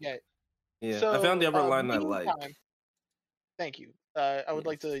 worse I'm gonna get. Yeah, So, I found the other line I like. meantime- Thank you. I would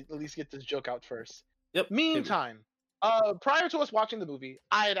like to at least get this joke out first. Yep. Meantime, prior to us watching the movie,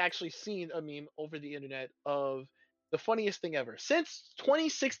 I had actually seen a meme over the internet of the funniest thing ever. Since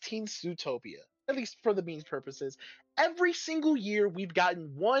 2016 Zootopia, at least for the memes purposes, every single year we've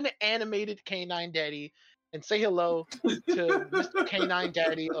gotten one animated Canine Daddy, and say hello to Mr. Canine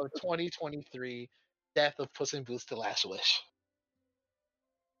Daddy of 2023, Death of Puss in Boots: The Last Wish.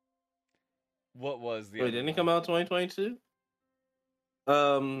 What was the Wait, other didn't it one? come out 2022? Did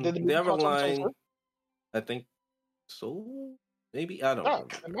the movie The other come out line, 2022? I think so. Maybe I don't Oh,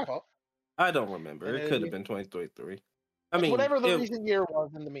 remember. that's my fault. I don't remember. It Uh, could have been 2023. I It's mean, whatever the it- recent year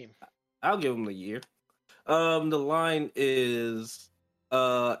was in the meme. I'll give him the year. The line is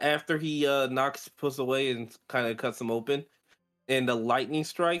after he knocks Puss away and kind of cuts him open, and the lightning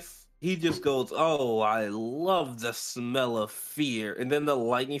strikes. He just goes, "Oh, I love the smell of fear," and then the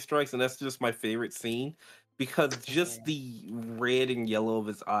lightning strikes, and that's just my favorite scene because just the red and yellow of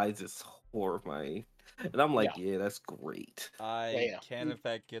his eyes is horrifying, and I'm like, "Yeah, that's great." I Yeah. can in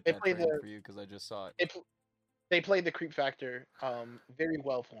fact get They that played frame the- for you because I just saw it. They played the creep factor very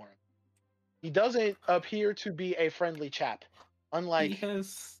well for him. He doesn't appear to be a friendly chap, He unlike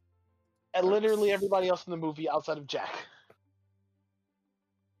has literally everybody else in the movie outside of Jack.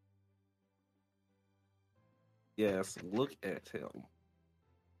 yes. Look at him.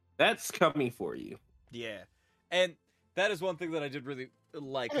 That's coming for you. Yeah. And That is one thing that I did really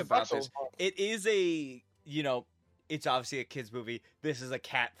like Yeah, about Dark Souls this. fun. It is a, it's obviously a kids movie. This is a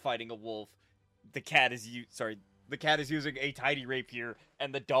cat fighting a wolf. The cat is using a tiny rapier,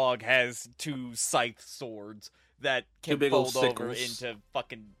 and the dog has 2 scythe swords that can big old fold over sickles. into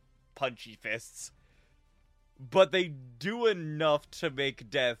fucking punchy fists. But they do enough to make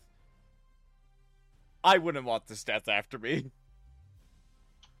death. I wouldn't want this death after me.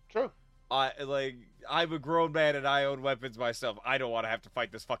 True. I'm a grown man and I own weapons myself. I don't want to have to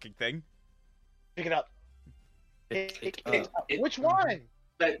fight this fucking thing. Pick it up. Pick Pick it up. Which one?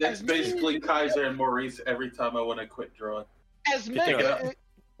 That's basically Kaiser and Maurice every time I want to quit drawing. As Pick it up.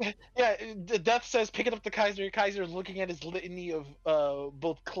 yeah, the Death says, pick it up to Kaiser. Kaiser is looking at his litany of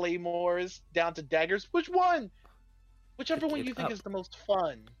both claymores down to daggers. Which one? Whichever Pick one it you think up. is the most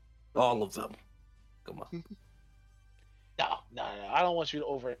fun. All of them. Come on. No. I don't want you to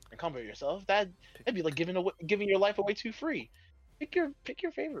over encumber yourself. That'd be like giving your life away too free. Pick your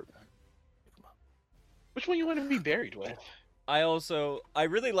favorite one. Which one you want to be buried with? I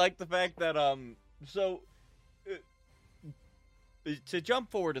really like the fact that to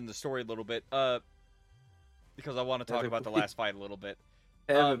jump forward in the story a little bit, because I want to talk about the last fight a little bit.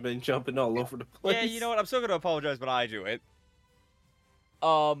 Haven't been jumping all over the place. Yeah, you know what? I'm still going to apologize, but I do it.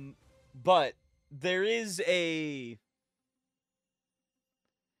 But there is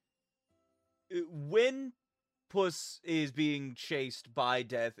when Puss is being chased by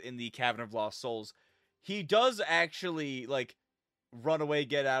Death in the Cavern of Lost Souls, he does actually, run away,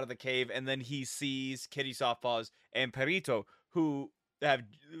 get out of the cave, and then he sees Kitty Softpaws and Perito, who have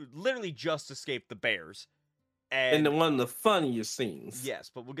literally just escaped the bears. And one of the funniest scenes. Yes,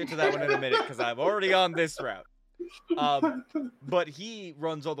 but we'll get to that one in a minute, because I'm already on this route. But he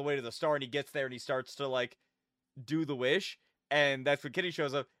runs all the way to the star, and he gets there, and he starts to, do the wish, and that's when Kitty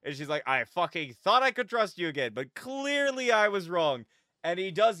shows up, and she's like, I fucking thought I could trust you again, but clearly I was wrong. And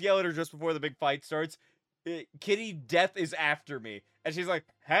he does yell at her just before the big fight starts, Kitty, Death is after me. And she's like,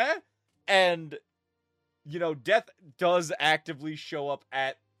 huh? And, Death does actively show up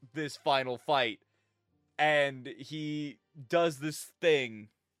at this final fight. And he does this thing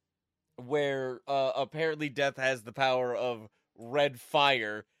where apparently Death has the power of red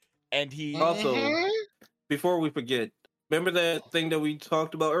fire. And he... Also, before we forget, remember that thing that we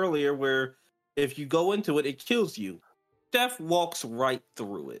talked about earlier where if you go into it, it kills you? Death walks right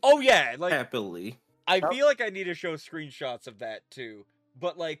through it. Oh, yeah. Happily. I feel like I need to show screenshots of that, too.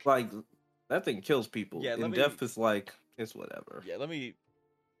 But, that thing kills people. Yeah, and Death is it's whatever. Yeah,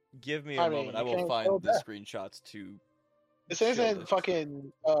 give me a moment. I will find the screenshots to... This isn't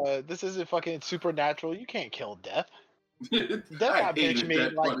fucking Supernatural. You can't kill Death. Death not bitch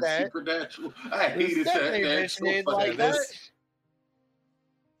made like that. Supernatural. I hated that. Bitch made like that.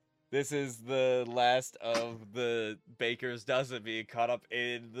 This is the last of the Baker's dozen being caught up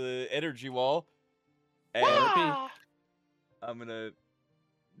in the energy wall. And I'm gonna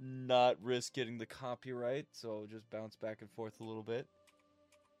not risk getting the copyright, so I'll just bounce back and forth a little bit.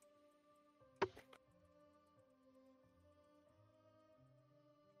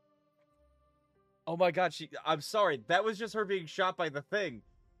 Oh my god, I'm sorry, that was just her being shot by the thing.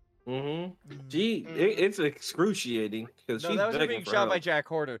 Mm-hmm. It's excruciating because that was her being shot by Jack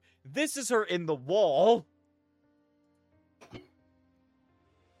Horner. This is her in the wall.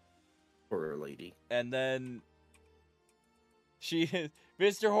 Poor lady. And then she is,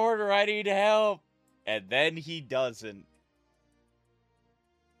 Mr. Horner, I need help. And then he doesn't.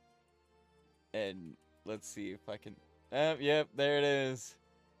 And let's see if I can... yep, there it is.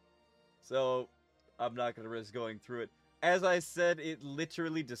 So, I'm not going to risk going through it. As I said, it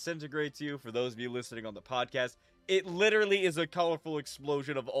literally disintegrates you. For those of you listening on the podcast, it literally is a colorful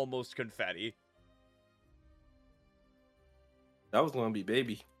explosion of almost confetti. That was going to be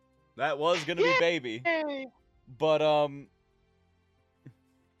baby. That was going to be baby. But,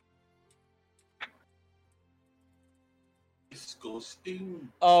 Disgusting.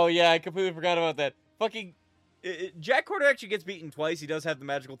 oh yeah, I completely forgot about that. Fucking Jack Horner actually gets beaten twice. He does have the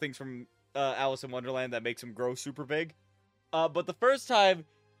magical things from Alice in Wonderland that makes him grow super big. But the first time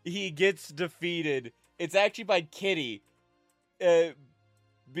he gets defeated, it's actually by Kitty,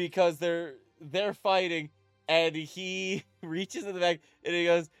 because they're fighting, and he reaches in the back and he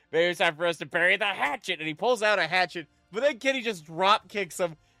goes, "Maybe it's time for us to bury the hatchet." And he pulls out a hatchet, but then Kitty just drop kicks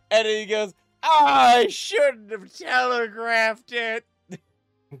him, and then he goes, "I shouldn't have telegraphed it."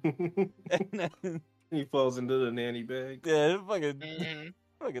 He falls into the nanny bag. Yeah, I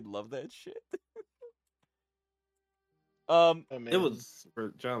fucking love that shit. It was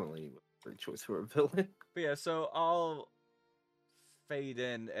for John Lee, great choice for a villain. But yeah, so I'll fade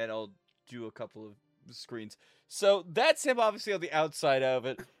in and I'll do a couple of screens. So that's him obviously on the outside of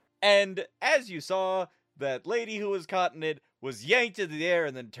it. And as you saw, that lady who was caught in it was yanked into the air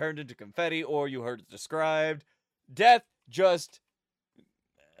and then turned into confetti, or you heard it described. Death just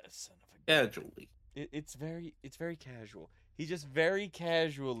son of a Casually. it's very casual. He just very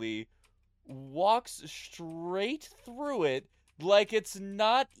casually walks straight through it like it's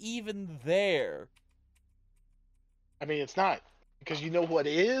not even there. I mean, it's not, because you know what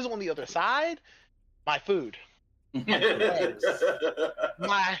is on the other side? My food. My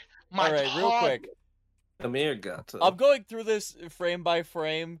All right, real quick. Amir got to. I'm going through this frame by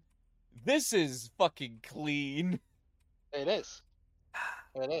frame. This is fucking clean. It is.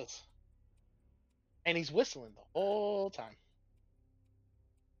 It is. And he's whistling the whole time.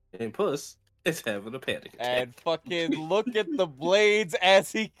 And Puss is having a panic attack. And fucking look at the blades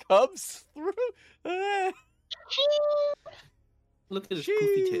as he comes through. Look at his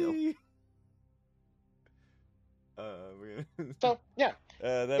poofy tail. So, yeah.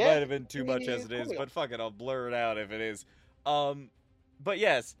 That Yeah, might have been too much yeah, as it is, cool. but fuck it, I'll blur it out if it is. But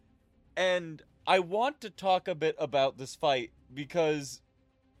yes, and I want to talk a bit about this fight because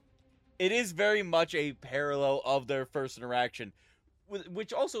it is very much a parallel of their first interaction,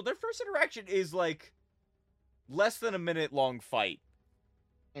 which also, their first interaction is like less than a minute long fight.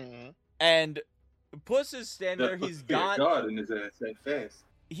 Mm-hmm. And Puss is standing there, he's got God in his ass that fast.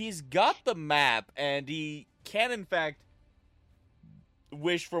 He's got the map, and he can, in fact,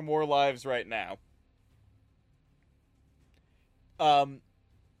 wish for more lives right now. And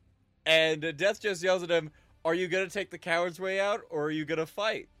Death just yells at him, are you gonna take the coward's way out, or are you gonna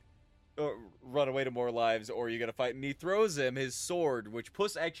fight? Or run away to more lives, or are you gonna fight? And he throws him his sword, which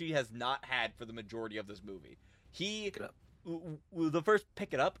Puss actually has not had for the majority of this movie. The first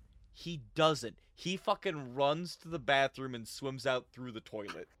pick it up, he doesn't. He fucking runs to the bathroom and swims out through the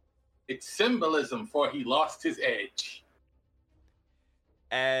toilet. It's symbolism for he lost his edge.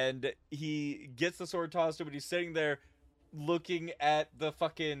 And he gets the sword tossed to him, and he's sitting there looking at the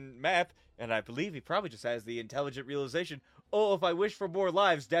fucking map, and I believe he probably just has the intelligent realization, oh, if I wish for more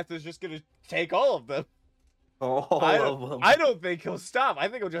lives, Death is just gonna take all of them. I don't think he'll stop. I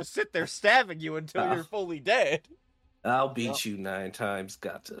think he'll just sit there stabbing you until you're fully dead. I'll beat you 9 times,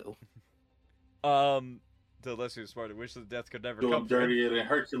 Gato. The less you're smart, I wish that Death could never Doing come dirtier than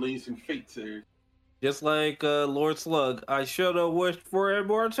Hercules and Fate series. Just like Lord Slug, I should have wished for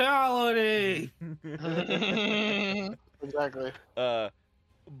immortality. Exactly.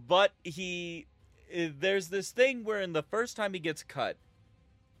 But there's this thing where in the first time he gets cut,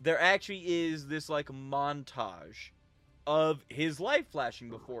 there actually is this like montage of his life flashing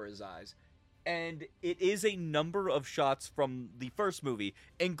before his eyes. And it is a number of shots from the first movie,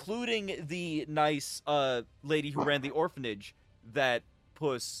 including the nice lady who ran the orphanage that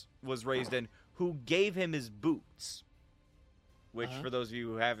Puss was raised in, who gave him his boots. Which, for those of you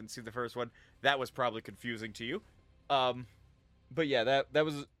who haven't seen the first one, that was probably confusing to you. But yeah, that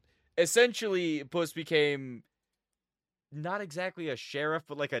was essentially Puss became not exactly a sheriff,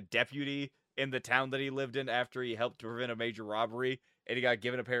 but like a deputy in the town that he lived in after he helped to prevent a major robbery, and he got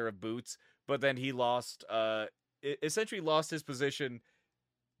given a pair of boots. But then he essentially lost his position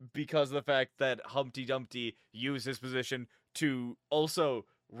because of the fact that Humpty Dumpty used his position to also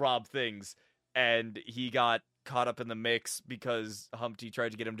rob things, and he got caught up in the mix because Humpty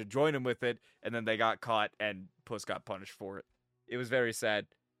tried to get him to join him with it, and then they got caught, and Puss got punished for it. It was very sad.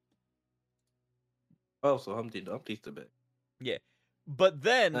 Oh, so Humpty Dumpty's the bit. Yeah. But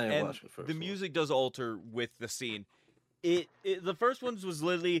then, I didn't and watch the first the one. music does alter with the scene. The first one was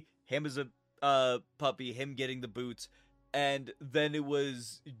literally him as a puppy, him getting the boots, and then it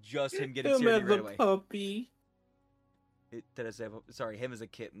was just him getting Him scared as right a away. puppy. Did I say? Sorry, him as a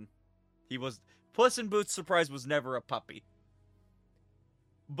kitten. He was Puss in Boots. Surprise was never a puppy.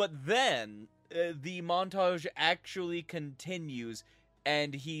 But then the montage actually continues,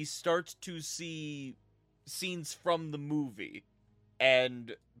 and he starts to see scenes from the movie,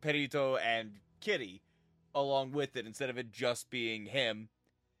 and Perito and Kitty along with it, instead of it just being him.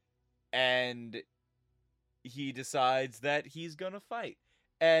 And he decides that he's gonna fight.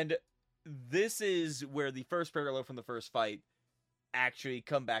 And this is where the first parallel from the first fight actually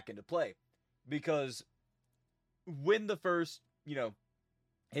come back into play. Because when the first,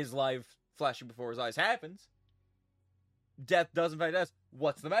 his life flashing before his eyes happens, Death doesn't fight us.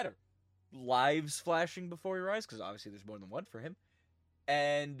 What's the matter? Lives flashing before your eyes? Because obviously there's more than one for him.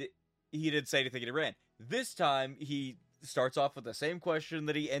 And he didn't say anything and he ran. This time, he starts off with the same question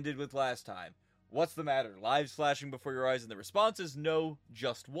that he ended with last time. What's the matter? Lives flashing before your eyes? And the response is no,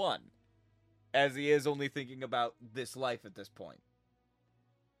 just one. As he is only thinking about this life at this point.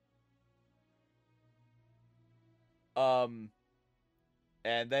 And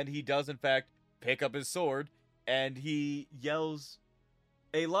then he does, in fact, pick up his sword, and he yells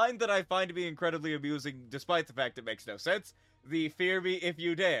a line that I find to be incredibly amusing, despite the fact it makes no sense: the "fear me if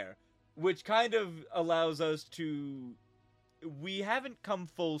you dare," which kind of allows us to... We haven't come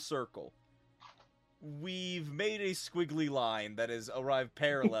full circle. We've made a squiggly line that has arrived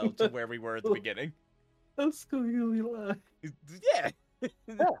parallel to where we were at the beginning. A squiggly line. Yeah.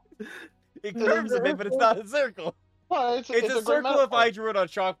 Yeah. It curves a bit, but it's not a circle. Well, It's a great circle if metaphor. I drew it on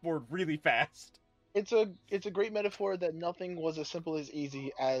chalkboard really fast. It's a great metaphor that nothing was as simple as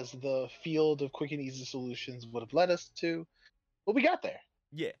easy as the field of quick and easy solutions would have led us to, but we got there.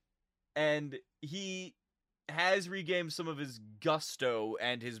 Yeah. And he has regained some of his gusto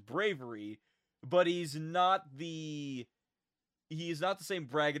and his bravery, but he's not the same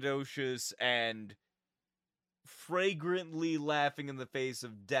braggadocious and fragrantly laughing in the face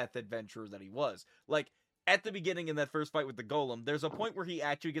of death adventurer that he was. Like, at the beginning in that first fight with the golem, there's a point where he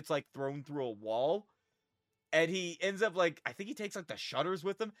actually gets, like, thrown through a wall, and he ends up, like, I think he takes, like, the shutters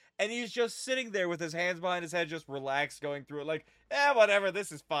with him, and he's just sitting there with his hands behind his head, just relaxed, going through it, like, whatever,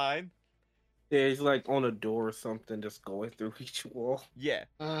 this is fine. Yeah, he's like on a door or something, just going through each wall. Yeah.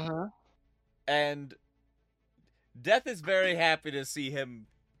 Uh-huh. And Death is very happy to see him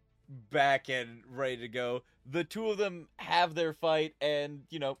back and ready to go. The two of them have their fight, and,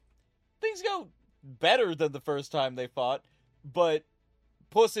 you know, things go better than the first time they fought, but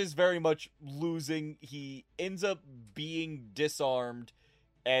Puss is very much losing. He ends up being disarmed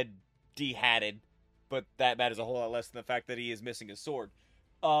and dehatted, but that matters a whole lot less than the fact that he is missing his sword.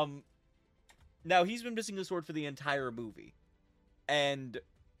 Now, he's been missing his sword for the entire movie, and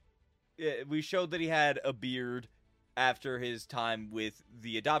we showed that he had a beard after his time with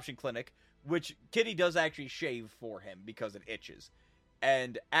the adoption clinic, which Kitty does actually shave for him because it itches.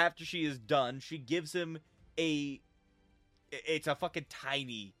 And after she is done, she gives him it's a fucking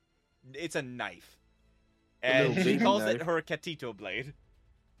tiny, it's a knife. And she calls it her catito blade.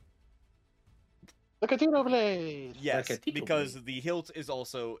 The Catino blade! Yes, Catito because blade. the hilt is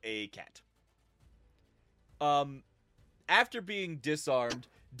also a cat. After being disarmed,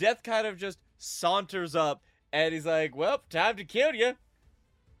 Death kind of just saunters up, and he's like, well, time to kill you.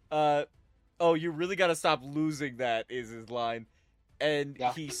 Oh, you really gotta stop losing that, is his line. And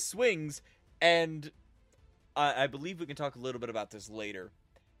Yeah. he swings, and I believe we can talk a little bit about this later.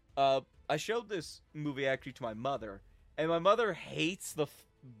 I showed this movie actually to my mother, and my mother hates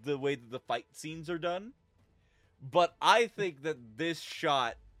the way that the fight scenes are done. But I think that this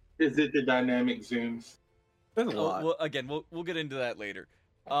shot... Is it the dynamic zooms? There's a lot. Well, again, we'll get into that later.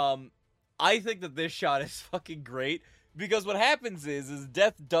 I think that this shot is fucking great, because what happens is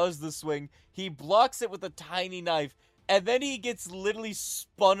Death does the swing, he blocks it with a tiny knife, and then he gets literally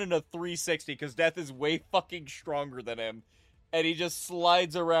spun in a 360, because Death is way fucking stronger than him, and he just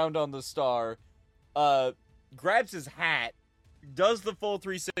slides around on the star, grabs his hat, does the full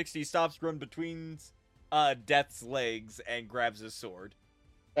 360, stops run between Death's legs, and grabs his sword.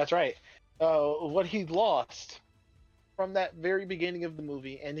 That's right. What he lost from that very beginning of the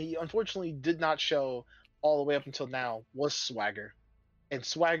movie, and he unfortunately did not show all the way up until now, was swagger. And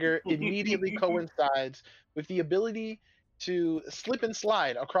swagger immediately coincides with the ability to slip and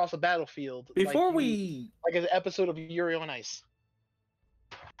slide across a battlefield. Before like an episode of Yuri on Ice.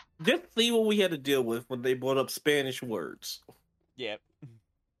 just see what we had to deal with when they brought up Spanish words. Yeah,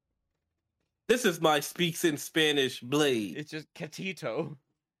 This is my speaks in Spanish blade. it's just Catito.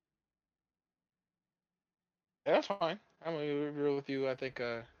 Yeah, that's fine. I'm gonna be real with you. I think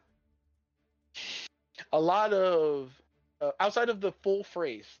a lot of outside of the full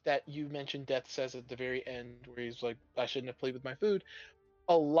phrase that you mentioned, Death says at the very end, where he's like, "I shouldn't have played with my food."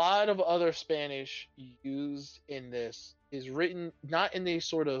 A lot of other Spanish used in this is written not in a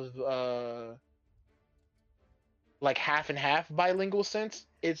sort of like half and half bilingual sense.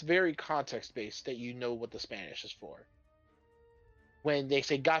 It's very context based that you know what the Spanish is for. When they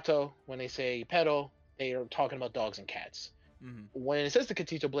say gato, when they say perro, they are talking about dogs and cats. Mm-hmm. When it says the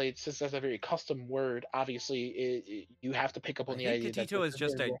Catito blade, since that's a very custom word, obviously you have to pick up on the idea that Catito is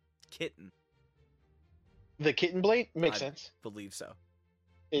just a kitten. the kitten blade makes I sense. believe so.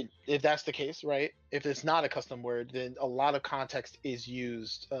 If that's the case, right? If it's not a custom word, then a lot of context is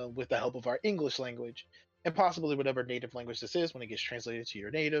used with the help of our English language, and possibly whatever native language this is. When it gets translated to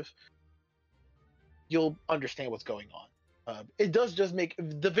your native, you'll understand what's going on. It does just make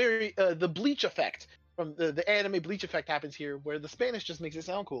the bleach effect from the anime bleach effect happens here, where the Spanish just makes it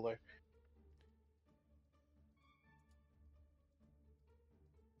sound cooler.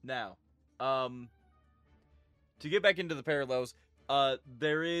 Now, to get back into the parallels,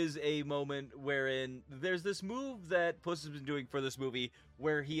 there is a moment wherein there's this move that Puss has been doing for this movie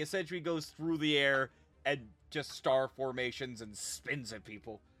where he essentially goes through the air and just star formations and spins at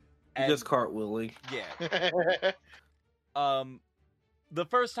people. He just cartwheeling. Yeah. The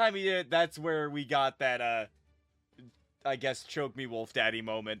first time he did it, that's where we got that, I guess, choke me wolf daddy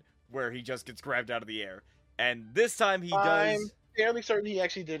moment where he just gets grabbed out of the air. And this time he I'm does... fairly certain he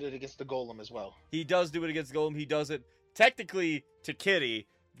actually did it against the golem as well. He does do it against Golem. He does it technically to Kitty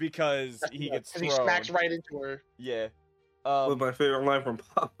because he gets thrown. He smacks right into her. Yeah. With my favorite line from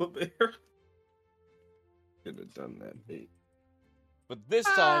Papa Bear. Could have done that, mate. But this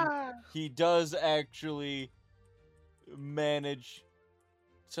time, he does actually manage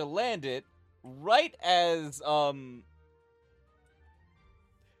to land it right as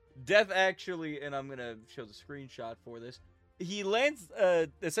Death actually, and I'm gonna show the screenshot for this. He lands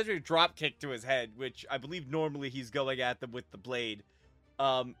essentially a drop kick to his head, which I believe normally he's going at them with the blade.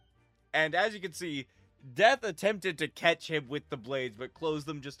 And as you can see, Death attempted to catch him with the blades, but closed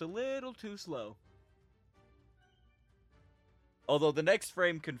them just a little too slow. Although the next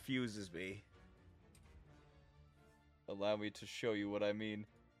frame confuses me. Allow me to show you what I mean.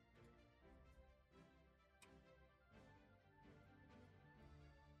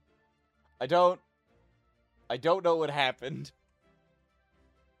 I don't know what happened.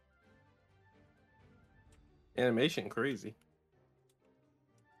 Animation crazy.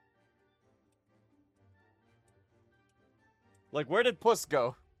 Like, where did Puss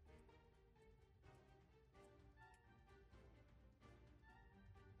go?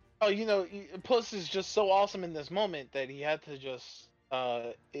 Oh, you know, Puss is just so awesome in this moment that he had to just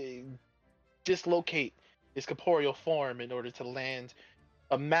dislocate his corporeal form in order to land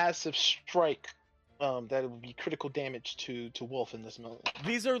a massive strike that would be critical damage to Wolf in this moment.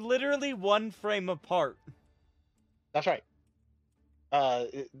 These are literally one frame apart. That's right.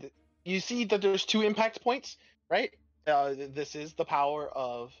 You see that there's 2 impact points, right? This is the power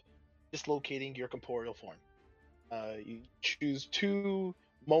of dislocating your corporeal form. You choose 2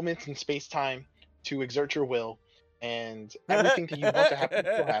 moments in space-time to exert your will, and everything that you want to happen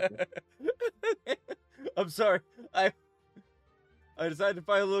will happen. I'm sorry. I decided to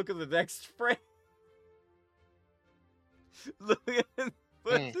finally look at the next frame. Look at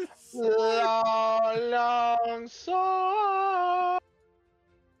long song.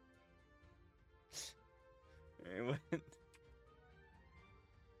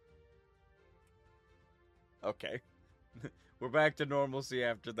 Okay. We're back to normalcy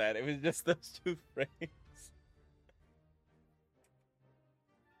after that. It was just those 2 frames.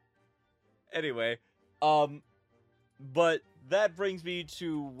 Anyway, but that brings me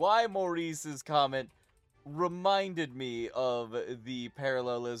to why Maurice's comment reminded me of the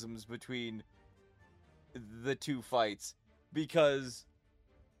parallelisms between the 2 fights. Because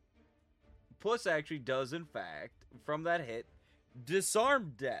Puss actually does, in fact, from that hit,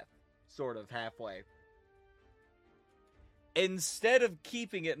 disarm Death, sort of halfway. Instead of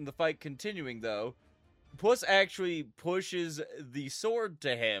keeping it and the fight continuing, though, Puss actually pushes the sword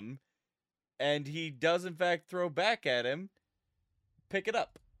to him, and he does, in fact, throw back at him. Pick it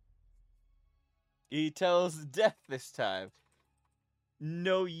up. He tells Death this time,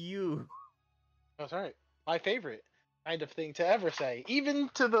 "No, you." That's right. My favorite kind of thing to ever say, even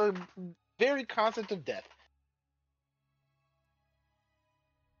to the very concept of death.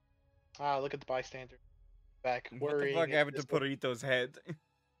 Ah, look at the bystander. Back What the fuck happened to Purito's head?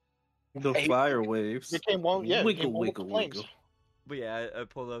 The fire waves. Became one, yeah, Wiggle, became one with wiggle, the flames. wiggle. But yeah, I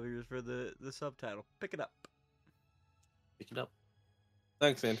pulled up here for the subtitle. Pick it up. Pick it up.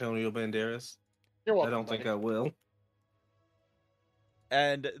 Thanks, Antonio Banderas. You're welcome. I don't think I will.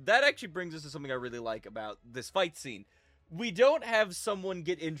 And that actually brings us to something I really like about this fight scene. We don't have someone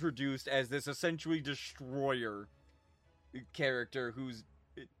get introduced as this essentially destroyer character who's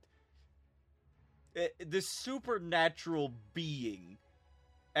this supernatural being,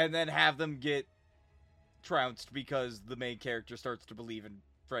 and then have them get trounced because the main character starts to believe in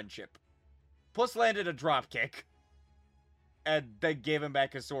friendship. Puss landed a dropkick, and then gave him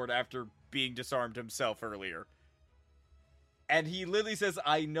back his sword after being disarmed himself earlier. And he literally says,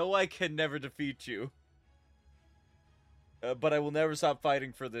 "I know I can never defeat you, but I will never stop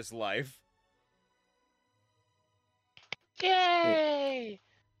fighting for this life." Yay!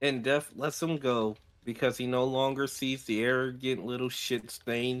 And Death lets him go because he no longer sees the arrogant little shit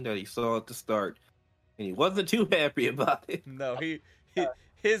stain that he saw at the start. And he wasn't too happy about it. No,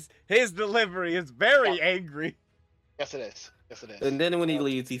 his delivery is very angry. Yes, it is. Yes, it is. And then when he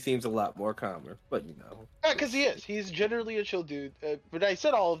leaves, he seems a lot more calmer. But you know, Yeah, because he is. He's generally a chill dude. But I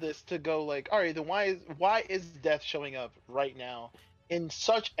said all of this to go like, all right, then why is Death showing up right now in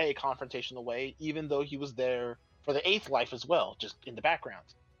such a confrontational way, even though he was there for the eighth life as well, just in the background?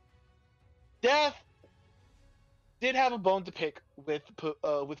 Death did have a bone to pick with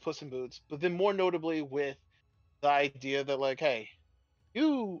Puss in Boots, but then more notably with the idea that like, hey,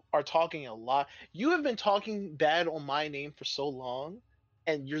 you are talking a lot. You have been talking bad on my name for so long,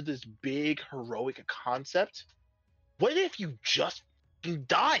 and you're this big heroic concept. What if you just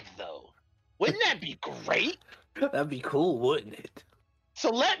died though? Wouldn't that be great? that'd be cool, wouldn't it? So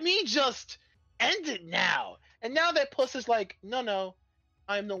let me just end it now. And now that Puss is like, no,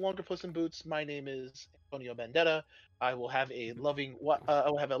 I am no longer Puss in Boots. My name is Antonio Bandetta. I will have a loving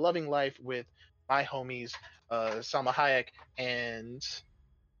life with my homies, Salma Hayek and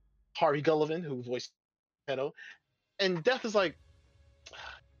Harvey Gullivan, who voiced Pedo. And Death is like,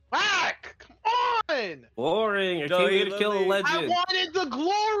 whack! Come on! Boring. I No, came he here to kill a literally- I legend. wanted the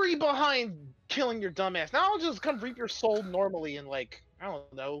glory behind killing your dumbass. Now I'll just come reap your soul normally in like, I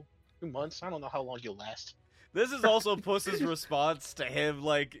don't know, 2 months. I don't know how long you'll last. This is also Puss's response to him,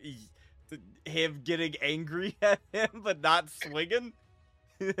 like, him getting angry at him, but not swinging.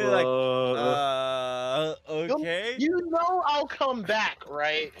 Like, okay. You know I'll come back,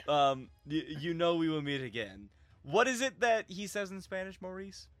 right? You know we will meet again. What is it that he says in Spanish,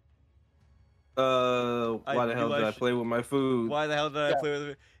 Maurice? Why the hell did I play with my food? Why the hell did I play with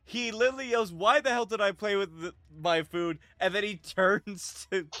it? He literally yells, "Why the hell did I play with my food?" And then he turns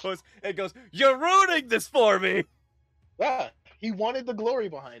to Puss and goes, "You're ruining this for me!" Yeah, he wanted the glory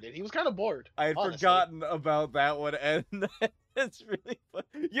behind it. He was kind of bored. I had honestly. forgotten about that one, and it's really fun.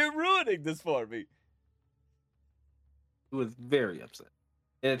 You're ruining this for me. He was very upset.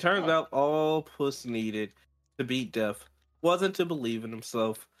 And it turns out all Puss needed to beat Death wasn't to believe in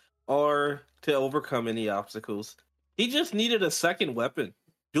himself or to overcome any obstacles. He just needed a second weapon.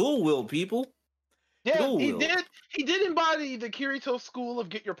 Dual will, people. Yeah, Dual he will. did. He did embody the Kirito school of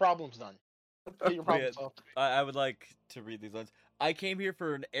get your problems done. Get your problems solved. I would like to read these lines. I came here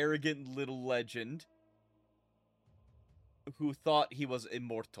for an arrogant little legend who thought he was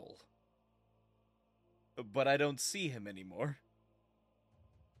immortal. But I don't see him anymore.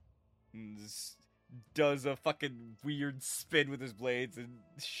 Does a fucking weird spin with his blades and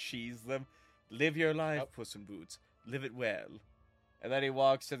sheathes them. Live your life, Puss in Boots. Live it well. And then he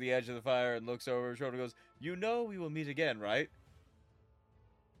walks to the edge of the fire and looks over his shoulder and goes, "You know we will meet again, right?"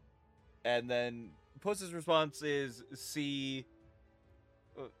 And then Puss's response is, "See,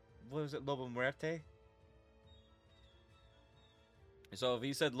 what was it, Lobo Muerte?" So if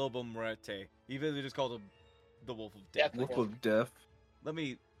he said Lobo Muerte, he literally just called him the Wolf of Death. Wolf of Death. Let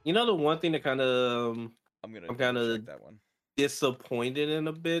me. You know the one thing that kind of I'm kinda check that one. disappointed in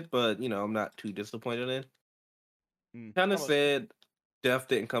a bit, but you know I'm not too disappointed in. Kind of Almost. sad Death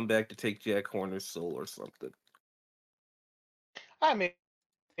didn't come back to take Jack Horner's soul or something. I mean,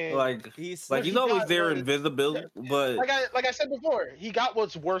 Like He's he's always there invisible, but like I said before, he got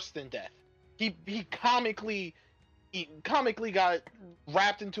what's worse than death. He comically got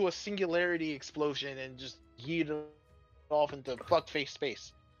wrapped into a singularity explosion and just yeeted off into fuckface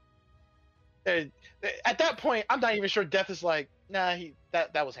space. And at that point, I'm not even sure Death is like, nah,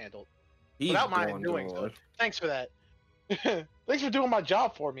 that was handled he's without my going doing so. on. Thanks for that. Thanks for doing my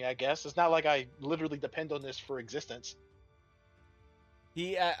job for me. I guess it's not like I literally depend on this for existence.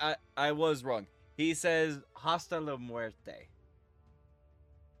 I was wrong. He says "Hasta la muerte,"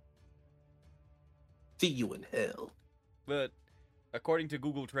 See you in hell. but according to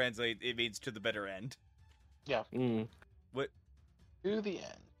Google Translate, it means "to the better end." Yeah. Mm. What? To the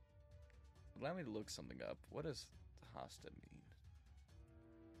end. Allow me to look something up. What does "hasta" mean?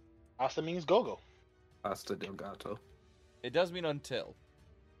 Asta means go-go. Hasta del gato. It does mean until.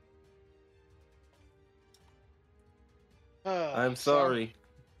 I'm sorry.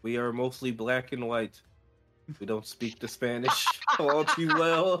 We are mostly black and white. We don't speak the Spanish all too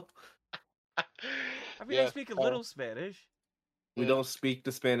well. I mean, I speak a little Spanish. We don't speak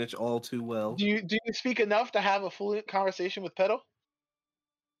the Spanish all too well. Do you speak enough to have a fluent conversation with Pedo?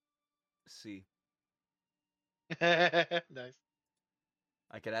 See, Nice.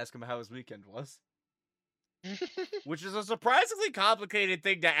 I could ask him how his weekend was, which is a surprisingly complicated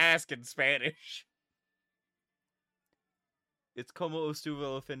thing to ask in Spanish. It's como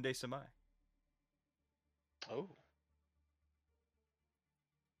estuvo el fin de semana. Oh.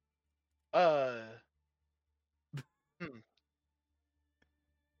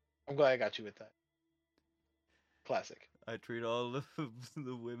 I'm glad I got you with that. Classic. I treat all of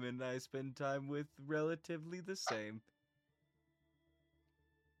the women I spend time with relatively the same.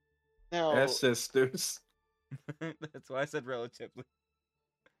 Now, As sisters. That's why I said relatively.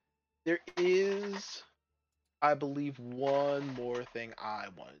 there is, I believe, one more thing I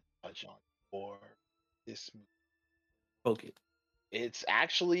want to touch on for this movie. Okay. It's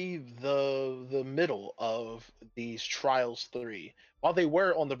actually the middle of these trials 3. While they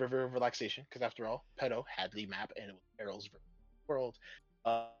were on the River of Relaxation, because after all, Pedo had the map and it was Peril's world,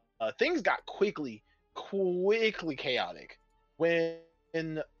 things got quickly chaotic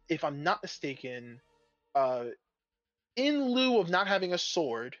when, if I'm not mistaken, uh, in lieu of not having a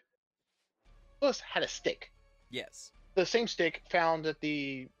sword, Puss had a stick. Yes. The same stick found at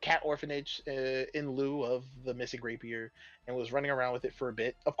the cat orphanage in lieu of the missing rapier, and was running around with it for a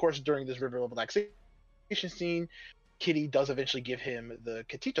bit. Of course, during this River of Relaxation scene, Kitty does eventually give him the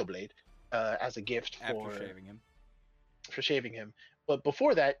Catito blade as a gift After shaving him. for shaving him. But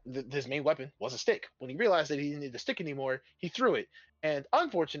before that, his main weapon was a stick. When he realized that he didn't need the stick anymore, he threw it. And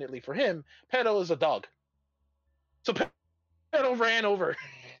unfortunately for him, Pedo is a dog. So Pedo ran over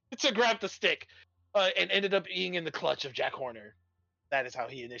to grab the stick and ended up being in the clutch of Jack Horner. That is how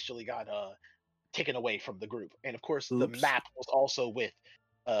he initially got taken away from the group. And of course, the Oops. map was also with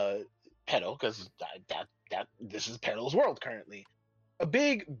Pedo, because that this is Pedo's world currently. A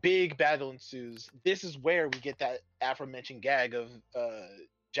big battle ensues. This is where we get that aforementioned gag of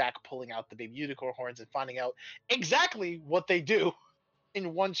Jack pulling out the baby unicorn horns and finding out exactly what they do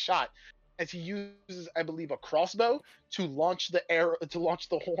in one shot, as he uses, I believe, a crossbow to launch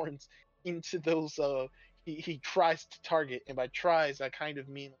the horns into those. He tries to target, and by tries, I kind of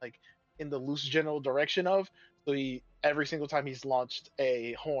mean like in the loose general direction of. So every single time he's launched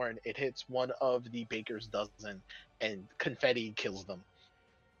a horn, it hits one of the baker's dozen, and confetti kills them.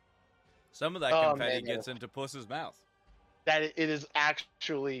 Some of that confetti gets into Puss's mouth. That it is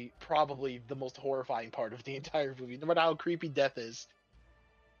actually probably the most horrifying part of the entire movie, no matter how creepy death is.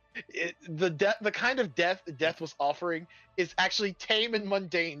 The kind of death was offering is actually tame and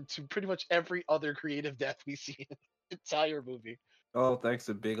mundane to pretty much every other creative death we see in the entire movie. Oh, thanks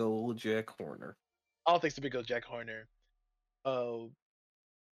to big old Jack Horner. All thanks to big old Jack Horner.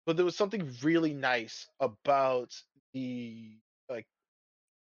 But there was something really nice about the, like,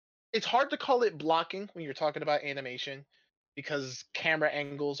 it's hard to call it blocking when you're talking about animation, because camera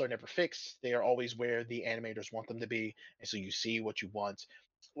angles are never fixed. They are always where the animators want them to be, and so you see what you want.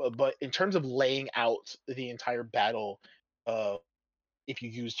 But in terms of laying out the entire battle, uh, if you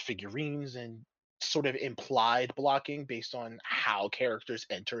used figurines and sort of implied blocking based on how characters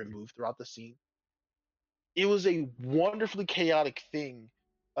enter and move throughout the scene, it was a wonderfully chaotic thing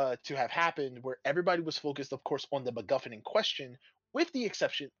to have happened, where everybody was focused, of course, on the MacGuffin in question, with the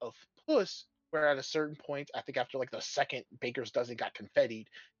exception of Puss, where at a certain point, I think after like the second baker's dozen got confettied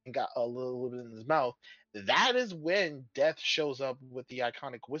and got a little bit in his mouth, that is when Death shows up with the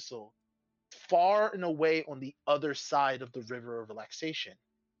iconic whistle, far and away on the other side of the River of Relaxation,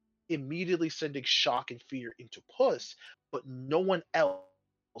 immediately sending shock and fear into Puss, but no one else,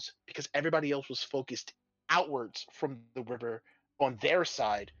 because everybody else was focused outwards from the river on their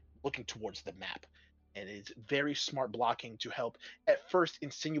side, looking towards the map. And it's very smart blocking to help at first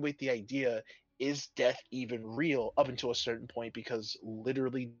insinuate the idea, is death even real, up until a certain point, because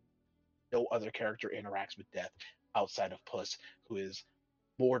literally no other character interacts with death outside of Puss, who is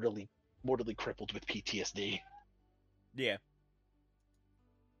mortally crippled with PTSD. Yeah.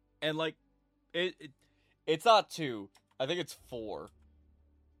 And like it's not 2. I think it's 4.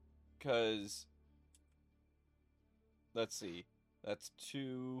 Cuz let's see. That's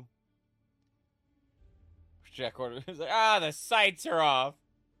 2. Jack Horner is like, the sights are off.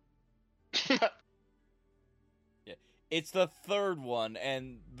 Yeah. It's the third one,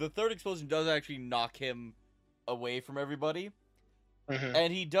 and the third explosion does actually knock him away from everybody. Mm-hmm.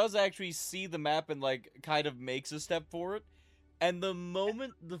 And he does actually see the map and like kind of makes a step for it. And the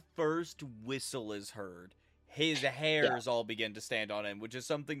moment the first whistle is heard, his hairs all begin to stand on end, which is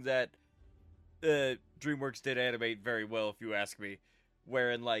something that DreamWorks did animate very well, if you ask me.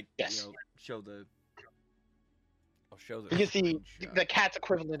 Wherein, like, show the. I'll show the. You can see the cat's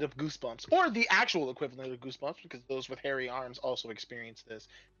equivalent of Goosebumps, or the actual equivalent of Goosebumps, because those with hairy arms also experience this.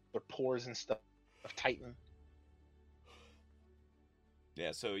 Their pores and stuff tighten.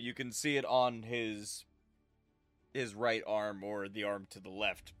 Yeah, so you can see it on his right arm, or the arm to the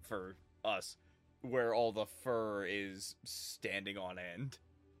left for us, where all the fur is standing on end.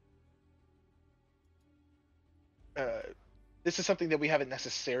 This is something that we haven't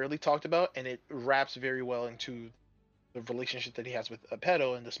necessarily talked about, and it wraps very well into the relationship that he has with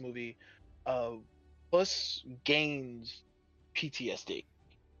Pedo in this movie. Puss gains PTSD.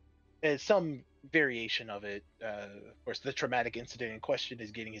 And some variation of it. Of course, the traumatic incident in question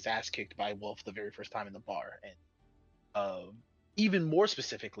is getting his ass kicked by Wolf the very first time in the bar, and even more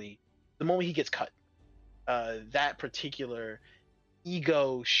specifically, the moment he gets cut. That particular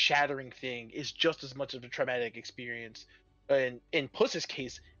ego shattering thing is just as much of a traumatic experience, and in Puss's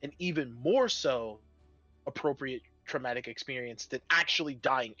case, an even more so appropriate traumatic experience than actually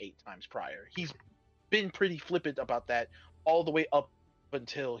dying 8 times prior. He's been pretty flippant about that all the way up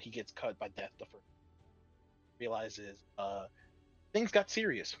until he gets cut by death. The first realizes things got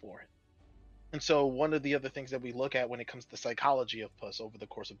serious for him. And so one of the other things that we look at when it comes to the psychology of Puss over the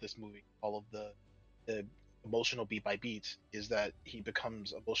course of this movie, all of the emotional beat by beat, is that he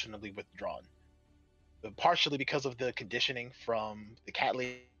becomes emotionally withdrawn. Partially because of the conditioning from the cat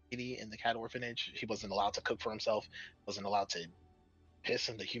lady in the cat orphanage. He wasn't allowed to cook for himself, wasn't allowed to piss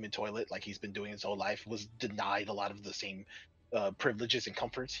in the human toilet like he's been doing his whole life, was denied a lot of the same privileges and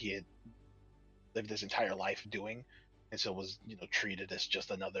comforts he had lived his entire life doing, and so was treated as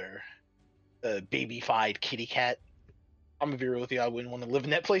just another baby-fied kitty cat. I'm gonna be real with you, I wouldn't want to live in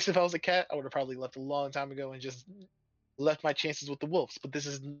that place if I was a cat. I would have probably left a long time ago and just left my chances with the wolves. But this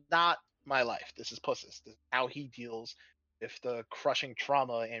is not my life. This is Puss's. This is how he deals with the crushing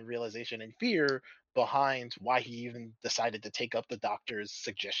trauma and realization and fear behind why he even decided to take up the doctor's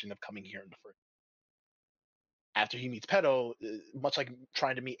suggestion of coming here in the first. After he meets Pedo, much like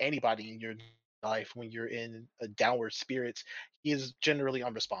trying to meet anybody in your life when you're in a downward spirits, he is generally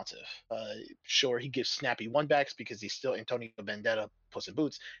unresponsive. Sure, he gives snappy one backs because he's still Antonio Vendetta, Puss in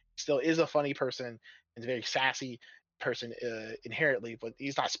Boots. He still is a funny person and a very sassy person inherently, but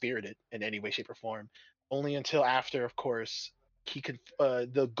he's not spirited in any way, shape, or form. Only until after, of course,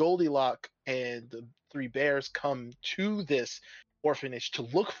 the Goldilocks and the three bears come to this orphanage to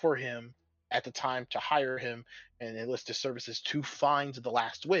look for him at the time, to hire him and enlist his services to find the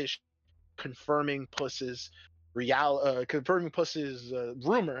last wish, confirming Puss's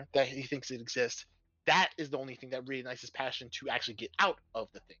rumor that he thinks it exists. That is the only thing that reignites his passion to actually get out of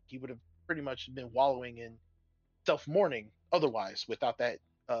the thing. He would have pretty much been wallowing in self-mourning otherwise without that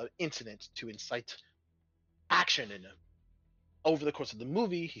incident to incite action in him. Over the course of the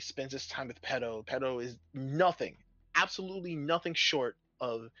movie, he spends his time with Pedo. Pedo is nothing, absolutely nothing short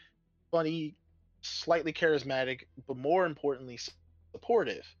of funny, slightly charismatic, but more importantly,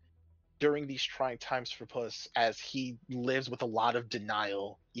 supportive during these trying times for Puss, as he lives with a lot of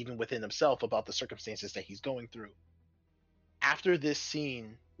denial, even within himself, about the circumstances that he's going through. After this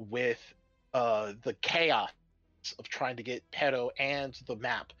scene with the chaos of trying to get Pedo and the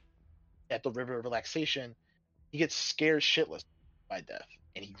map at the River of Relaxation, he gets scared shitless by death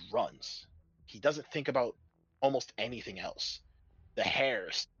and he runs. He doesn't think about almost anything else. The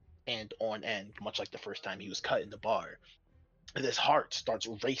hairs stand on end, much like the first time he was cut in the bar. And his heart starts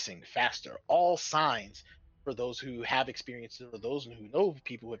racing faster. All signs, for those who have experienced it or those who know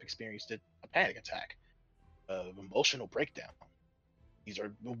people who have experienced it, a panic attack, emotional breakdown. These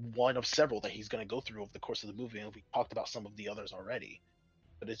are one of several that he's going to go through over the course of the movie, and we talked about some of the others already.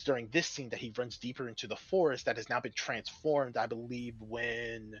 But it's during this scene that he runs deeper into the forest that has now been transformed, I believe,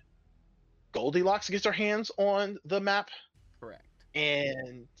 when Goldilocks gets her hands on the map. Correct.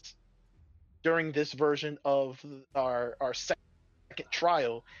 And during this version of our second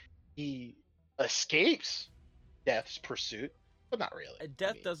trial, he escapes Death's pursuit, but not really.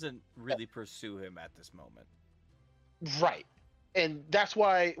 Death doesn't really pursue him at this moment. Right. And that's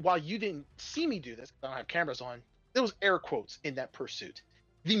why, while you didn't see me do this, I don't have cameras on, there was air quotes in that pursuit.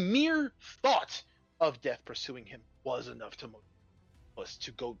 The mere thought of Death pursuing him was enough to motivate us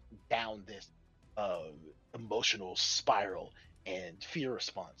to go down this emotional spiral and fear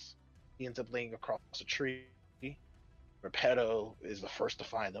response. He ends up laying across a tree. Repetto is the first to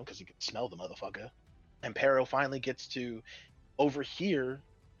find them because he can smell the motherfucker. And Pero finally gets to overhear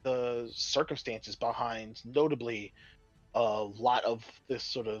the circumstances behind, notably, a lot of this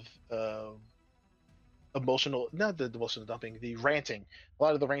sort of not the emotional dumping, the ranting. A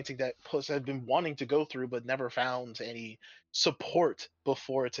lot of the ranting that Puss had been wanting to go through but never found any support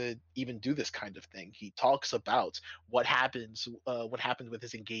before to even do this kind of thing. He talks about what happened with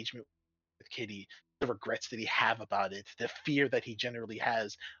his engagement with Kitty, the regrets that he have about it, the fear that he generally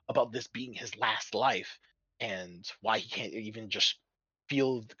has about this being his last life, and why he can't even just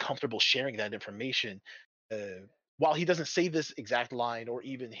feel comfortable sharing that information. While he doesn't say this exact line or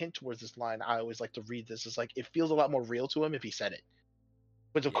even hint towards this line, I always like to read this as like, it feels a lot more real to him if he said it.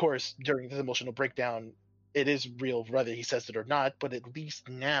 But of course, during this emotional breakdown, it is real whether he says it or not, but at least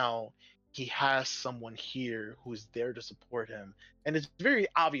now he has someone here who is there to support him. And it's very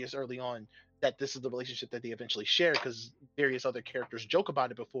obvious early on that this is the relationship that they eventually share, because various other characters joke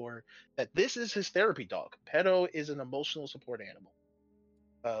about it before, that this is his therapy dog. Pero is an emotional support animal.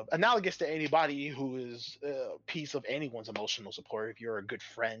 Analogous to anybody who is a piece of anyone's emotional support. If you're a good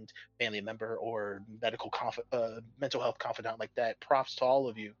friend, family member, or mental health confidant like that, props to all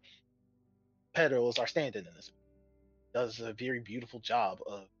of you. Pedro is our stand-in in this. Does a very beautiful job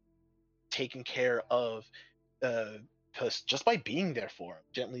of taking care of Puss just by being there for him,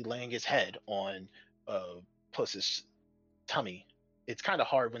 gently laying his head on Puss's tummy. It's kind of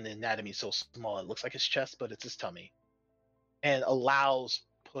hard when the anatomy is so small. It looks like his chest, but it's his tummy, and allows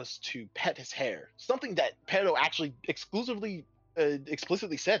Puss to pet his hair. Something that Pedro actually explicitly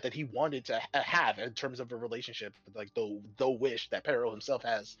said that he wanted to have in terms of a relationship, like the wish that Pedro himself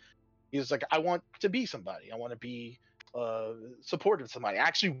has. He was like, I want to be somebody. I want to be supportive of somebody. I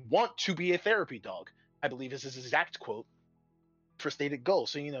actually want to be a therapy dog, I believe is his exact quote for stated goal.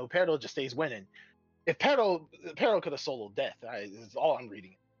 So, Pedro just stays winning. If Pedro could have soloed Death, is all I'm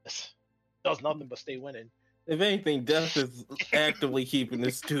reading. This does nothing but stay winning. If anything, Death is actively keeping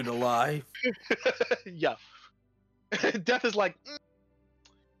this dude alive. Yeah. Death is like,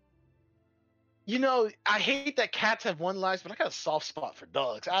 I hate that cats have one lives, but I got a soft spot for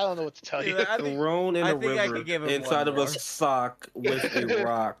dogs. I don't know what to tell you. Thrown in a river inside of more. a sock with a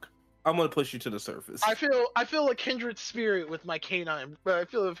rock. I'm gonna push you to the surface. I feel a kindred spirit with my canine. I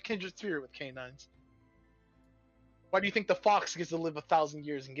feel a kindred spirit with canines. Why do you think the fox gets to live 1,000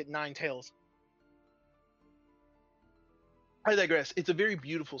 years and get 9 tails? I digress. It's a very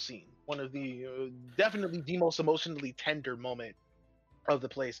beautiful scene. One of the definitely the most emotionally tender moment of the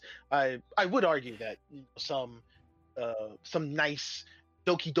place. I would argue that some nice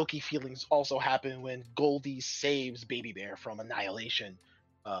doki feelings also happen when Goldie saves Baby Bear from annihilation.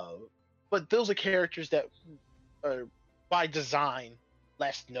 But those are characters that are by design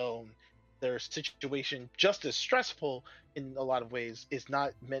less known. Their situation, just as stressful in a lot of ways, is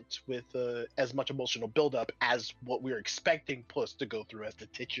not meant with as much emotional buildup as what we're expecting Puss to go through as the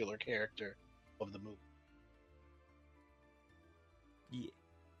titular character of the movie. Yeah.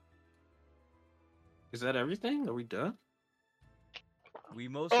 Is that everything? Are we done? We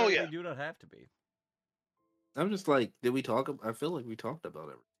most certainly do not have to be. I'm just like, did we talk? I feel like we talked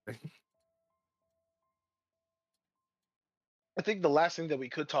about everything. I think the last thing that we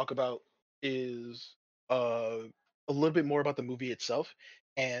could talk about is a little bit more about the movie itself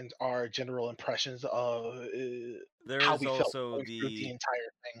and our general impressions of how we felt going through the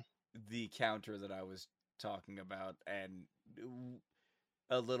entire thing. The counter that I was talking about, and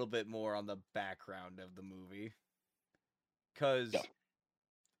a little bit more on the background of the movie, because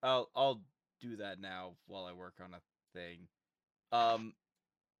I'll do that now while I work on a thing.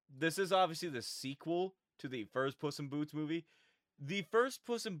 This is obviously the sequel to the first Puss in Boots movie. The first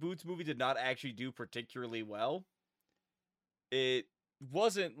Puss in Boots movie did not actually do particularly well. It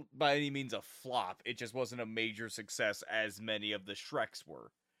wasn't by any means a flop. It just wasn't a major success as many of the Shreks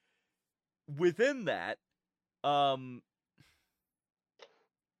were. Within that,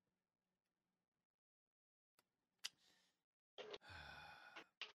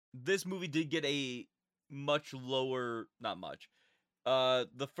 this movie did get a much lower, not much.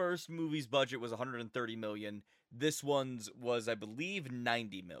 The first movie's budget was 130 million. This one's was, I believe,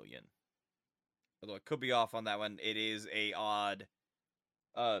 90 million. Although it could be off on that one. It is a odd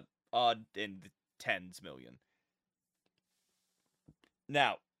in the tens million.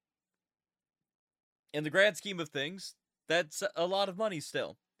 Now, in the grand scheme of things, that's a lot of money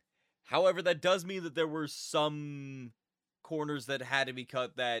still. However, that does mean that there were some corners that had to be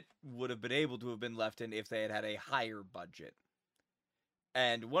cut that would have been able to have been left in if they had had a higher budget.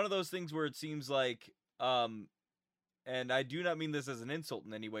 And one of those things where it seems like, and I do not mean this as an insult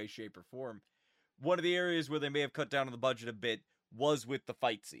in any way, shape, or form, one of the areas where they may have cut down on the budget a bit was with the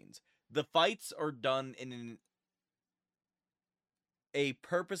fight scenes. The fights are done in a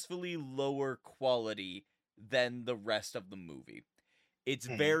purposefully lower quality than the rest of the movie. It's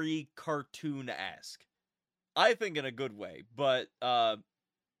very cartoon-esque. I think in a good way, but I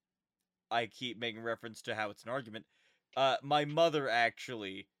keep making reference to how it's an argument. My mother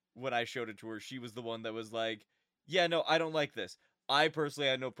actually, when I showed it to her, she was the one that was like, yeah, no, I don't like this. I personally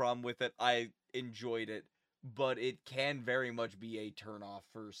had no problem with it. I enjoyed it, but it can very much be a turnoff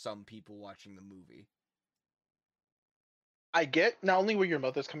for some people watching the movie. I get not only where your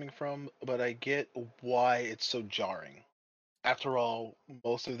mother's coming from, but I get why it's so jarring. After all,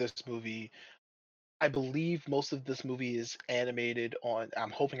 most of this movie, I believe most of this movie is animated on,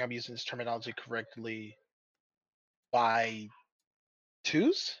 I'm hoping I'm using this terminology correctly, by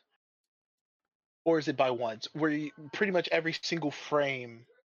twos? Or is it by ones? Where pretty much every single frame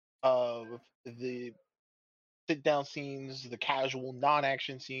the sit down scenes, the casual non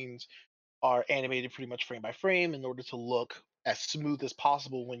action scenes are animated pretty much frame by frame in order to look as smooth as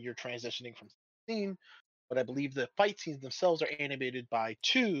possible when you're transitioning from scene. But I believe the fight scenes themselves are animated by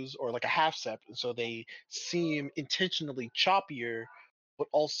twos or like a half step, and so they seem intentionally choppier, but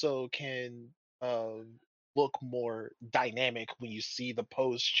also can look more dynamic when you see the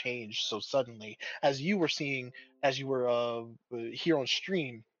pose change so suddenly, as you were seeing as you were here on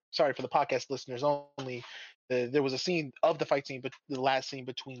stream. Sorry for the podcast listeners only. There was a scene of the fight scene, but the last scene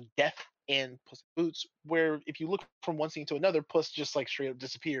between Death and Puss in Boots, where if you look from one scene to another, Puss just like straight up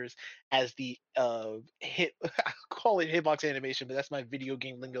disappears as the hit I call it hitbox animation, but that's my video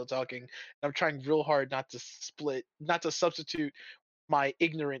game lingo talking. I'm trying real hard not to substitute my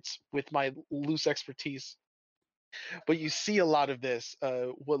ignorance with my loose expertise. But you see a lot of this,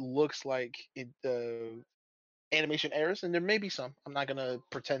 what looks like animation errors, and there may be some. I'm not gonna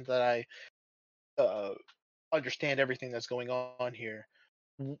pretend that I understand everything that's going on here.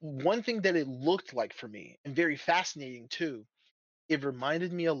 One thing that it looked like for me, and very fascinating too, it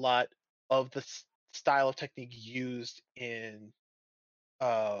reminded me a lot of the style of technique used in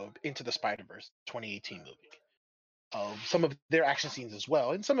Into the Spider-Verse 2018 movie. Some of their action scenes as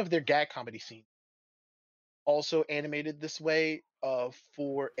well, and some of their gag comedy scenes also animated this way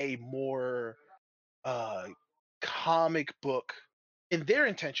for a more uh, comic book, in their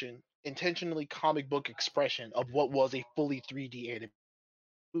intentionally comic book expression of what was a fully 3D animated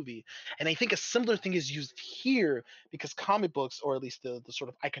movie. And I think a similar thing is used here because comic books, or at least the sort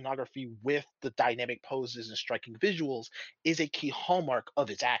of iconography with the dynamic poses and striking visuals, is a key hallmark of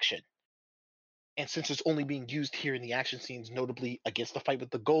its action. And since it's only being used here in the action scenes, notably against the fight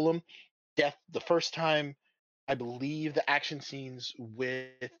with the golem, Death the first time, I believe the action scenes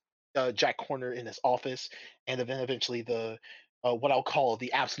with Jack Horner in his office, and then eventually the what I'll call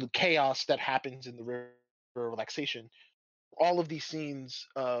the absolute chaos that happens in the river relaxation. All of these scenes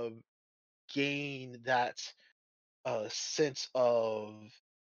gain that sense of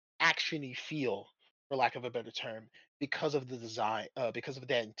actiony feel, for lack of a better term, because of the design, because of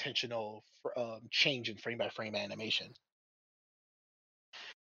that intentional change in frame by frame animation.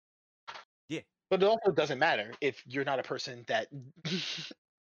 Yeah. But it also doesn't matter if you're not a person that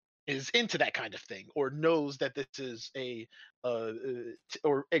is into that kind of thing, or knows that this is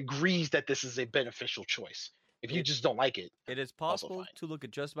or agrees that this is a beneficial choice. If you It just don't like it, it is also possible fine. to look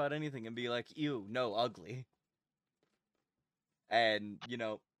at just about anything and be like, ew, no, ugly. And,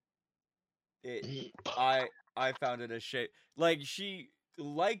 it I found it a shame. Like, she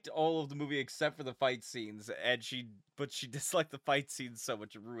liked all of the movie except for the fight scenes, and but she disliked the fight scenes so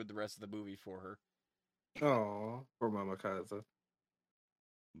much it ruined the rest of the movie for her. Oh, poor Mama Kaza.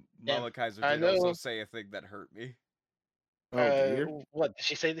 Damn, Mama Kaiser I did also know. say a thing that hurt me. Oh dear. What did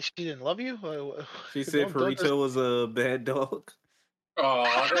she say that she didn't love you? She said Farito was a bad dog. Oh,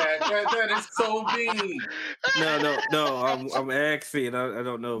 that is so mean. No. I'm asking. I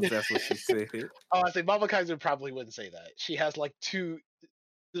don't know if that's what she said. Oh, I say Mama Kaiser probably wouldn't say that. She has like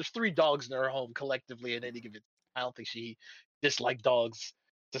there's 3 dogs in her home collectively at any given. I don't think she disliked dogs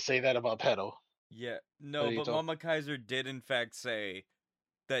to say that about Pedo. Yeah, no, but Mama Kaiser did in fact say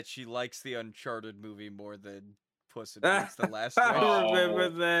that she likes the Uncharted movie more than Puss in Boots: The Last Wish. I remember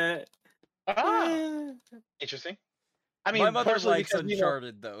that. Ah, interesting. I mean, my mother partially likes because,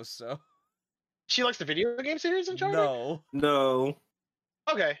 Uncharted though, so she likes the video game series Uncharted. No.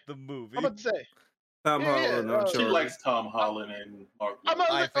 Okay. The movie. I'm about to say. Tom Holland. She likes Tom Holland and Mark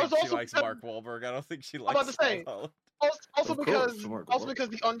Wahlberg. I think she likes Mark Wahlberg. I don't think she likes Tom Holland. Also because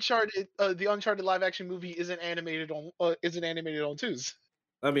the Uncharted live action movie isn't animated on twos.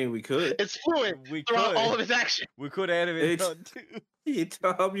 I mean, we could. It's fluid throughout all of its action. We could animate it on twos. Hey,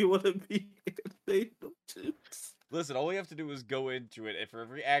 Tom, you want to be animated on twos? Listen, all we have to do is go into it, and for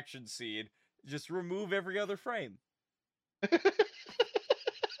every action scene, just remove every other frame. It's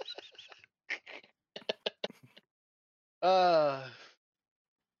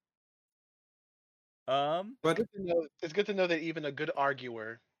good to know that even a good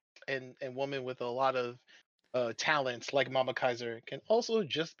arguer and woman with a lot of talents like Mama Kaiser can also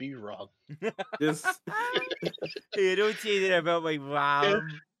just be wrong. Just hey, don't say that about my mom.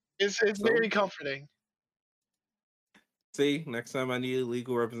 It's very comforting. See, next time I need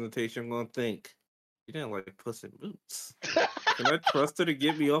legal representation, I'm gonna think. You didn't like Puss in Boots. Can I trust her to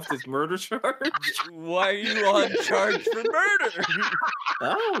get me off this murder charge? Why are you on charge for murder?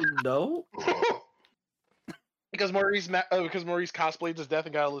 I don't know. Because Maurice cosplayed as Death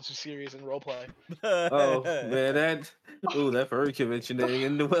and got a little too serious in roleplay. Oh man, that furry convention didn't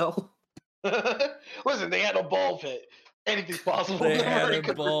end well. Listen, they had a ball pit. Anything's possible. They in had a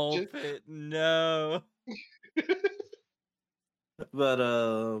American ball version. pit. No. But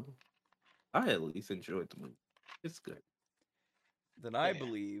I at least enjoyed the movie. It's good. Then I Yeah.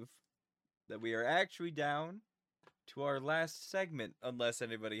 believe that we are actually down to our last segment, unless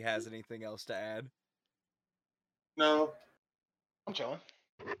anybody has anything else to add. No. I'm chilling.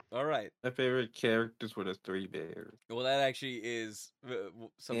 All right. My favorite characters were the three bears Well, that actually is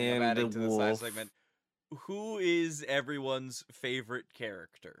something I'm and adding the to this last wolf. segment. Who is everyone's favorite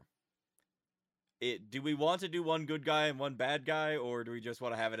character? Do we want to do one good guy and one bad guy, or do we just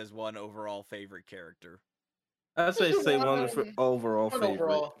want to have it as one overall favorite character? I'd say Just one for one- overall One favorite.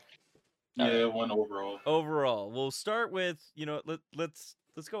 overall. Yeah, one overall. Overall, we'll start with let's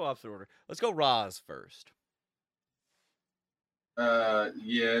go opposite order. Let's go Roz first.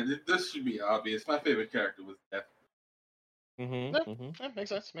 Yeah, this should be obvious. My favorite character was Death. Mm-hmm, Yeah. mm-hmm. Yeah, makes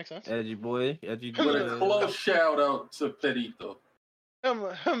sense. Makes sense. Edgy boy, edgy With a boy. close shout out to Perito.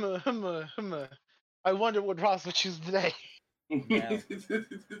 I wonder what Ross would choose today. Yeah.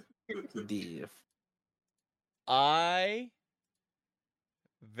 Div. I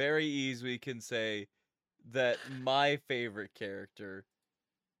very easily can say that my favorite character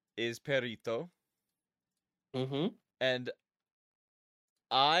is Perito, Mm-hmm. and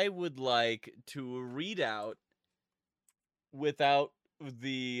I would like to read out without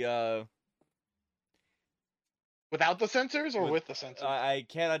the Without the censors or with the censors? I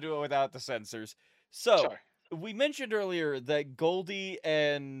cannot do it without the censors. So Sure. we mentioned earlier that Goldie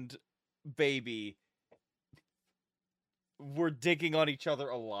and Baby were digging on each other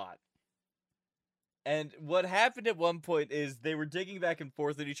a lot. And what happened at one point is they were digging back and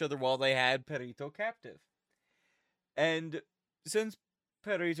forth at each other while they had Perito captive. And since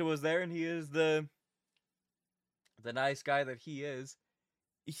Perito was there and he is the nice guy that he is,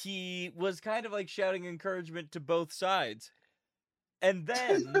 he was kind of like shouting encouragement to both sides. And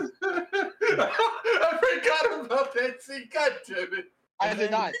then I forgot about that scene. God damn it. I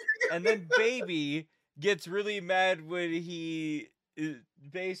did not. And then Baby gets really mad when he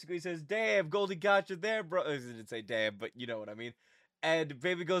basically says, "Damn, Goldie got you there, bro." He didn't say damn, but you know what I mean. And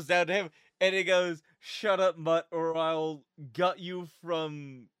Baby goes down to him, and he goes, "Shut up, mutt, or I'll gut you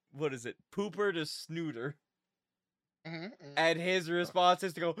from, what is it, pooper to snooter." Mm-hmm. And his response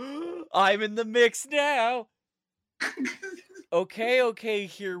is to go, "I'm in the mix now." Okay,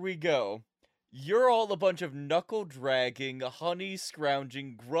 here we go. You're all a bunch of knuckle-dragging,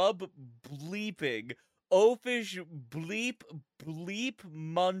 honey-scrounging, grub-bleeping, oafish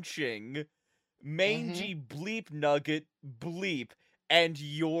bleep-munching, mangy bleep-nugget bleep, and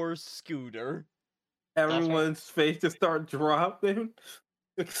your Scooter. Everyone's face just start dropping,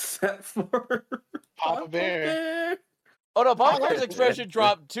 except for Papa Bear. Oh no, Papa Bear's like expression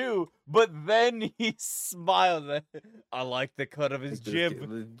dropped too, but then he smiled. I like the cut of his jib.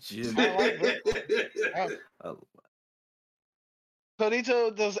 The jib. I like Yeah. Oh,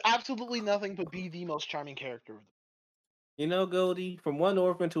 Perito does absolutely nothing but be the most charming character. you know, Goldie, from one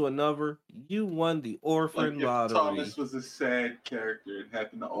orphan to another, you won the orphan Like if lottery. Thomas was a sad character and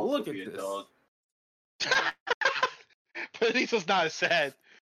happened to also Look at be a this. dog. Perito's not as sad.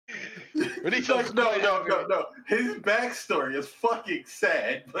 He's like, no. His backstory is fucking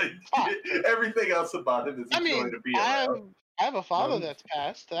sad, but everything else about him is a I joy mean, to be I around. have a father Um, that's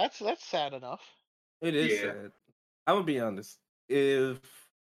passed. That's sad enough. It is Yeah. sad. I'm gonna be honest. If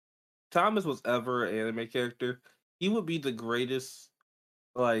Thomas was ever an anime character, he would be the greatest,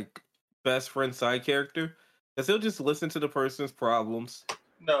 like, best friend side character. Because he'll just listen to the person's problems.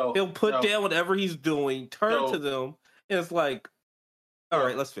 No, He'll put no. down whatever he's doing, turn No. to them, and it's like, all No.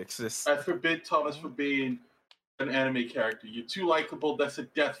 right, let's fix this. I forbid Thomas from being an anime character. You're too likable. That's a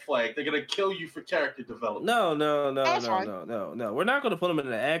death flag. They're gonna kill you for character development. No. That's fine. We're not going to put him in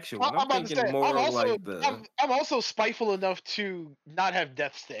an action one. I'm I'm about to thinking say, more I'm also, like the. I'm also spiteful enough to not have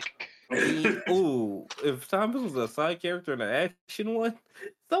Death Stick. Ooh, if Thomas was a side character in an action one,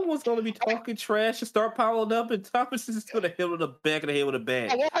 someone's going to be talking trash and start piling up, and Thomas is just going to hit him in the back of the head with a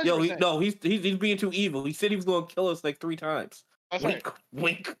bat. Oh, Yo, 100%. he's being too evil. He said he was going to kill us like 3 times. That's Wink, right.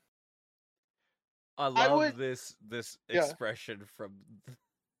 wink. I love would- this Yeah. expression from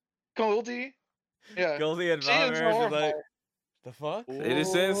Goldie. Yeah. Goldie and She is Mom. Like, horrified. the fuck? They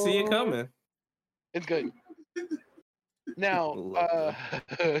just said, see it coming. It's good. Now, Love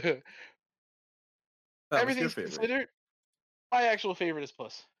That was your everything's favorite. considered, my actual favorite is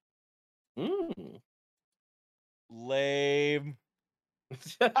Puss. Lame.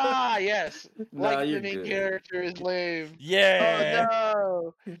 Ah, yes. Nah, Like the you're main good. character is lame. Yeah.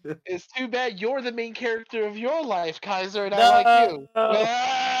 Oh no! It's too bad you're the main character of your life, Kaiser, and I like you. No.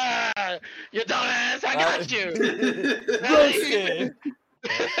 Ah! You dumbass! I got you. Roasted.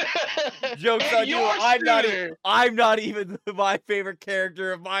 Joke's And on you. your scooter. I'm not even my favorite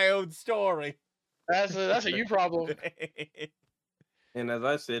character of my own story. That's a you problem. And as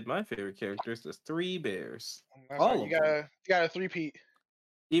I said, my favorite character is the Three Bears. That's All right. of them. You got a three-peat.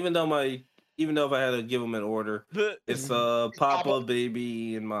 Even though if I had to give them an order, it's Papa, Papa.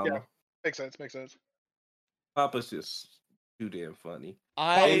 Baby, and Mama. Yeah. Makes sense. Papa's just too damn funny.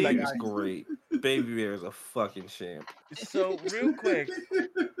 Papa's that Baby's guy. great. Baby Bear is a fucking champ. So real quick,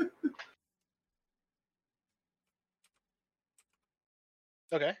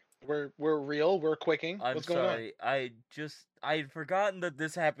 Okay. We're real. We're quicking. I'm What's going on? sorry. I had forgotten that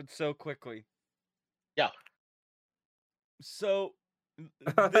this happened so quickly. Yeah. So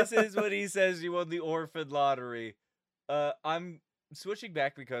this is what he says you won the orphan lottery. I'm switching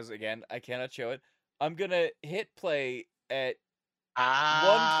back because again I cannot show it. I'm gonna hit play at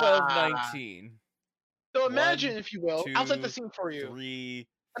 1:12:19. So imagine, One, if you will, I'll set the scene for you. 3.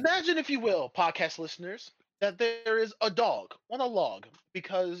 Imagine, if you will, podcast listeners, that there is a dog on a log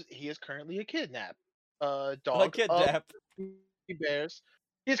because he is currently a kidnap. Dog A kidnap. of three bears.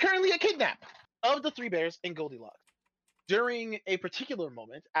 He is currently a kidnap of the three bears in Goldilocks. During a particular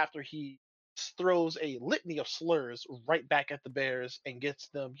moment, after he throws a litany of slurs right back at the bears and gets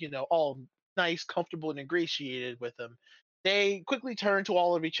them, all nice, comfortable, and ingratiated with them, they quickly turn to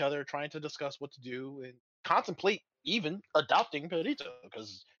all of each other, trying to discuss what to do and contemplate even adopting Perito,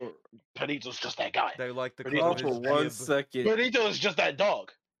 because Perito's just that guy. They like the Pretty color much of For his one bib. second. Perito is just that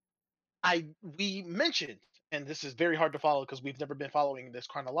dog. We mentioned, and this is very hard to follow because we've never been following this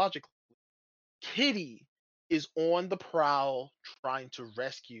chronologically. Kitty is on the prowl trying to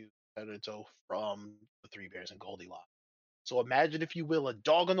rescue Perito from the three bears and Goldilocks. So imagine, if you will, a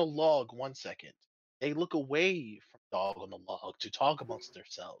dog on a log 1 second. They look away from dog on the log to talk amongst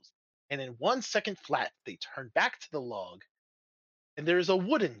themselves. And in 1 second flat, they turn back to the log, and there's a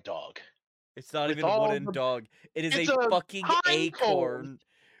wooden dog. It's not with even a all wooden the- dog. It is It's a a fucking pine acorn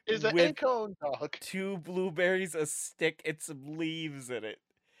It's an with acorn dog. 2 blueberries, a stick, and some leaves in it.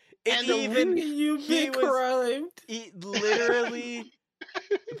 And the You've been crimed. He literally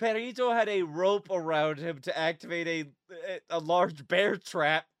Perito had a rope around him to activate a large bear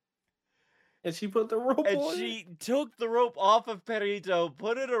trap, And she put the rope and on she took the rope off of Perito,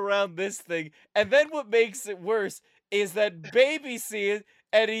 put it around this thing, and then what makes it worse is that Baby sees it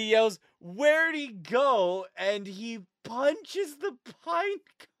and he yells, "Where'd he go?" And he punches the pine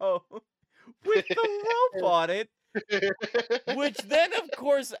cone with the rope on it, which then of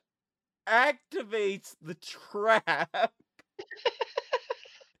course activates the trap.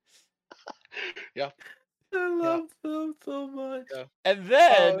 I love them so much. Yeah. And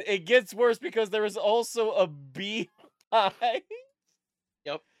then it gets worse because there is also a beehive.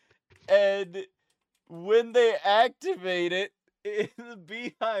 Yep. And when they activate it, the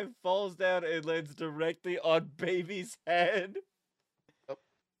beehive falls down and lands directly on Baby's head.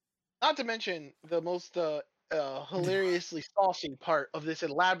 Not to mention the most hilariously saucy part of this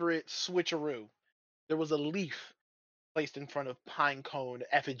elaborate switcheroo. There was a leaf placed in front of Pinecone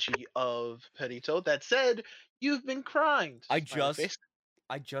effigy of Perito that said, "You've been crimed." I Smiley face.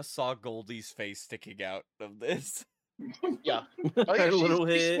 just saw Goldie's face sticking out of this. Yeah. Her Oh, yeah, little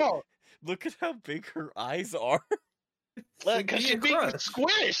she's head. small. Look at how big her eyes are. Like Because she's being being crushed.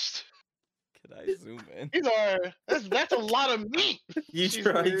 squished. Can I zoom in? These are that's a lot of meat. You She's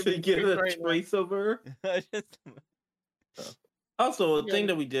tried to literally get a right now. trace of her. I just Also, a Yeah. thing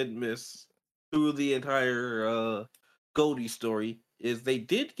that we did miss through the entire Goldie story is they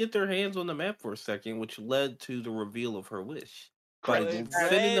did get their hands on the map for a second, which led to the reveal of her wish. By Correct.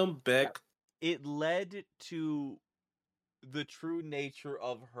 sending them back. it led to the true nature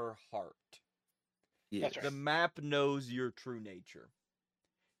of her heart. Yeah. That's right. The map knows your true nature.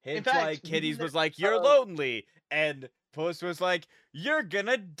 Hence fact, why Kitty's was like, "You're uh, lonely," and Puss was like, "You're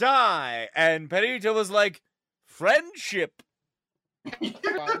gonna die," and Perito was like, "Friendship.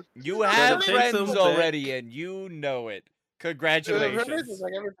 Fine. You have takes friends them back. already, and you know it. Congratulations."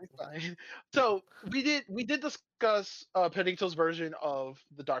 Like, everything's fine. So we did discuss Perito's version of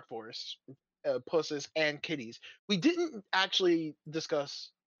the Dark Forest, Puss's and Kitty's. We didn't actually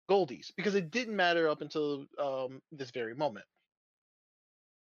discuss Goldie's because it didn't matter up until this very moment.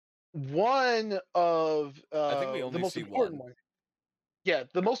 One of I think we the only most see important one. one. Yeah,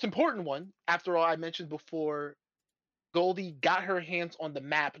 the most important one. After all, I mentioned before, Goldie got her hands on the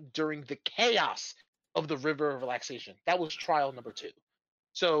map during the chaos of the River of Relaxation. That was trial number 2.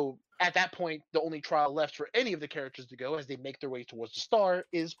 So at that point, the only trial left for any of the characters to go as they make their way towards the star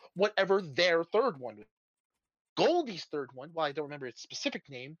is whatever their third one would be. Goldie's third one, while I don't remember its specific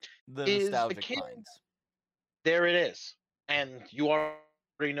name, The is the nostalgic kid. pines. There it is, and you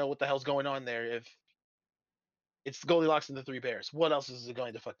already know what the hell's going on there. If it's Goldilocks and the Three Bears, what else is it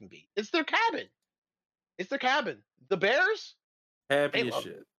going to fucking be? It's their cabin. It's their cabin. The bears, they Happy as love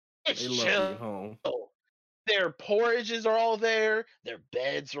shit. it's They love chill. being home. Their porridges are all there. Their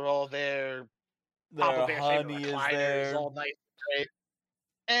beds are all there. Papa Their Bear's favorite honey is recliner is there. all nice and great.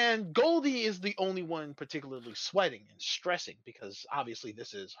 And Goldie is the only one particularly sweating and stressing because obviously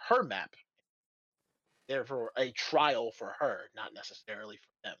this is her map. Therefore, a trial for her, not necessarily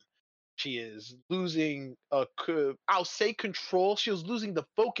for them. She is losing I'll say control. She was losing the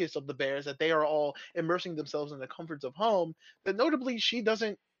focus of the bears, that they are all immersing themselves in the comforts of home, that notably she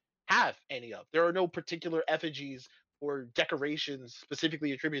doesn't have any of. There are no particular effigies or decorations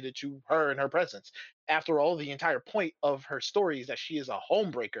specifically attributed to her and her presence. After all, the entire point of her story is that she is a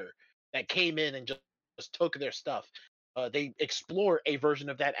homebreaker that came in and just took their stuff. They explore a version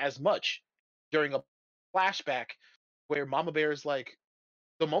of that as much during a flashback where Mama Bear is like,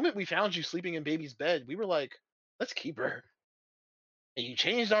 the moment we found you sleeping in baby's bed, we were like, let's keep her. And you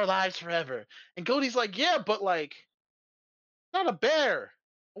changed our lives forever. And Goldie's like, yeah, but like, not a bear.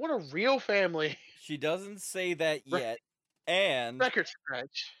 I want a real family. She doesn't say that yet. And Record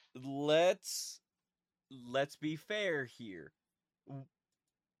scratch. let's be fair here.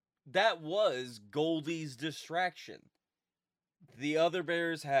 That was Goldie's distraction. The other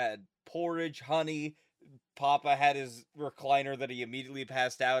bears had porridge, honey. Papa had his recliner that he immediately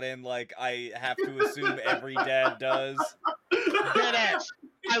passed out in, like I have to assume every dad does. Deadass.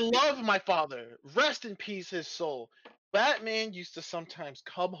 I love my father. Rest in peace, his soul. That man used to sometimes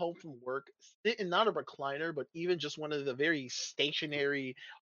come home from work, sit in not a recliner, but even just one of the very stationary,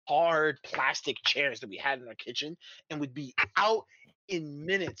 hard plastic chairs that we had in our kitchen, and would be out in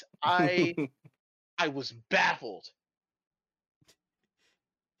minutes. I was baffled.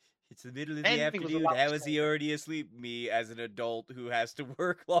 It's the middle of And the he was a afternoon. lot How is he stronger. already asleep? Me, as an adult who has to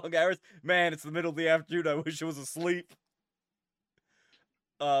work long hours. Man, it's the middle of the afternoon. I wish I was asleep.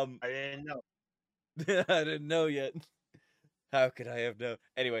 I didn't know. I didn't know yet. How could I have known?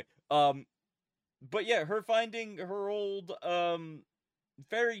 Anyway, but yeah, her finding her old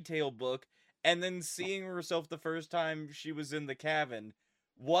fairy tale book and then seeing herself the first time she was in the cabin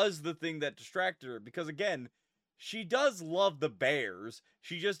was the thing that distracted her, because again, she does love the bears.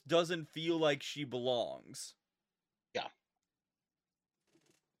 She just doesn't feel like she belongs. Yeah.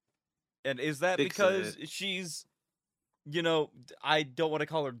 And is that Fix because it. she's, I don't want to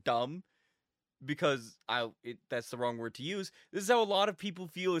call her dumb, because that's the wrong word to use. This is how a lot of people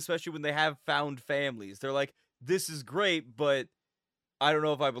feel, especially when they have found families. They're like, this is great, but I don't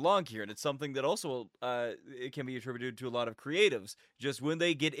know if I belong here. And it's something that also it can be attributed to a lot of creatives. Just when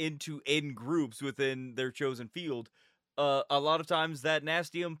they get in groups within their chosen field, a lot of times that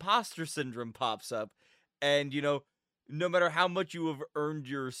nasty imposter syndrome pops up. And, no matter how much you have earned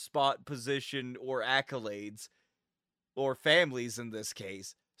your spot, position, or accolades, or families in this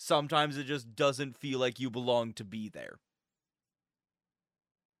case, sometimes it just doesn't feel like you belong to be there.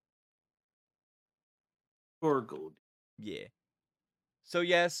 Poor Goldie. Yeah. So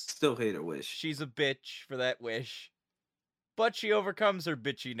yes, Still hate her wish. she's a bitch for that wish. But she overcomes her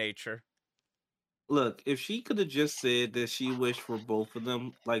bitchy nature. Look, if she could have just said that she wished for both of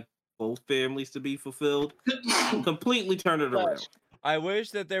them, like both families to be fulfilled, completely turn it around. I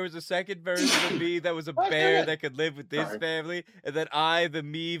wish that there was a second version of me that was a What's bear that? that could live with this Sorry. family, and that I, the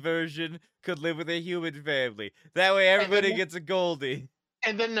me version, could live with a human family. That way everybody then- gets a Goldie.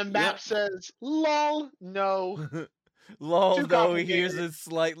 And then the map Yep. says, lol, no. Lol, Too no, here's complicated. a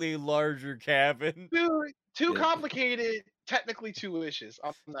slightly larger cabin. Too Yeah. complicated. Technically 2 wishes.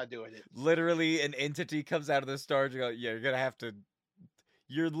 I'm not doing it. Literally, an entity comes out of the stars and go, yeah, you're gonna have to...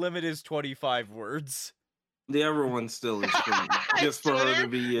 Your limit is 25 words. The other one still is for, just for her to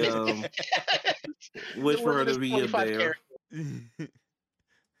be wish for her to be a 25 bear. characters.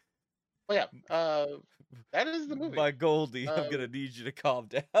 Oh yeah, that is the movie. My Goldie, I'm gonna need you to calm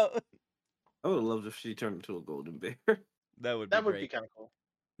down. I would have loved if she turned into a golden bear. That would be That would great. be kind of cool.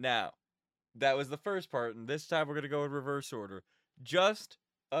 Now, that was the first part, and this time we're going to go in reverse order. Just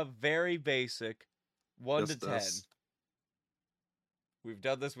a very basic 1 Just to 10. us. We've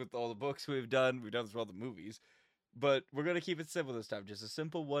done this with all the books we've done this with all the movies, but we're going to keep it simple this time. Just a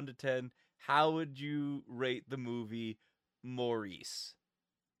simple 1 to 10. How would you rate the movie Maurice?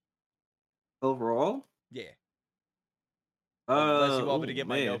 Overall? Yeah. Unless you want me to oh, get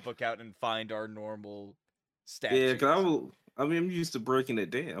my man. notebook out and find our normal stat Yeah, sheets. because I'm used to breaking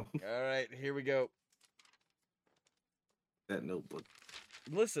it down. All right, here we go. That notebook.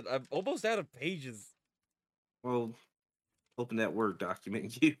 Listen, I'm almost out of pages. Well, open that Word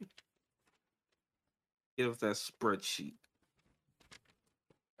document. You give us that spreadsheet.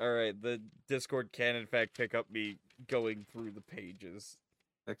 All right, the Discord can in fact pick up me going through the pages.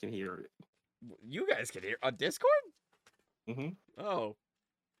 I can hear it. You guys can hear on Discord? Mm-hmm. Oh,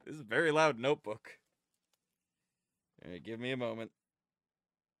 this is a very loud notebook. All right, give me a moment.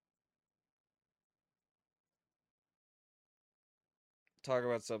 Talk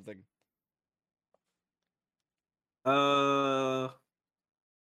about something.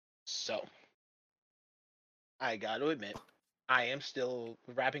 So, I got to admit, I am still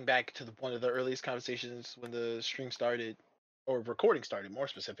wrapping back to one of the earliest conversations when the stream started, or recording started, more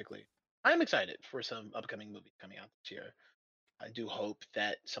specifically. I am excited for some upcoming movies coming out this year. I do hope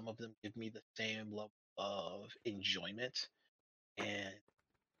that some of them give me the same level of enjoyment and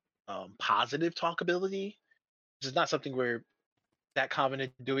positive talkability. This is not something we're that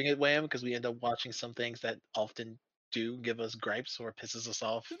confident doing at WAMM because we end up watching some things that often do give us gripes or pisses us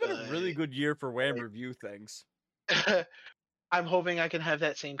off. It's been a really good year for Wham review things. I'm hoping I can have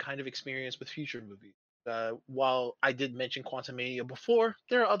that same kind of experience with future movies. While I did mention Quantumania before,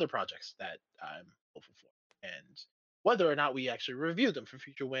 there are other projects that I'm hopeful for, and whether or not we actually review them for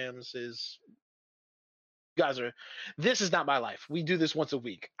future WAMs is, guys are. This is not my life. We do this once a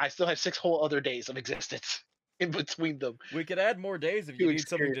week. I still have 6 whole other days of existence in between them. We could add more days if to you need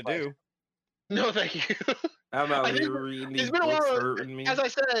something to experience life. do. No, thank you. I'm out I think here reading it's these been a books, while. hurting me. As I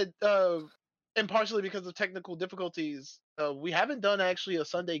said, and partially because of technical difficulties, we haven't done actually a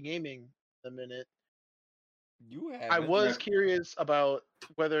Sunday gaming in a minute. You have I it. was curious about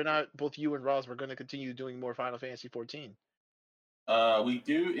whether or not both you and Ross were going to continue doing more Final Fantasy 14. We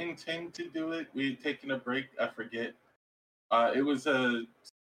do intend to do it. We're taking a break. I forget. It was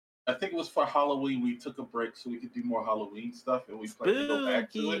I think it was for Halloween. We took a break so we could do more Halloween stuff, and we plan to go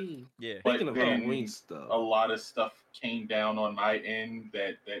back to it. Spooky. Yeah. But Speaking of then Halloween stuff, a lot of stuff came down on my end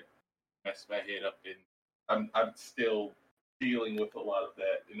that messed my head up, and I'm still dealing with a lot of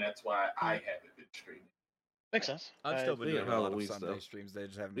that, and that's why I haven't been streaming. Makes sense. I've still been Speaking doing of a lot of Halloween Sunday stuff, streams. They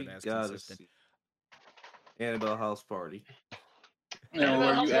just haven't we been as gotta consistent. see Annabelle House Party. Now,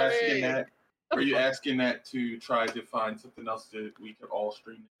 are you asking Halloween! that? Are you asking that to try to find something else that we could all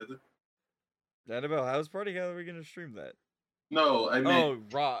stream together? Annabelle House Party? How are we gonna stream that? No, I meant Oh,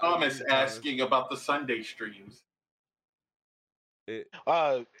 Rob. Thomas asking about the Sunday streams.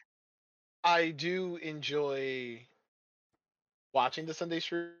 I do enjoy watching the Sunday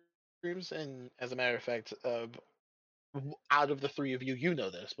streams, and as a matter of fact, out of the 3 of you, you know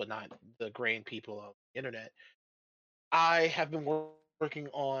this, but not the grand people of the internet. I have been working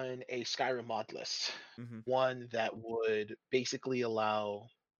on a Skyrim mod list, Mhm. one that would basically allow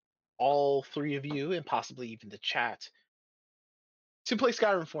all 3 of you and possibly even the chat to play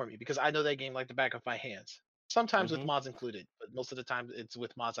Skyrim for me because I know that game like the back of my hands. Sometimes with Mhm. mods included, but most of the time it's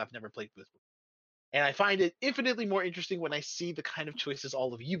with mods I've never played with. And I find it infinitely more interesting when I see the kind of choices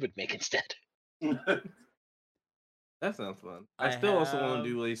all of you would make instead. That sounds fun. I I still also want have- to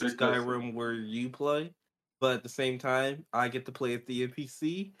do a It does Skyrim where you play, but at the same time, I get to play at the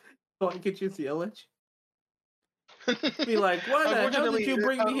NPC, so I can just yell at you. Be like, why the hell did you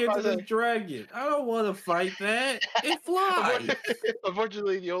bring me here to this dragon? I don't want to fight that. It flies.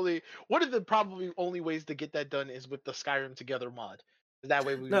 Unfortunately, the only one of the probably only ways to get that done is with the Skyrim Together mod. That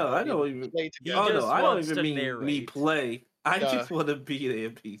way we would No, all I be able don't to even. play He together. Oh no, just I don't wants even to mean me narrate. play. I Yeah. just want to be the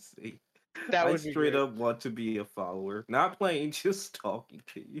NPC. That I would be straight great. up want to be a follower, not playing, just talking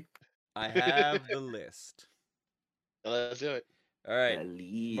to you. I have the list. Let's do it. All right,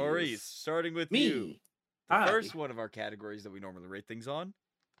 Please. Maurice. Starting with Me. you. The Hi. first one of our categories that we normally rate things on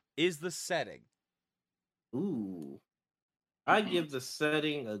is the setting. Ooh. I give the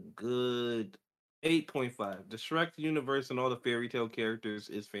setting a good 8.5. The Shrek universe and all the fairy tale characters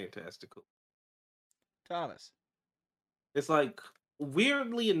is fantastical. Thomas. It's like,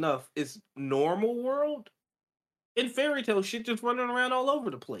 weirdly enough, it's normal world. In fairy tale shit just running around all over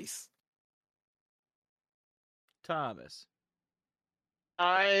the place. Thomas.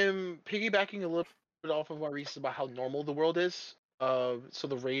 I'm piggybacking a little bit off of Maurice about how normal the world is. So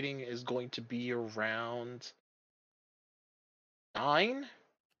the rating is going to be around 9.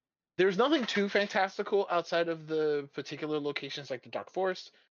 There's nothing too fantastical outside of the particular locations like the Dark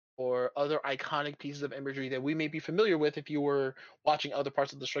Forest or other iconic pieces of imagery that we may be familiar with if you were watching other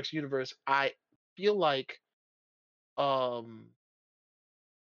parts of the Shrek's universe. Feel like um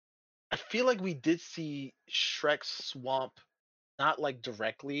I feel like we did see Shrek's swamp not like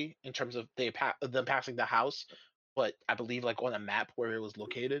directly in terms of them passing the house, but I believe like on a map where it was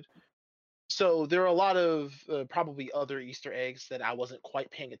located. So there are a lot of probably other Easter eggs that I wasn't quite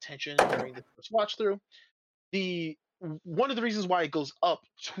paying attention during the first watch through. one of the reasons why it goes up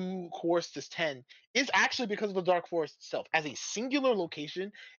 2 course to 10 is actually because of the Dark Forest itself. As a singular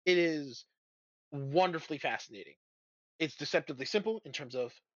location, it is wonderfully fascinating. It's deceptively simple in terms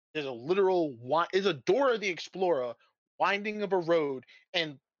of there's a literal is a Dora the Explorer winding of a road,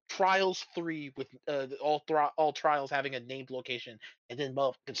 and Trials 3 with all trials having a named location, and then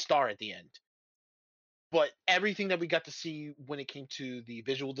motherfucking star at the end. But everything that we got to see when it came to the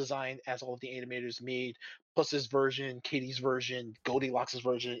visual design, as all of the animators made Puss's version, Katie's version, Goldilocks'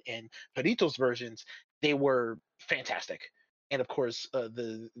 version, and Perito's versions, they were fantastic. And of course,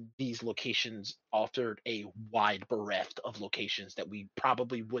 these locations offered a wide breadth of locations that we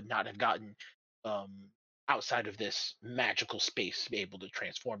probably would not have gotten um, outside of this magical space to be able to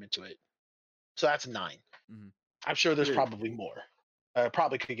transform into it. So that's 9. Mm-hmm. I'm sure there's Yeah. probably more. I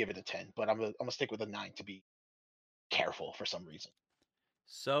probably could give it a 10, but I'm gonna stick with a 9 to be careful for some reason.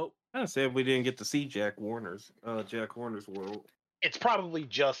 So I said we didn't get to see Jack Warner's world. It's probably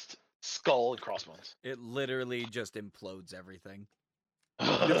just skull and crossbones. it literally just implodes everything.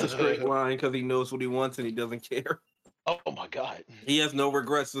 It's a straight line because he knows what he wants and he doesn't care. Oh my god. He has no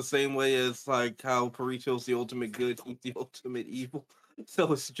regrets, the same way as like how Perito's the ultimate good, he's the ultimate evil.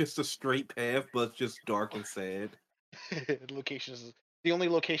 So it's just a straight path, but just dark and sad. Locations. The only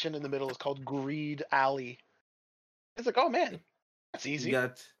location in the middle is called Greed Alley. It's like, oh man, that's easy. You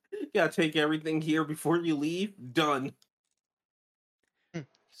gotta take everything here before you leave. Done.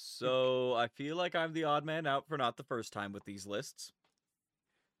 So I feel like I'm the odd man out for not the first time with these lists.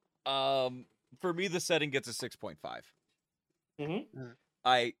 For me, the setting gets a 6.5. Mm-hmm.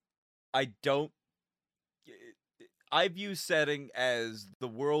 I don't. I view setting as the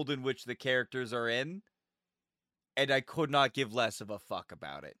world in which the characters are in, and I could not give less of a fuck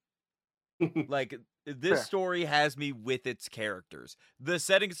about it. Like, this Fair. story has me with its characters. The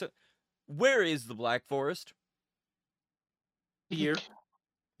setting. Where is the Black Forest? Here.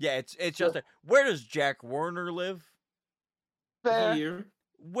 Yeah, it's just where does Jack Warner live? Fair. Here.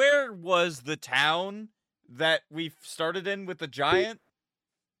 Where was the town that we started in with the giant?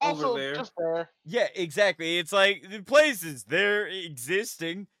 Also, Over there. just there. Yeah, exactly. It's like the places they're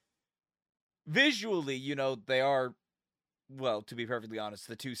existing. Visually, you know, they are, well, to be perfectly honest,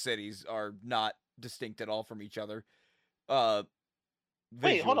 the two cities are not distinct at all from each other. Wait, hold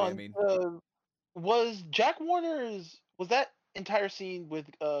Visually, on. I mean, Was Jack Warner's was that entire scene with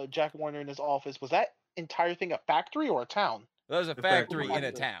Jack Warner in his office? Was that entire thing a factory or a town? there's a The factory factory.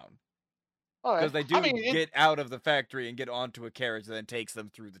 in a town. All right. Because they do I mean, get out of the factory and get onto a carriage that then takes them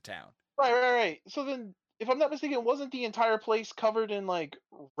through the town. right. So then, if I'm not mistaken, wasn't the entire place covered in like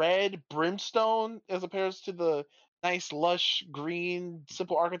red brimstone as opposed to the nice, lush, green,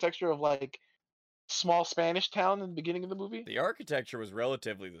 simple architecture of like small Spanish town in the beginning of the movie? The architecture was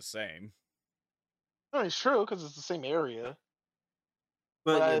relatively the same. I mean, it's true because it's the same area.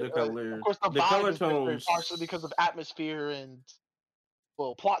 But yeah, But, the color, of course, the the vibe color is different, tones, partially because of atmosphere and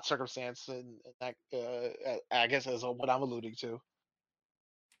well, plot circumstance, and that I guess is what I'm alluding to.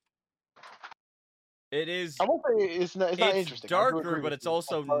 It is. I won't say it's not It's interesting. I do darker, agree but with it's you.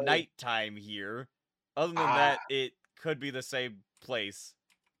 also But- nighttime here. Other than that, it could be the same place.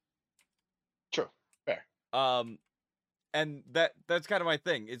 True, fair. And that's kind of my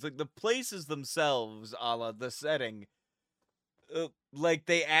thing. It's like the places themselves, a la the setting, like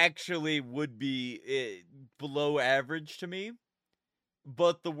they actually would be below average to me,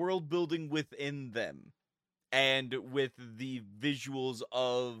 but the world building within them and with the visuals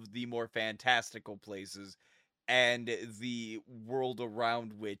of the more fantastical places and the world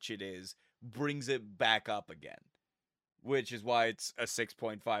around which it is brings it back up again, which is why it's a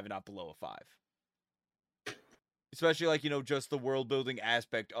 6.5 and not below a 5. Especially, like, you know, just the world building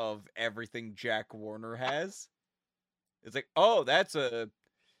aspect of everything Jack Warner has. It's like, oh, that's a...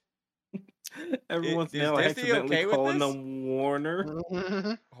 everyone's is now Disney accidentally okay with calling this? them Warner.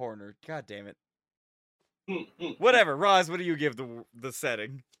 Horner. God damn it. Whatever, Roz, what do you give the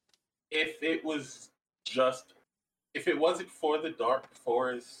setting? If it wasn't for the Dark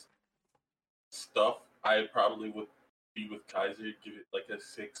Forest stuff, I probably would be with Kaiser, give it like a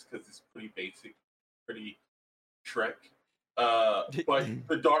 6 because it's pretty basic, pretty Shrek. But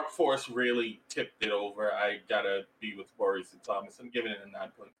the Dark Forest really tipped it over. I gotta be with Boris and Thomas. I'm giving it a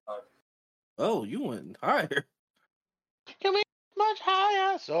 9.5. Oh, you went higher. Can we much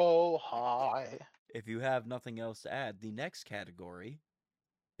higher? So high. If you have nothing else to add, the next category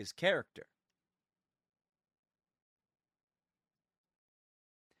is character.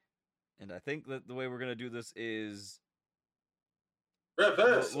 And I think that the way we're going to do this is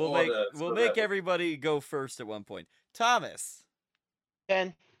Reverse. we'll make everybody go first at one point. Thomas.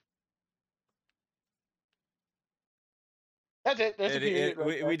 10. That's it. There's a period.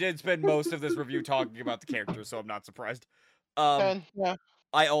 Right we did spend most of this review talking about the characters, so I'm not surprised. there. 10. Yeah.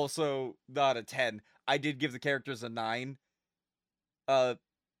 I also not a 10. I did give the characters a 9. Uh,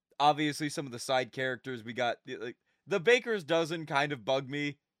 obviously some of the side characters we got, like the baker's dozen kind of bug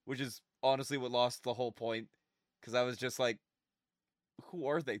me, which is honestly what lost the whole point, because I was just like, who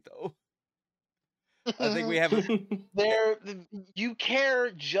are they though? I think we have They're you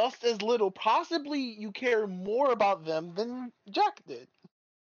care just as little. Possibly you care more about them than Jack did.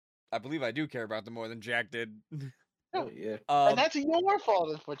 I believe I do care about them more than Jack did. Oh yeah. And that's your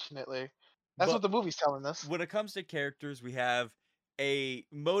fault, unfortunately. That's but what the movie's telling us. when it comes to characters, we have a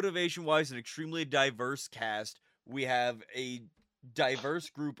motivation-wise an extremely diverse cast. We have a diverse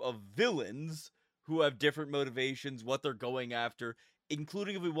group of villains who have different motivations, what they're going after,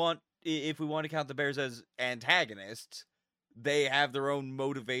 including if we want to count the bears as antagonists, they have their own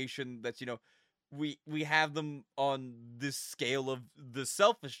motivation. That's, we have them on this scale of the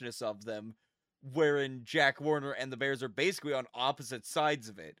selfishness of them, wherein Jack Warner and the bears are basically on opposite sides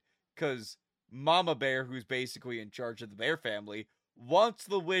of it, because Mama Bear, who's basically in charge of the bear family, wants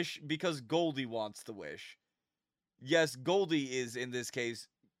the wish because Goldie wants the wish. Yes, Goldie is, in this case,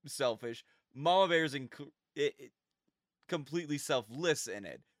 selfish. Mama Bear's completely selfless in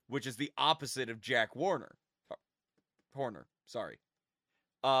it, which is the opposite of Jack Warner. Horner, sorry.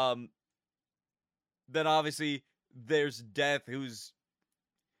 Then obviously there's Death,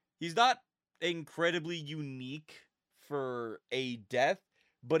 he's not incredibly unique for a Death,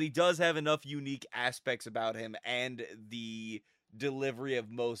 but he does have enough unique aspects about him, and the delivery of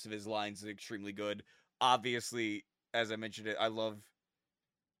most of his lines is extremely good. Obviously, as I mentioned it, I love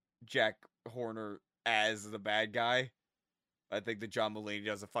Jack Horner as the bad guy. I think that John Mulaney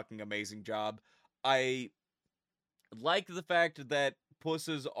does a fucking amazing job. I like the fact that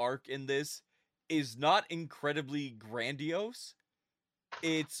Puss's arc in this is not incredibly grandiose.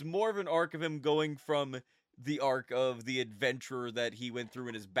 It's more of an arc of him going from the arc of the adventurer that he went through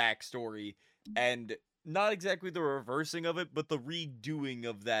in his backstory, and not exactly the reversing of it, but the redoing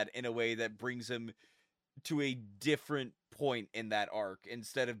of that in a way that brings him to a different point in that arc.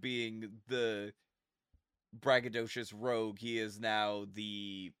 Instead of being the braggadocious rogue, he is now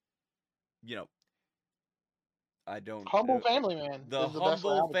the, I don't... Humble family man. The is the best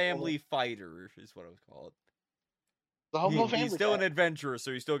way I humble would call it. family fighter is what I would call it. The humble family. He's still an guy. adventurer,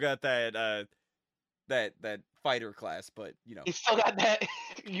 so he's still got that fighter class, but He's still got that.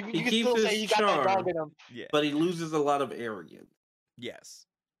 You He can keeps still say his you got that dog charm. in him. yeah, But he loses a lot of arrogance. yes.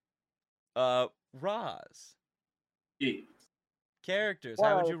 Roz, Yeah. characters, What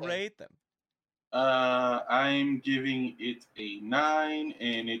how are would you they? rate them? I'm giving it a 9,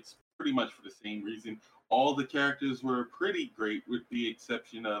 and it's pretty much for the same reason. All the characters were pretty great, with the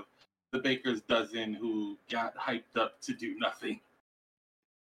exception of the baker's dozen, who got hyped up to do nothing.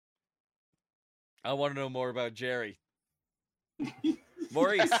 I want to know more about Jerry.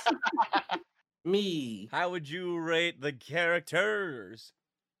 Maurice, Me, how would you rate the characters?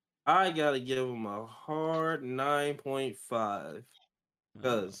 I gotta give him a hard 9.5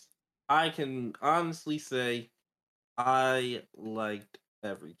 because I can honestly say I liked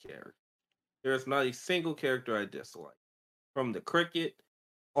every character. There's not a single character I dislike, from the cricket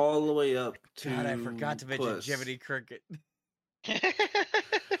all the way up to God, I forgot to mention Puss. Jiminy Cricket.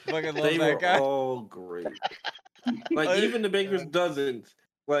 Fucking love They that were guy. all great. Like even the Baker's Dozens,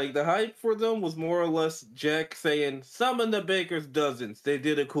 like the hype for them was more or less Jack saying, "Summon the Baker's Dozens." They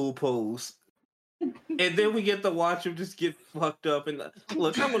did a cool pose, and then we get to watch him just get fucked up. And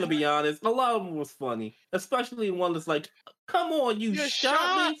look, I'm gonna be honest, a lot of them was funny, especially one that's like, "Come on, you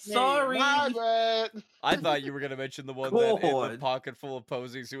shot me. Sorry." Margaret. I thought you were gonna mention the one that in the God. pocket full of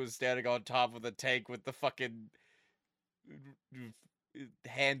posies who was standing on top of the tank with the fucking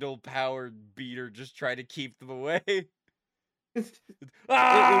handle powered beater, just trying to keep them away.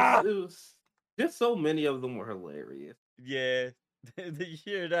 Ah! It was just so many of them were hilarious. Yeah,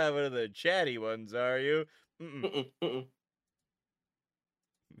 you're not one of the chatty ones, are you? Mm-mm. Mm-mm.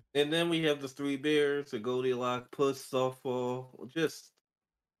 And then we have the three bears, the Goldilocks, Puss, Softball. Just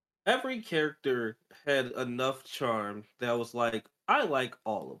every character had enough charm that was like, I like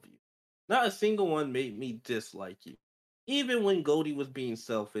all of you. Not a single one made me dislike you. Even when Goldie was being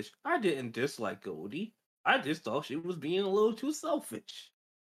selfish, I didn't dislike Goldie. I just thought she was being a little too selfish.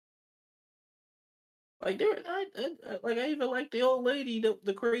 Like I even like the old lady,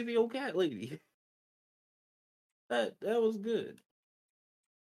 the crazy old cat lady. That was good.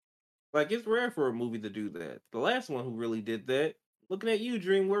 Like it's rare for a movie to do that. The last one who really did that, looking at you,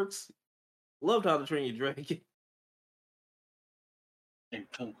 DreamWorks, loved How to Train Your Dragon. And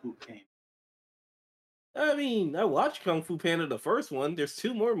Kung Fu came. I mean, I watched Kung Fu Panda the first one. There's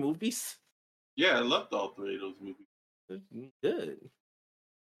 2 more movies. Yeah, I loved all 3 of those movies. It's good.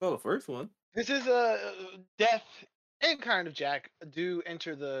 Oh, the first one. This is a Death and Kind of Jack do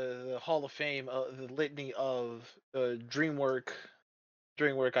enter the Hall of Fame, the litany of DreamWorks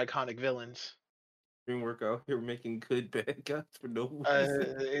iconic villains. DreamWorks out here making good bad guys for no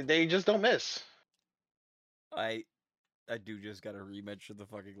reason. They just don't miss. I do just gotta re-mention the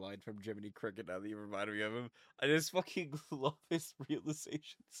fucking line from Jiminy Cricket now that you reminded me of him. I just fucking love his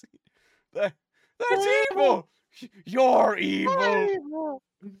realization scene. That's evil! You're evil!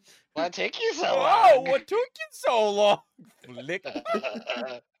 Why take you so Oh, long? what took you so long? Flick.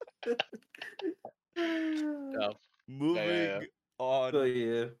 Yeah. Moving on. So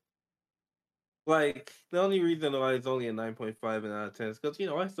yeah. Like, the only reason why it's only a 9.5 out of 10 is because,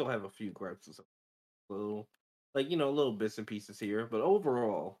 I still have a few gripes or something. Little, little bits and pieces here. But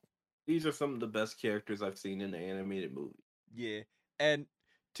overall, these are some of the best characters I've seen in the animated movie. Yeah. And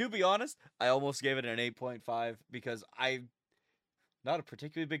to be honest, I almost gave it an 8.5 because I'm not a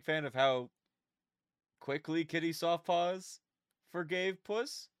particularly big fan of how quickly Kitty Softpaws forgave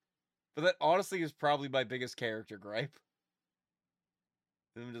Puss. But that honestly is probably my biggest character gripe.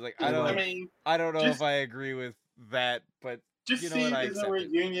 I'm just like, I don't know if I agree with that, but Just you know see what, I it as a accept it.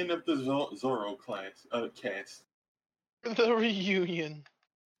 reunion of the Zorro cast. The reunion.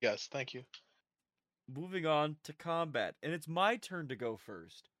 Yes, thank you. Moving on to combat, and it's my turn to go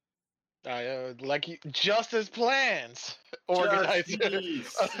first. Just as plans. Organizer.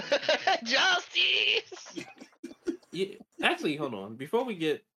 Justice. Yeah, actually, hold on. Before we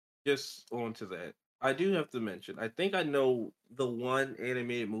get just onto that, I do have to mention, I think I know the one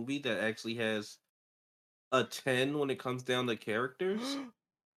animated movie that actually has a 10 when it comes down to characters.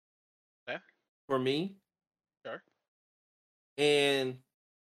 Yeah. For me. Sure. And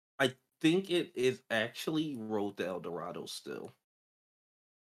I think it is actually Road to El Dorado still.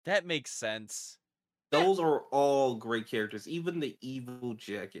 That makes sense. Those are all great characters, even the evil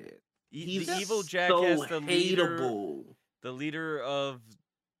jackass. He's the evil so jackass, the hateable. leader of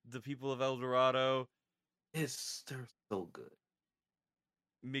the people of El Dorado. Yes, they're so good.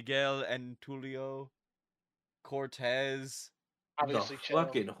 Miguel and Tulio, Cortez. Obviously, the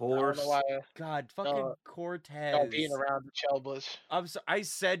fucking horse. I don't know why, God, fucking Cortez. y'all being around the Chelbas. I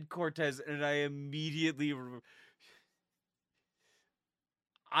said Cortez, and I immediately.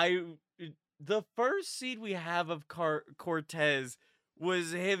 The first scene we have of Cortez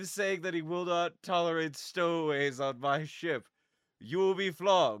was him saying that he will not tolerate stowaways on my ship. You will be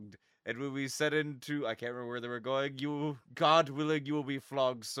flogged, and when we set into, I can't remember where they were going. God willing, you will be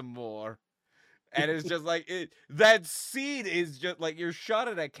flogged some more. And it's just like that scene is just like you're shot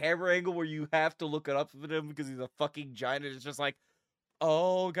at a camera angle where you have to look it up at him because he's a fucking giant. And it's just like,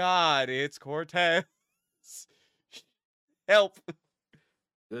 oh God, it's Cortez. Help.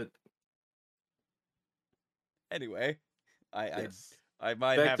 Good. Anyway, Yes. I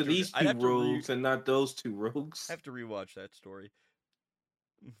might Back have to these two rogues and not those two rogues. I have to rewatch that story.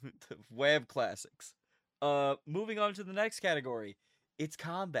 WAMM classics. Moving on to the next category. It's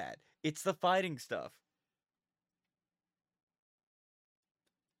combat. It's the fighting stuff.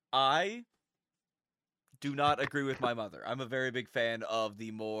 I do not agree with my mother. I'm a very big fan of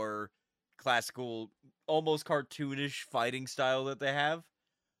the more classical, almost cartoonish fighting style that they have.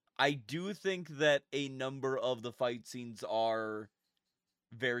 I do think that a number of the fight scenes are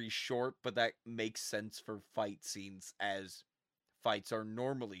very short, but that makes sense for fight scenes as fights are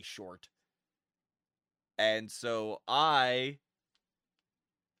normally short. And so I'm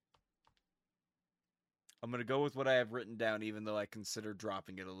going to go with what I have written down, even though I consider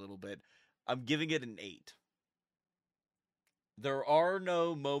dropping it a little bit. I'm giving it an 8. There are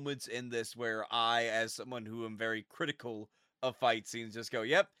no moments in this where I, as someone who am very critical of fight scenes, just go,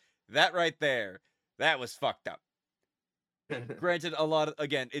 yep, that right there, that was fucked up. Granted, a lot of,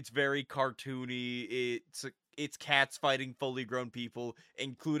 again, it's very cartoony. It's cats fighting fully grown people,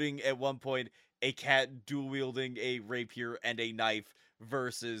 including at one point a cat dual wielding a rapier and a knife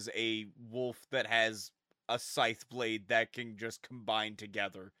versus a wolf that has a scythe blade that can just combine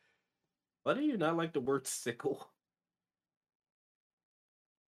together. Why do you not like the word sickle?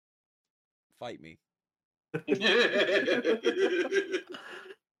 Fight me.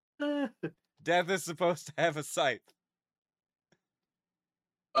 Death is supposed to have a scythe.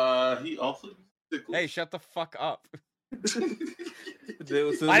 He also used sickles. Hey, shut the fuck up. I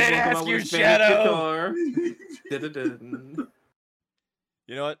didn't ask you, Shadow!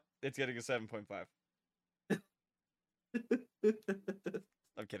 You know what? It's getting a 7.5.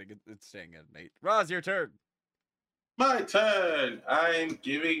 I'm kidding. It's staying at an 8. Roz, your turn. My turn. I'm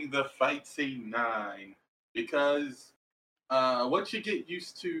giving the fight scene 9. because once you get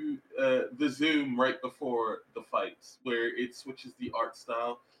used to the zoom right before the fights, where it switches the art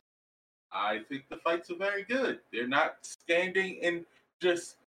style, I think the fights are very good. They're not standing and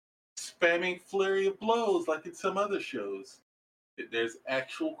just spamming flurry of blows like in some other shows. There's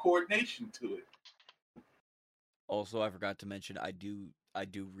actual coordination to it. Also, I forgot to mention I do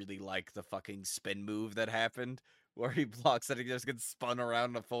really like the fucking spin move that happened where he blocks and he just gets spun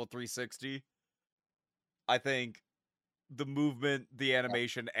around a full 360. I think the movement, the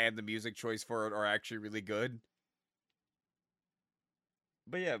animation, and the music choice for it are actually really good.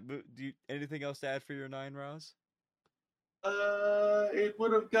 But yeah, do you, anything else to add for your 9, Roz? It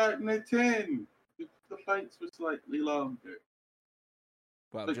would have gotten a 10 if the fights were slightly longer.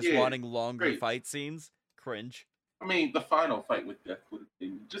 Wow, But just yeah, wanting longer great. fight scenes? Cringe. I mean, the final fight with Death would have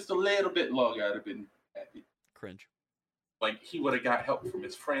been just a little bit longer. I'd have been happy. Cringe. Like, he would have got help from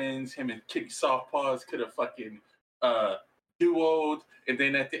his friends. Him and Kitty Softpaws could have fucking duoed. And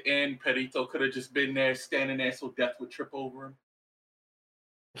then at the end, Perito could have just been there, standing there so Death would trip over him.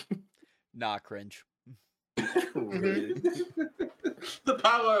 Nah, cringe. The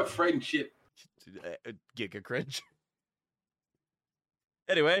power of friendship. Giga cringe.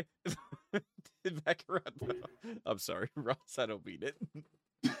 Anyway, back around. I'm sorry, Ross. I don't mean it.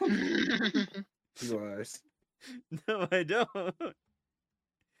 Nice. No, I don't.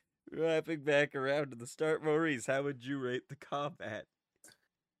 Wrapping back around to the start, Maurice, how would you rate the combat?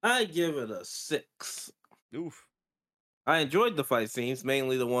 I give it a 6. Oof. I enjoyed the fight scenes,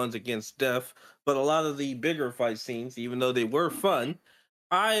 mainly the ones against Death, but a lot of the bigger fight scenes, even though they were fun,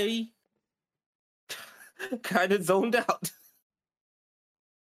 I kind of zoned out.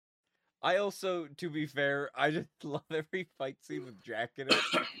 I also, to be fair, I just love every fight scene with Jack in it,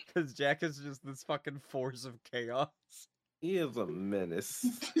 because Jack is just this fucking force of chaos. He is a menace.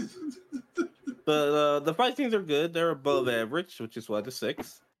 But the fight scenes are good. They're above average, which is why the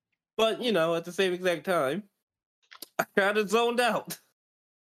 6. But, you know, at the same exact time, I kind of zoned out.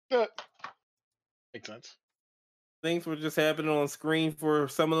 Makes sense. Things were just happening on screen for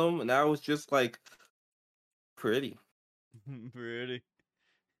some of them, and I was just like, pretty. Pretty.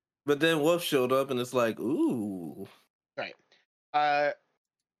 But then Wolf showed up, and it's like, ooh. Right. I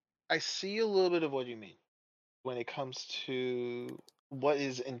see a little bit of what you mean when it comes to what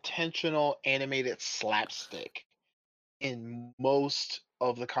is intentional animated slapstick in most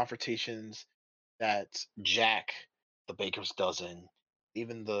of the confrontations that Jack, the Baker's Dozen,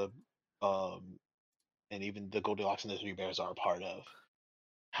 even the and even the Goldilocks and the Three Bears are a part of.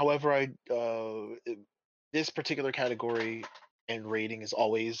 However, this particular category and rating is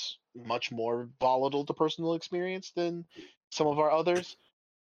always much more volatile to personal experience than some of our others.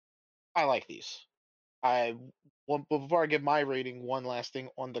 I like these. Before I give my rating, one last thing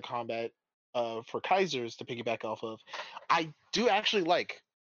on the combat for Kaisers to piggyback off of. I do actually like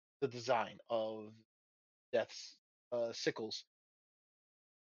the design of Death's sickles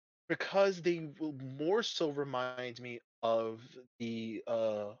because they will more so remind me of the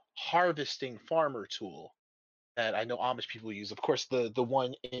harvesting farmer tool that I know Amish people use. Of course, the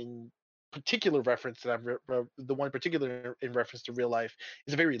one in particular reference that the one particular in reference to real life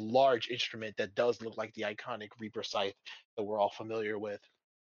is a very large instrument that does look like the iconic Reaper scythe that we're all familiar with.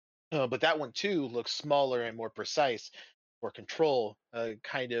 But that one too looks smaller and more precise for control.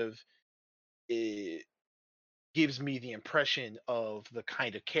 Kind of it gives me the impression of the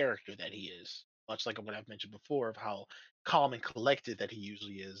kind of character that he is, much like what I've mentioned before of how calm and collected that he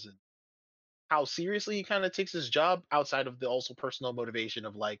usually is, and how seriously he kind of takes his job outside of the also personal motivation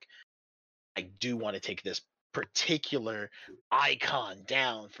of like, I do want to take this particular icon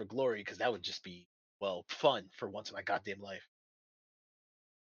down for glory because that would just be, well, fun for once in my goddamn life.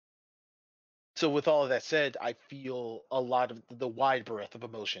 So with all of that said, I feel a lot of the wide breadth of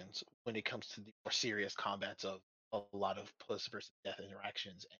emotions when it comes to the more serious combats of a lot of Puss versus Death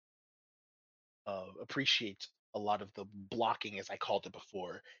interactions, and appreciate a lot of the blocking, as I called it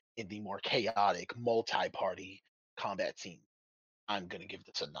before, in the more chaotic multi-party combat scene. I'm gonna give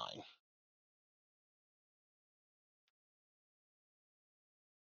this a 9.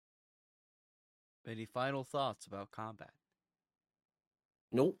 Any final thoughts about combat?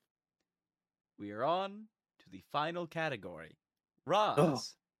 Nope. We are on to the final category. Oh.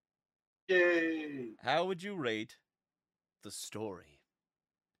 Roz, Yay! how would you rate the story?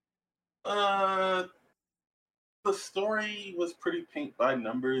 The story was pretty paint by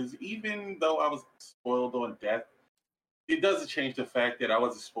numbers. Even though I was spoiled on Death, it doesn't change the fact that I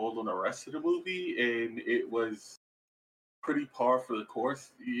wasn't spoiled on the rest of the movie, and it was pretty par for the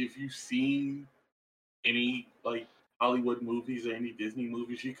course. If you've seen any like Hollywood movies or any Disney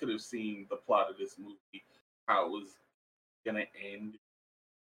movies, you could have seen the plot of this movie how it was gonna end,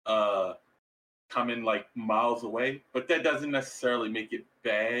 coming like miles away, but that doesn't necessarily make it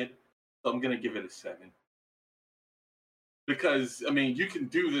bad. So I'm gonna give it a 7 because I mean you can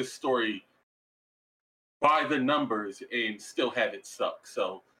do this story by the numbers and still have it suck.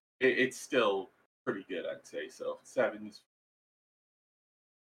 So it's still pretty good, I'd say. So 7 is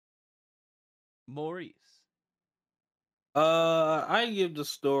Maurice. I give the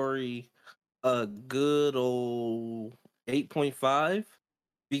story a good old 8.5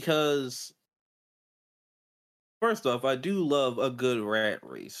 because first off, I do love a good rat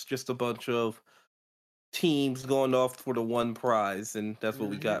race. Just a bunch of teams going off for the one prize, and that's what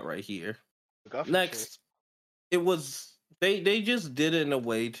we got right here. Next, it was they just did it in a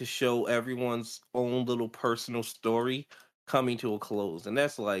way to show everyone's own little personal story coming to a close, and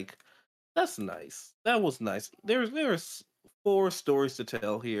that's nice. That was nice. There's 4 stories to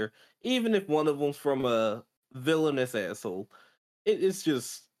tell here, even if one of them's from a villainous asshole. It's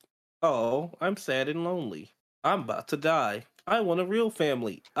just, oh, I'm sad and lonely. I'm about to die. I want a real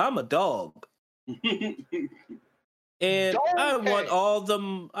family. I'm a dog. And I want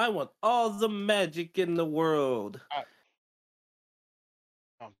all the magic in the world.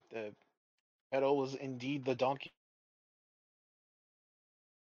 The pedal was indeed the donkey.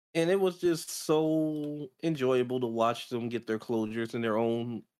 And it was just so enjoyable to watch them get their closures in their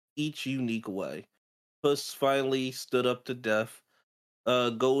own each unique way. Puss finally stood up to death.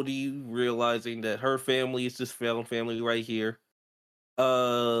 Goldie realizing that her family is just found family right here.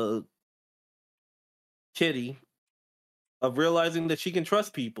 Kitty of realizing that she can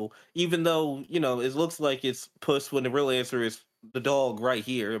trust people, even though, you know, it looks like it's Puss when the real answer is the dog right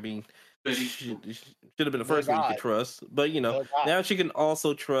here. I mean, should have been the first one you could trust. But, you know, now she can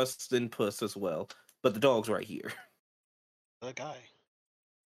also trust in Puss as well. But the dog's right here. The guy.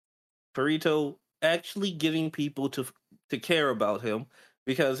 Perito actually getting people to care about him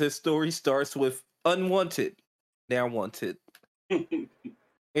because his story starts with unwanted, now wanted.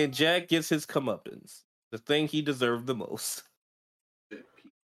 And Jack gets his comeuppance, the thing he deserved the most.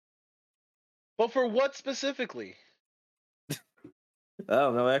 But for what specifically? I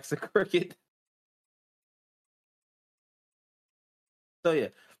don't know, ask the cricket. So yeah,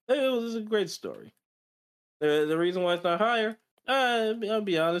 it was a great story. The reason why it's not higher, I'll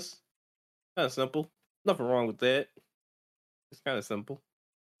be honest, kind of simple. Nothing wrong with that. It's kind of simple.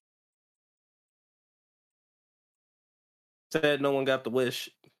 Sad no one got the wish,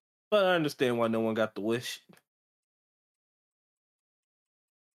 but I understand why no one got the wish.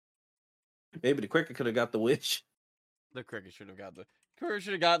 Maybe the cricket could have got the wish. The cricket should have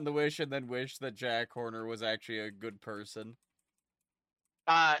gotten the wish and then wished that Jack Horner was actually a good person.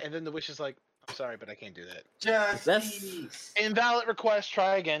 And then the wish is like, I'm sorry, but I can't do that. Justice. Invalid request.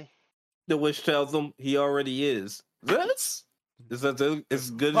 Try again. The wish tells him he already is. This is as good as it's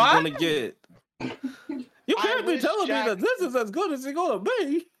gonna get. You can't be telling me that this is as good as it's gonna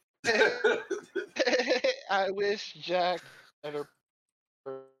be. I wish Jack better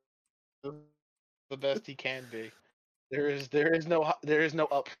the best he can be. There is no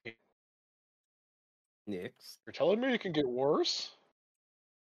up. Next. You're telling me it can get worse?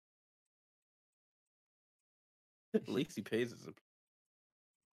 At least he pays his.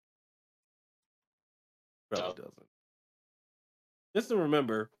 Probably doesn't. Just to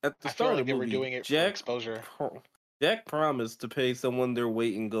remember, at the start of the movie, doing it for exposure. Jack promised to pay someone their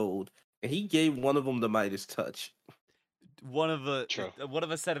weight in gold, and he gave one of them the Midas touch. One of a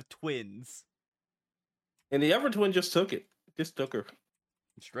set of twins. And the other twin just took it. Just took her.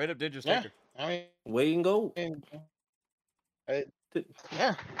 Straight up did just take her. I mean, weight in gold.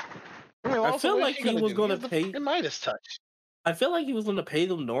 Yeah. I feel like he was going to pay Midas touch. I feel like he was going to pay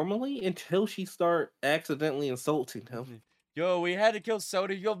them normally until she started accidentally insulting him. Yo, we had to kill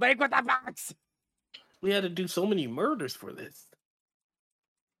Soda. You'll make with the box. We had to do so many murders for this.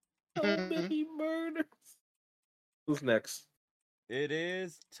 So many murders. Who's next? It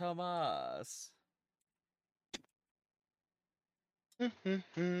is Tomas.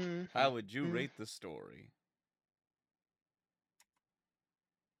 How would you rate the story?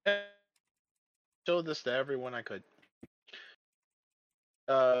 Showed this to everyone I could.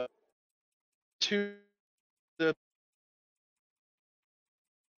 To the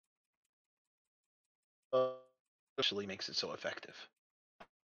actually makes it so effective.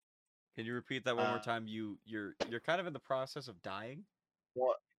 Can you repeat that one more time? You're kind of in the process of dying.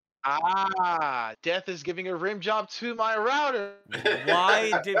 What? Death is giving a rim job to my router.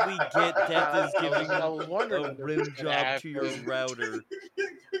 Why did we get Death is giving a rim job to your router?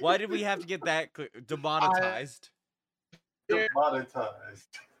 Why did we have to get that demonetized?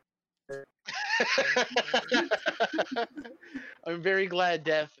 Demonetized. I'm very glad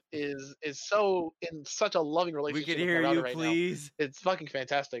Death is so in such a loving We relationship can with hear Naruto you, right now. please. It's fucking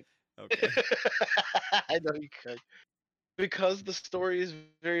fantastic. Okay. I know you could. Because the story is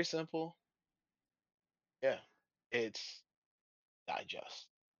very simple. Yeah. It's digest.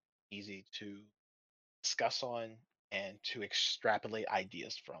 Easy to discuss on and to extrapolate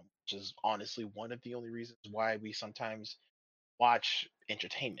ideas from, which is honestly one of the only reasons why we sometimes watch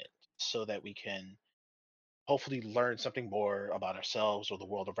entertainment so that we can hopefully learn something more about ourselves or the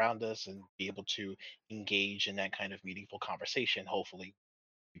world around us and be able to engage in that kind of meaningful conversation, hopefully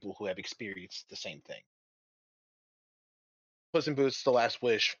people who have experienced the same thing. Puss in Boots: The Last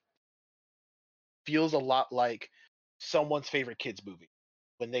Wish feels a lot like someone's favorite kids movie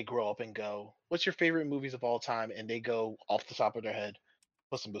when they grow up and go, "What's your favorite movies of all time?" and they go off the top of their head,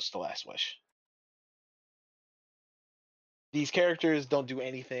 "Puss in Boots: The Last Wish." These characters don't do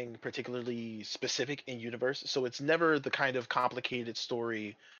anything particularly specific in universe, so it's never the kind of complicated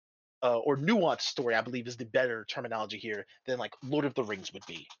story or nuanced story, I believe is the better terminology here, than like Lord of the Rings would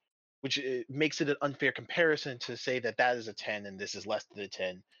be, which makes it an unfair comparison to say that that is a 10 and this is less than a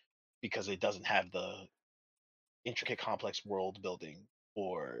 10 because it doesn't have the intricate, complex world building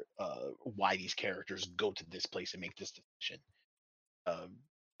or why these characters go to this place and make this decision. Um,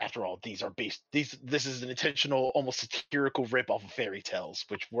 After all, these are based. This is an intentional, almost satirical rip off of fairy tales,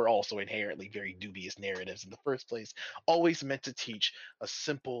 which were also inherently very dubious narratives in the first place. Always meant to teach a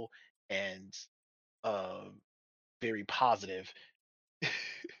simple and uh, very positive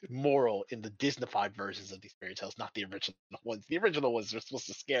moral in the Disneyfied versions of these fairy tales, not the original ones. The original ones are supposed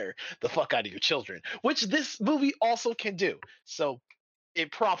to scare the fuck out of your children, which this movie also can do. So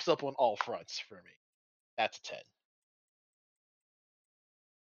it props up on all fronts for me. That's a 10.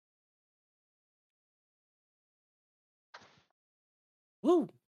 Woo.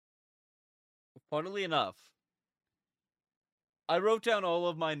 Funnily enough, I wrote down all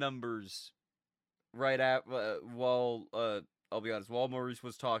of my numbers right at while I'll be honest, while Maurice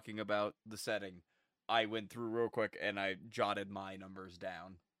was talking about the setting, I went through real quick and I jotted my numbers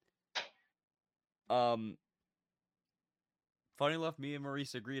down. Um, Funny enough, me and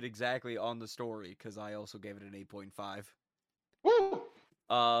Maurice agreed exactly on the story because I also gave it an 8.5. Woo!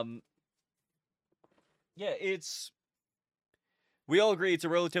 Um, yeah, we all agree it's a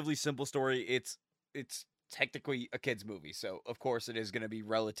relatively simple story. It's technically a kids movie, so of course it is going to be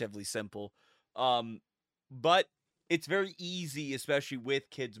relatively simple. But it's very easy, especially with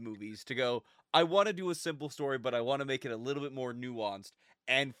kids movies, to go, I want to do a simple story, but I want to make it a little bit more nuanced,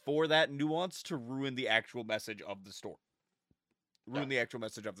 and for that nuance to ruin the actual message of the story.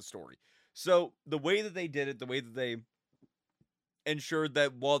 So the way that they did it, the way that they ensured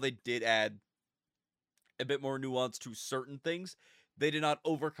that while they did add a bit more nuance to certain things, they did not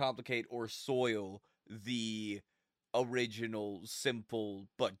overcomplicate or soil the original simple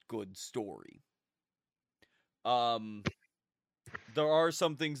but good story. There are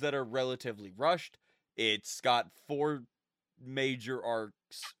some things that are relatively rushed. It's got 4 major arcs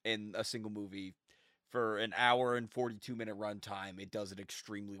in a single movie. For an hour and 42-minute runtime, it does it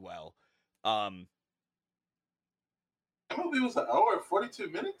extremely well. That movie was an hour and 42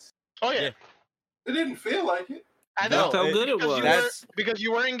 minutes? Oh yeah. Yeah. It didn't feel like it. I know. That's how good it because was. you were because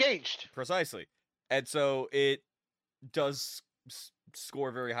you were engaged. Precisely. And so it does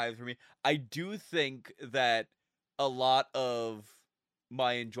score very highly for me. I do think that a lot of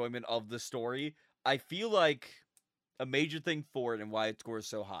my enjoyment of the story, I feel like a major thing for it and why it scores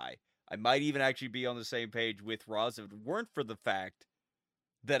so high, I might even actually be on the same page with Roz if it weren't for the fact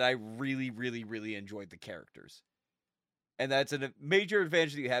that I really, really, really enjoyed the characters. And that's a major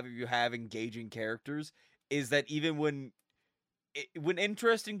advantage that you have if you have engaging characters, is that even when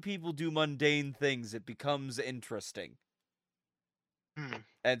interesting people do mundane things, it becomes interesting.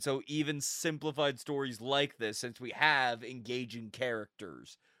 And so even simplified stories like this, since we have engaging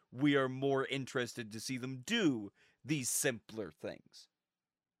characters, we are more interested to see them do these simpler things.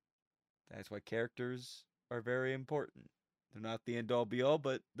 That's why characters are very important. They're not the end-all be-all,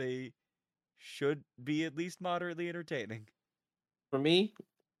 but they should be at least moderately entertaining. For me,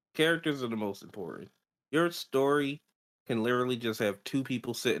 characters are the most important. Your story can literally just have 2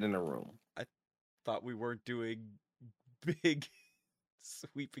 people sitting in a room. I thought we weren't doing big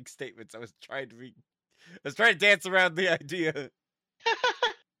sweeping statements. I was trying to dance around the idea.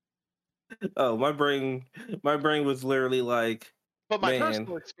 Oh, my brain was literally like, But my man,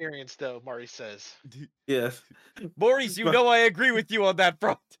 personal experience, though, Maurice says. yes, Maurice, you know I agree with you on that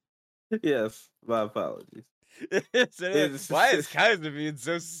front. yes. My apologies. Why is Kaiser being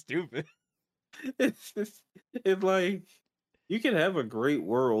so stupid? It's like you can have a great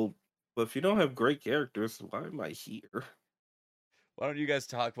world But if you don't have great characters, why am I here? Why don't you guys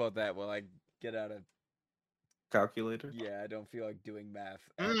talk about that while I get out of? Calculator. Yeah, I don't feel like doing math.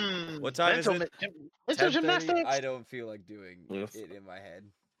 What Mm, time is it? mental 10:30. gymnastics. I don't feel like doing Yes. it in my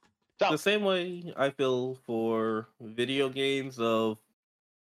head. So, The same way I feel for video games of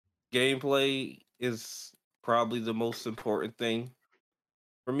gameplay is probably the most important thing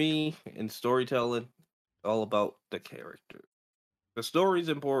for me in storytelling. All about the character. The story's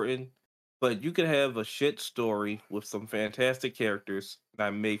important, but you can have a shit story with some fantastic characters, and I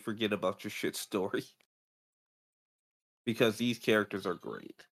may forget about your shit story because these characters are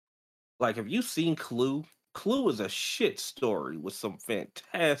great. Like, have you seen Clue? Clue is a shit story with some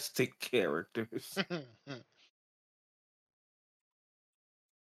fantastic characters.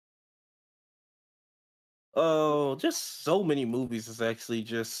 Oh, just so many movies is actually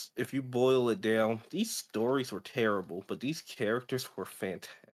just, if you boil it down, these stories were terrible, but these characters were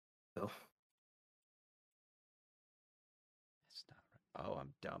fantastic. Oh, That's not right. Oh,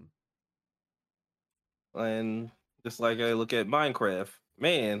 I'm dumb. and just like I look at Minecraft,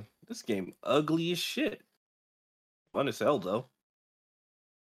 man, this game ugly as shit. Fun as hell though.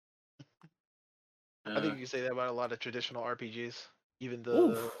 I think you can say that about a lot of traditional RPGs, even the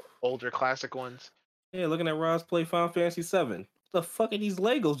Oof. older classic ones. Yeah, looking at Ross play Final Fantasy VII. What the fuck are these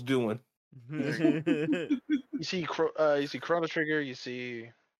Legos doing? You see Chrono Trigger, you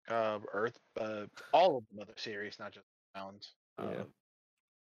see Earth, all of the other series, not just Bound. Yeah.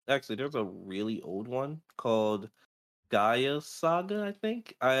 Actually, there's a really old one called Gaia Saga, I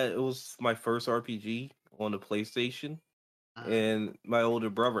think. It was my first RPG on the PlayStation, and my older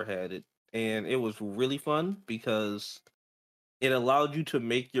brother had it, and it was really fun because it allowed you to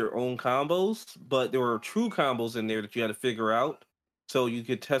make your own combos, but there were true combos in there that you had to figure out, so you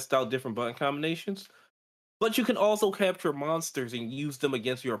could test out different button combinations. But you can also capture monsters and use them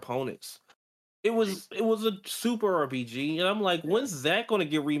against your opponents. It was a super RPG, and I'm like, when's that going to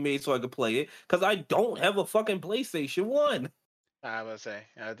get remade so I could play it? Because I don't have a fucking PlayStation 1. I would say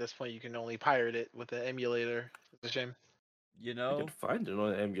at this point you can only pirate it with the emulator. It's a shame. You I can know, find it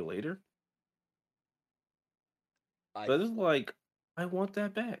on an emulator, I but it's like, I want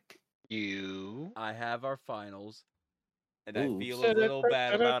that back. You. I have our finals, and I Ooh, feel a little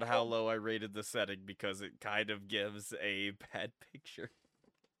bad about how low I rated the setting because it kind of gives a bad picture.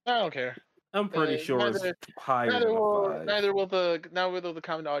 I don't care. I'm pretty sure it's Neither, higher than a 5. neither will the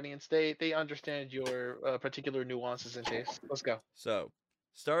common audience. They understand your particular nuances and tastes. Let's go. So,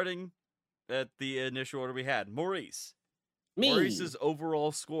 starting at the initial order we had, Maurice. Me. Maurice's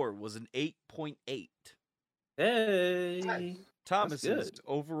overall score was an 8.8. Hey. Thomas's good.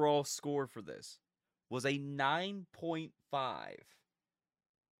 overall score for this was a 9.5.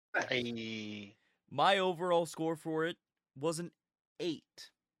 Hey, My overall score for it was an 8,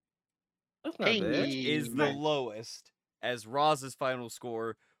 That's not bad. which is the Nice. lowest, as Roz's final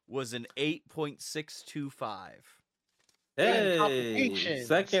score was an 8.625. Hey, competitions.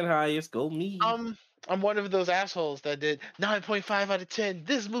 second highest, go me. I'm one of those assholes that did 9.5 out of 10.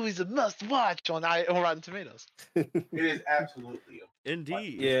 This movie's a must watch on Rotten Tomatoes. It is absolutely a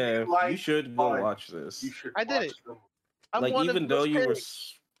Indeed. Yeah, you like should go fun. watch this. You should I did watch it. them. I'm Like, one even of though those you were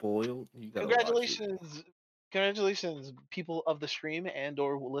critics. spoiled, you gotta watch it. Congratulations, people of the stream and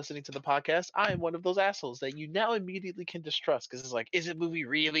or listening to the podcast. I am one of those assholes that you now immediately can distrust because it's like, is the movie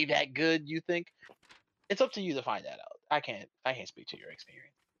really that good? You think? It's up to you to find that out. I can't speak to your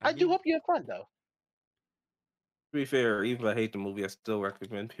experience. I do hope you have fun though. To be fair, even if I hate the movie, I still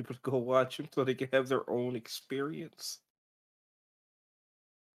recommend people to go watch it so they can have their own experience.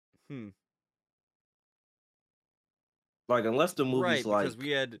 Hmm. Like, unless the movie's Right, because like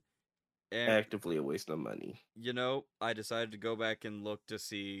we had, actively a waste of money. I decided to go back and look to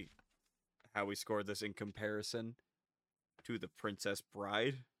see how we scored this in comparison to The Princess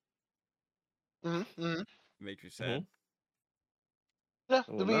Bride. Mm-hmm. Makes me sad. Yeah,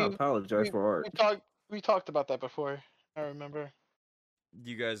 I will not apologize for art. we talked about that before. I remember.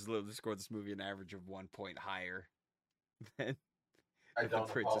 You guys literally scored this movie an average of 1 point higher than I The don't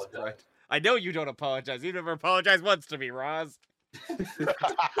Princess apologize. Bride. I know you don't apologize. You never apologize once to me, Roz.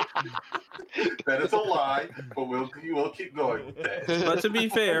 That is a lie, but we'll keep going with that. But to be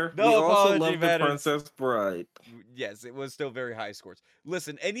fair, No we also apology love The matters. Princess Bride. Yes, it was still very high scores.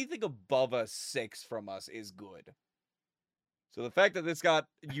 Listen, anything above a 6 from us is good. So the fact that this got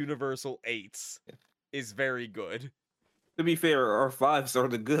universal 8s is very good. To be fair, our 5s are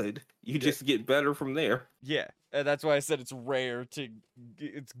the good. You just get better from there. Yeah, and that's why I said it's rare to.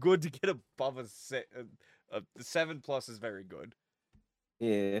 It's good to get above a 6. A 7 plus is very good.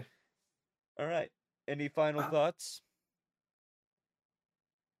 Yeah. All right. Any final thoughts?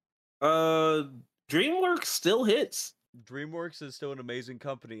 DreamWorks still hits. DreamWorks is still an amazing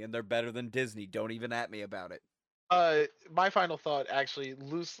company, and they're better than Disney. Don't even at me about it. My final thought, actually,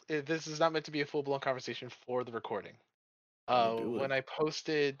 this is not meant to be a full-blown conversation for the recording. Do When it. I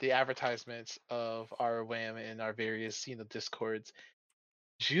posted the advertisements of our WAMM and our various, Discords,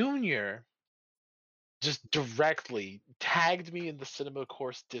 Junior just directly tagged me in the Cinema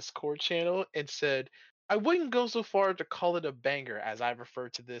Course Discord channel and said, I wouldn't go so far to call it a banger, as I refer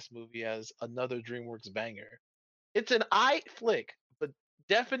to this movie as another DreamWorks banger. It's an aight flick, but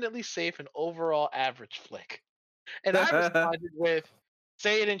definitely safe and overall average flick. And I responded with,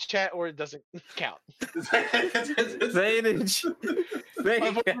 say it in chat or it doesn't count. Say it in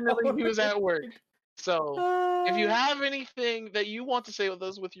Unfortunately, he was at work. So, if you have anything that you want to say with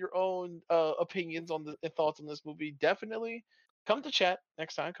us with your own opinions on and thoughts on this movie, definitely come to chat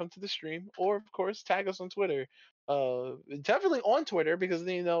next time. Come to the stream, or of course, tag us on Twitter. Definitely on Twitter because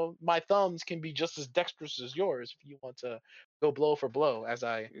my thumbs can be just as dexterous as yours if you want to go blow for blow as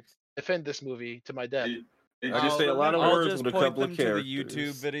I defend this movie to my death. I just say a lot of I'll words just with a point couple them of to characters. the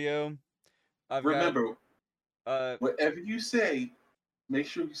YouTube video. Remember, got whatever you say, make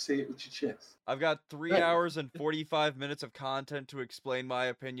sure you say it with your chest. I've got 3 hours and 45 minutes of content to explain my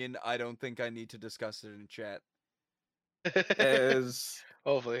opinion. I don't think I need to discuss it in chat.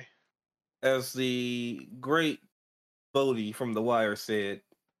 Hopefully, as the great Bodhi from The Wire said,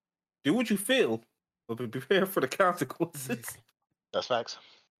 do what you feel, but be prepared for the consequences. That's facts.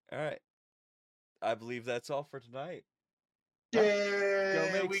 All right. I believe that's all for tonight. Yeah, Go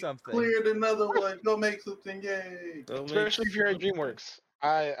make we something. cleared another one. Go make something, yay! Especially if you're at DreamWorks.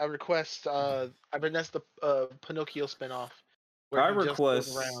 I request I request the Pinocchio spinoff where I he just goes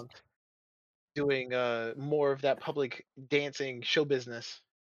request around doing more of that public dancing show business.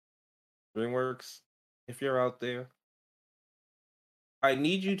 DreamWorks, if you're out there, I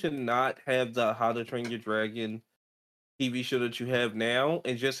need you to not have the How to Train Your Dragon TV show that you have now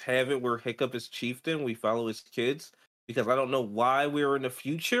and just have it where Hiccup is chieftain. We follow his kids because I don't know why we're in the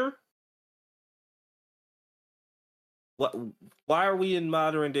future. Why are we in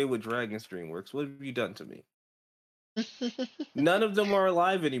modern day with Dragons, DreamWorks? What have you done to me? None of them are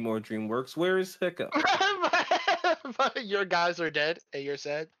alive anymore, DreamWorks. Where is Hiccup? Your guys are dead and you're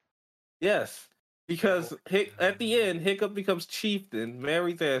sad? Yes. Because at the end, Hiccup becomes chieftain,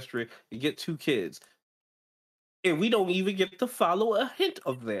 marries Astrid, and get 2 kids. And we don't even get to follow a hint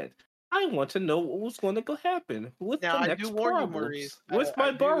of that. I want to know what was going to go happen. What's Now, the I next do warn you, problem? Maurice, What's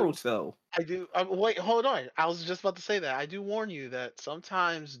my Boruto? I do. Wait, hold on. I was just about to say that. I do warn you that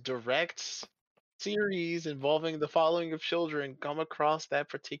sometimes direct series involving the following of children come across that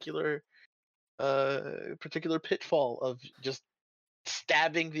particular pitfall of just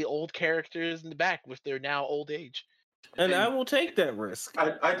stabbing the old characters in the back with their now old age. And I will take that risk.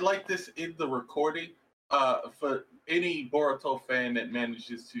 I'd like this in the recording for any Boruto fan that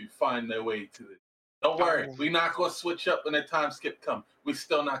manages to find their way to this. Don't worry, we're not going to switch up when the time skip comes. We're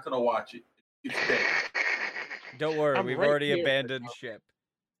still not going to watch it. It's dead. Don't worry, we've already abandoned ship.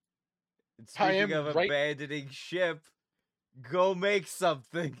 And speaking of abandoning ship, go make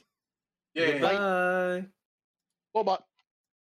something. Yeah. Bye. Well, bye.